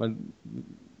reden, weil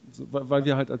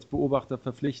wir halt als Beobachter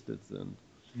verpflichtet sind.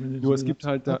 Nur es gibt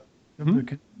halt da.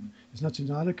 Das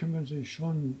Nationale können wir natürlich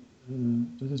schon,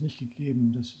 das ist nicht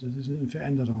gegeben, das ist eine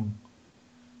Veränderung.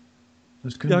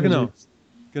 Das können Ja, wir genau. selbst.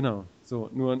 Genau. So,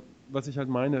 nur was ich halt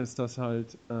meine, ist, dass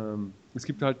halt, es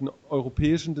gibt halt einen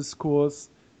europäischen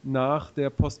Diskurs nach der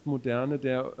Postmoderne,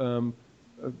 der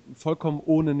vollkommen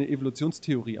ohne eine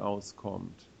Evolutionstheorie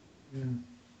auskommt. Ja.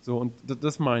 So, und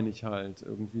das meine ich halt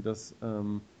irgendwie, dass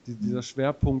dieser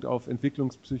Schwerpunkt auf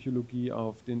Entwicklungspsychologie,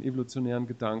 auf den evolutionären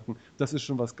Gedanken, das ist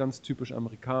schon was ganz typisch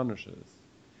Amerikanisches.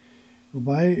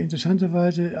 Wobei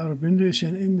interessanterweise Aurobindo ist ja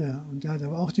ein Inder und der hat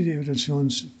aber auch die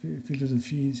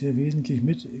Evolutionsphilosophie sehr wesentlich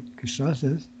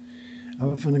mitgestaltet,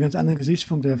 aber von einem ganz anderen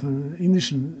Gesichtspunkt her, von einem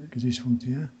indischen Gesichtspunkt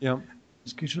her. Ja.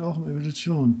 Es geht schon auch um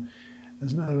Evolution.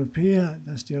 Dass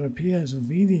die Europäer so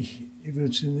wenig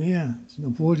evolutionär sind,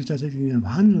 obwohl die tatsächlich in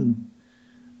ihrem Handeln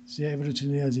sehr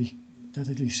evolutionär sich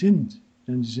tatsächlich sind.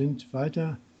 Denn sie sind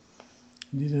weiter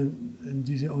in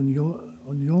dieser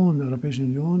Union, Europäischen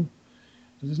Union.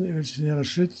 Das ist ein evolutionärer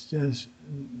Schritt, der ist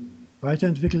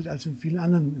weiterentwickelt als in vielen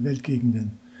anderen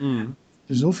Weltgegenden. Mhm.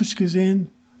 Philosophisch gesehen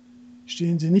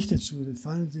stehen sie nicht dazu, dann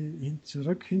fallen sie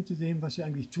zurück hinter dem, was sie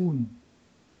eigentlich tun,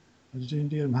 also in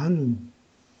ihrem Handeln.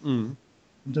 Mhm.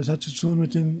 Und das hat zu tun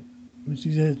mit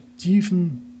dieser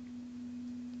tiefen,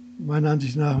 meiner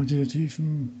Ansicht nach, mit dieser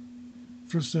tiefen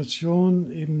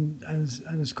Frustration eben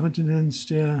eines Kontinents,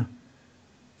 der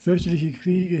fürchterliche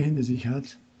Kriege hinter sich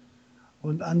hat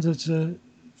und Ansätze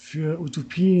für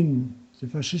Utopien. Der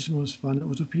Faschismus war eine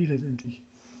Utopie letztendlich.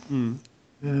 Mhm.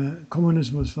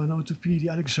 Kommunismus war eine Utopie,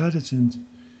 die alle gescheitert sind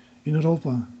in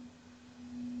Europa.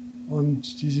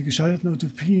 Und diese gescheiterten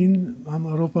Utopien haben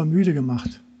Europa müde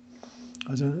gemacht.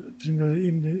 Also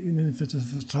ihnen das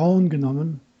Vertrauen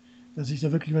genommen, dass sich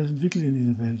da wirklich was entwickelt in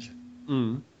dieser Welt.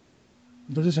 Mhm.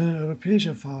 Und das ist eine europäische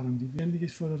Erfahrung, die wesentlich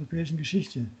ist vor der europäischen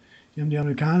Geschichte. Die haben die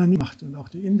Amerikaner nicht gemacht und auch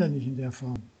die Inder nicht in der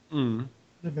Form. Mhm.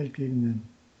 Der Weltgegenden.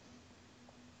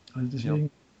 Also Ja. deswegen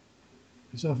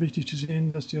ist auch wichtig zu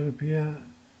sehen, dass die Europäer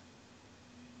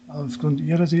aufgrund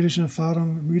ihrer seelischen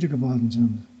Erfahrung müde geworden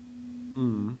sind,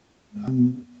 Mhm.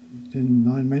 an den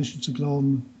neuen Menschen zu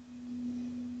glauben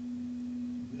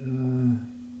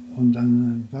und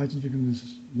an die Weiterentwicklung des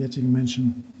jetzigen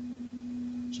Menschen,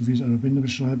 so wie es Aurobindo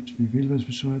beschreibt, wie Wilber es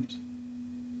beschreibt.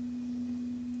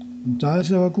 Und da ist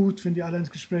es aber gut, wenn die alle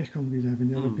ins Gespräch kommen wieder, wenn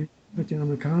die Europäer mit den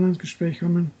Amerikanern ins Gespräch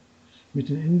kommen, mit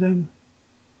den Indern.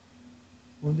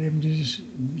 Und eben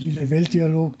dieser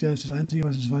Weltdialog, der ist das Einzige,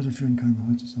 was es weiterführen kann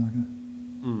heutzutage.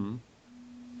 Mhm.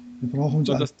 Wir brauchen uns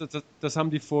So, alle. das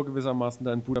haben die vor gewissermaßen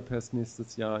da in Budapest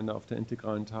nächstes Jahr auf der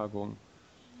integralen Tagung,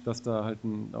 dass da halt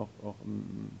auch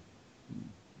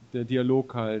der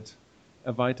Dialog halt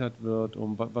erweitert wird,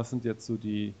 was sind jetzt so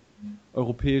die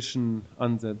europäischen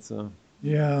Ansätze.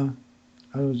 Ja,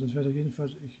 also das werde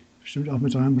jedenfalls ich bestimmt auch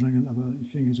mit reinbringen, aber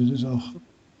ich denke, das ist auch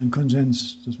ein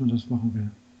Konsens, dass man das machen will.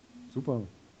 Super.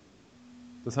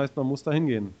 Das heißt, man muss da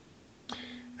hingehen.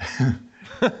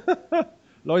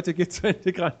 Leute, geht zur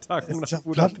integralen Tagung Es nach ist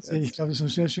am Plattensee, ich Budapest. glaube, es ist eine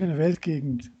sehr schöne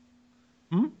Weltgegend.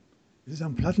 Hm? Es ist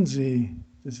am Plattensee.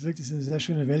 Das ist wirklich eine sehr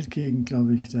schöne Weltgegend,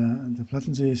 glaube ich. Der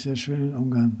Plattensee ist sehr schön in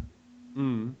Ungarn.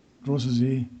 Mhm. Großer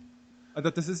See. Also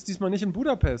das ist diesmal nicht in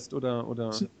Budapest, oder?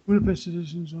 Budapest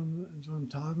ist in so einem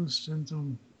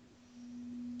Tagungszentrum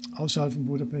außerhalb von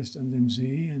Budapest an dem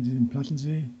See, an diesem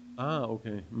Plattensee. Ah,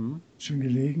 okay. Mhm. Schön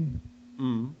gelegen.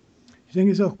 Mhm. Ich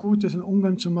denke, es ist auch gut, das in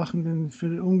Ungarn zu machen, denn für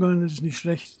den Ungarn ist es nicht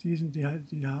schlecht. Die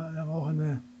haben auch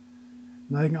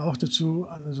neigen auch dazu,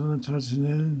 an so einer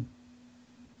traditionellen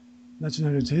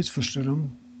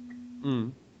Nationalitätsvorstellung.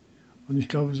 Mhm. Und ich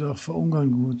glaube, es ist auch für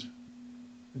Ungarn gut,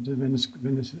 wenn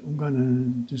es in Ungarn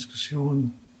eine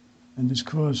Diskussion, ein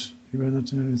Diskurs über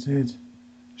Nationalität Ja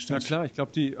stattfindet. klar, ich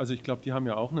glaube, die haben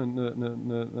ja auch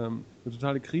eine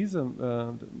totale Krise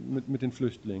mit den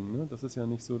Flüchtlingen. Ne? Das ist ja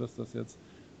nicht so, dass das jetzt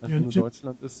einfach Ja, nur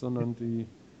Deutschland ist, sondern die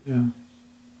ja,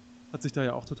 hat sich da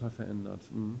ja auch total verändert.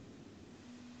 Mhm.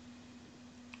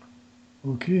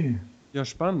 okay. Ja,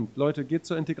 spannend. Leute, geht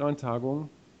zur integralen Tagung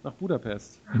nach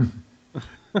Budapest.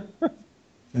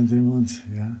 Dann sehen wir uns,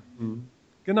 ja. Mhm.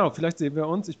 Genau, vielleicht sehen wir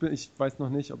uns. Ich weiß noch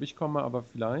nicht, ob ich komme, aber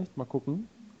vielleicht. Mal gucken.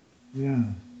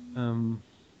 Ja, Ähm,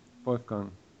 Wolfgang,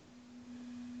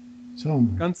 so.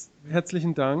 ganz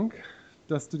herzlichen Dank,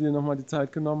 dass du dir nochmal die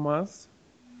Zeit genommen hast.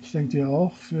 Ich danke dir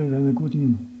auch für deine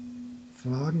guten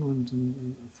Fragen und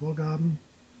Vorgaben.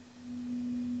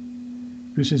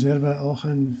 Du bist ja selber auch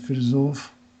ein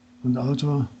Philosoph und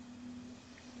Autor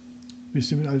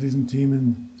bist du mit all diesen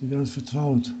Themen, die werden uns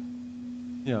vertraut.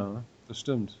 Ja, das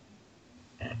stimmt.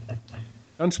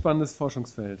 Ganz spannendes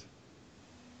Forschungsfeld.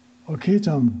 Okay,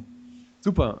 Tom.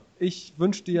 Super. Ich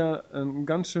wünsche dir einen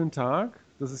ganz schönen Tag.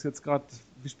 Das ist jetzt gerade,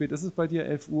 wie spät ist es bei dir?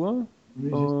 11 Uhr? Für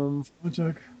mich ist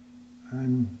Montag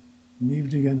ein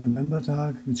nebeliger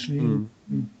Novembertag mit Schnee.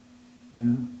 Hm. Ja.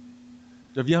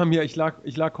 Ja, wir haben hier, ich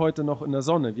lag heute noch in der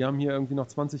Sonne. Wir haben hier irgendwie noch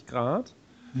 20 Grad.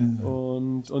 Ja.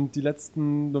 Und die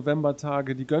letzten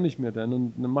Novembertage, die gönne ich mir dann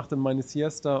und mache dann meine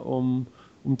Siesta um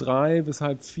 3 bis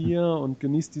halb 4 und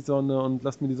genieße die Sonne und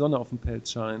lass mir die Sonne auf den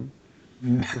Pelz scheinen,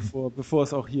 Ja. bevor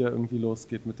es auch hier irgendwie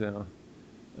losgeht mit der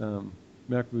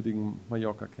merkwürdigen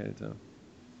Mallorca-Kälte.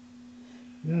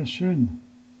 Ja, schön.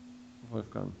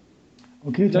 Wolfgang.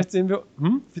 Okay,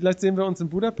 Tom. Vielleicht sehen wir uns in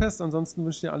Budapest, ansonsten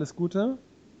wünsche ich dir alles Gute.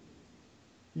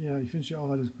 Ja, ich wünsche dir auch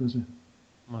alles Gute.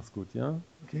 Mach's gut, ja?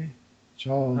 Okay.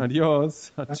 Ciao.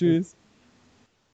 Adios. Danke. Tschüss.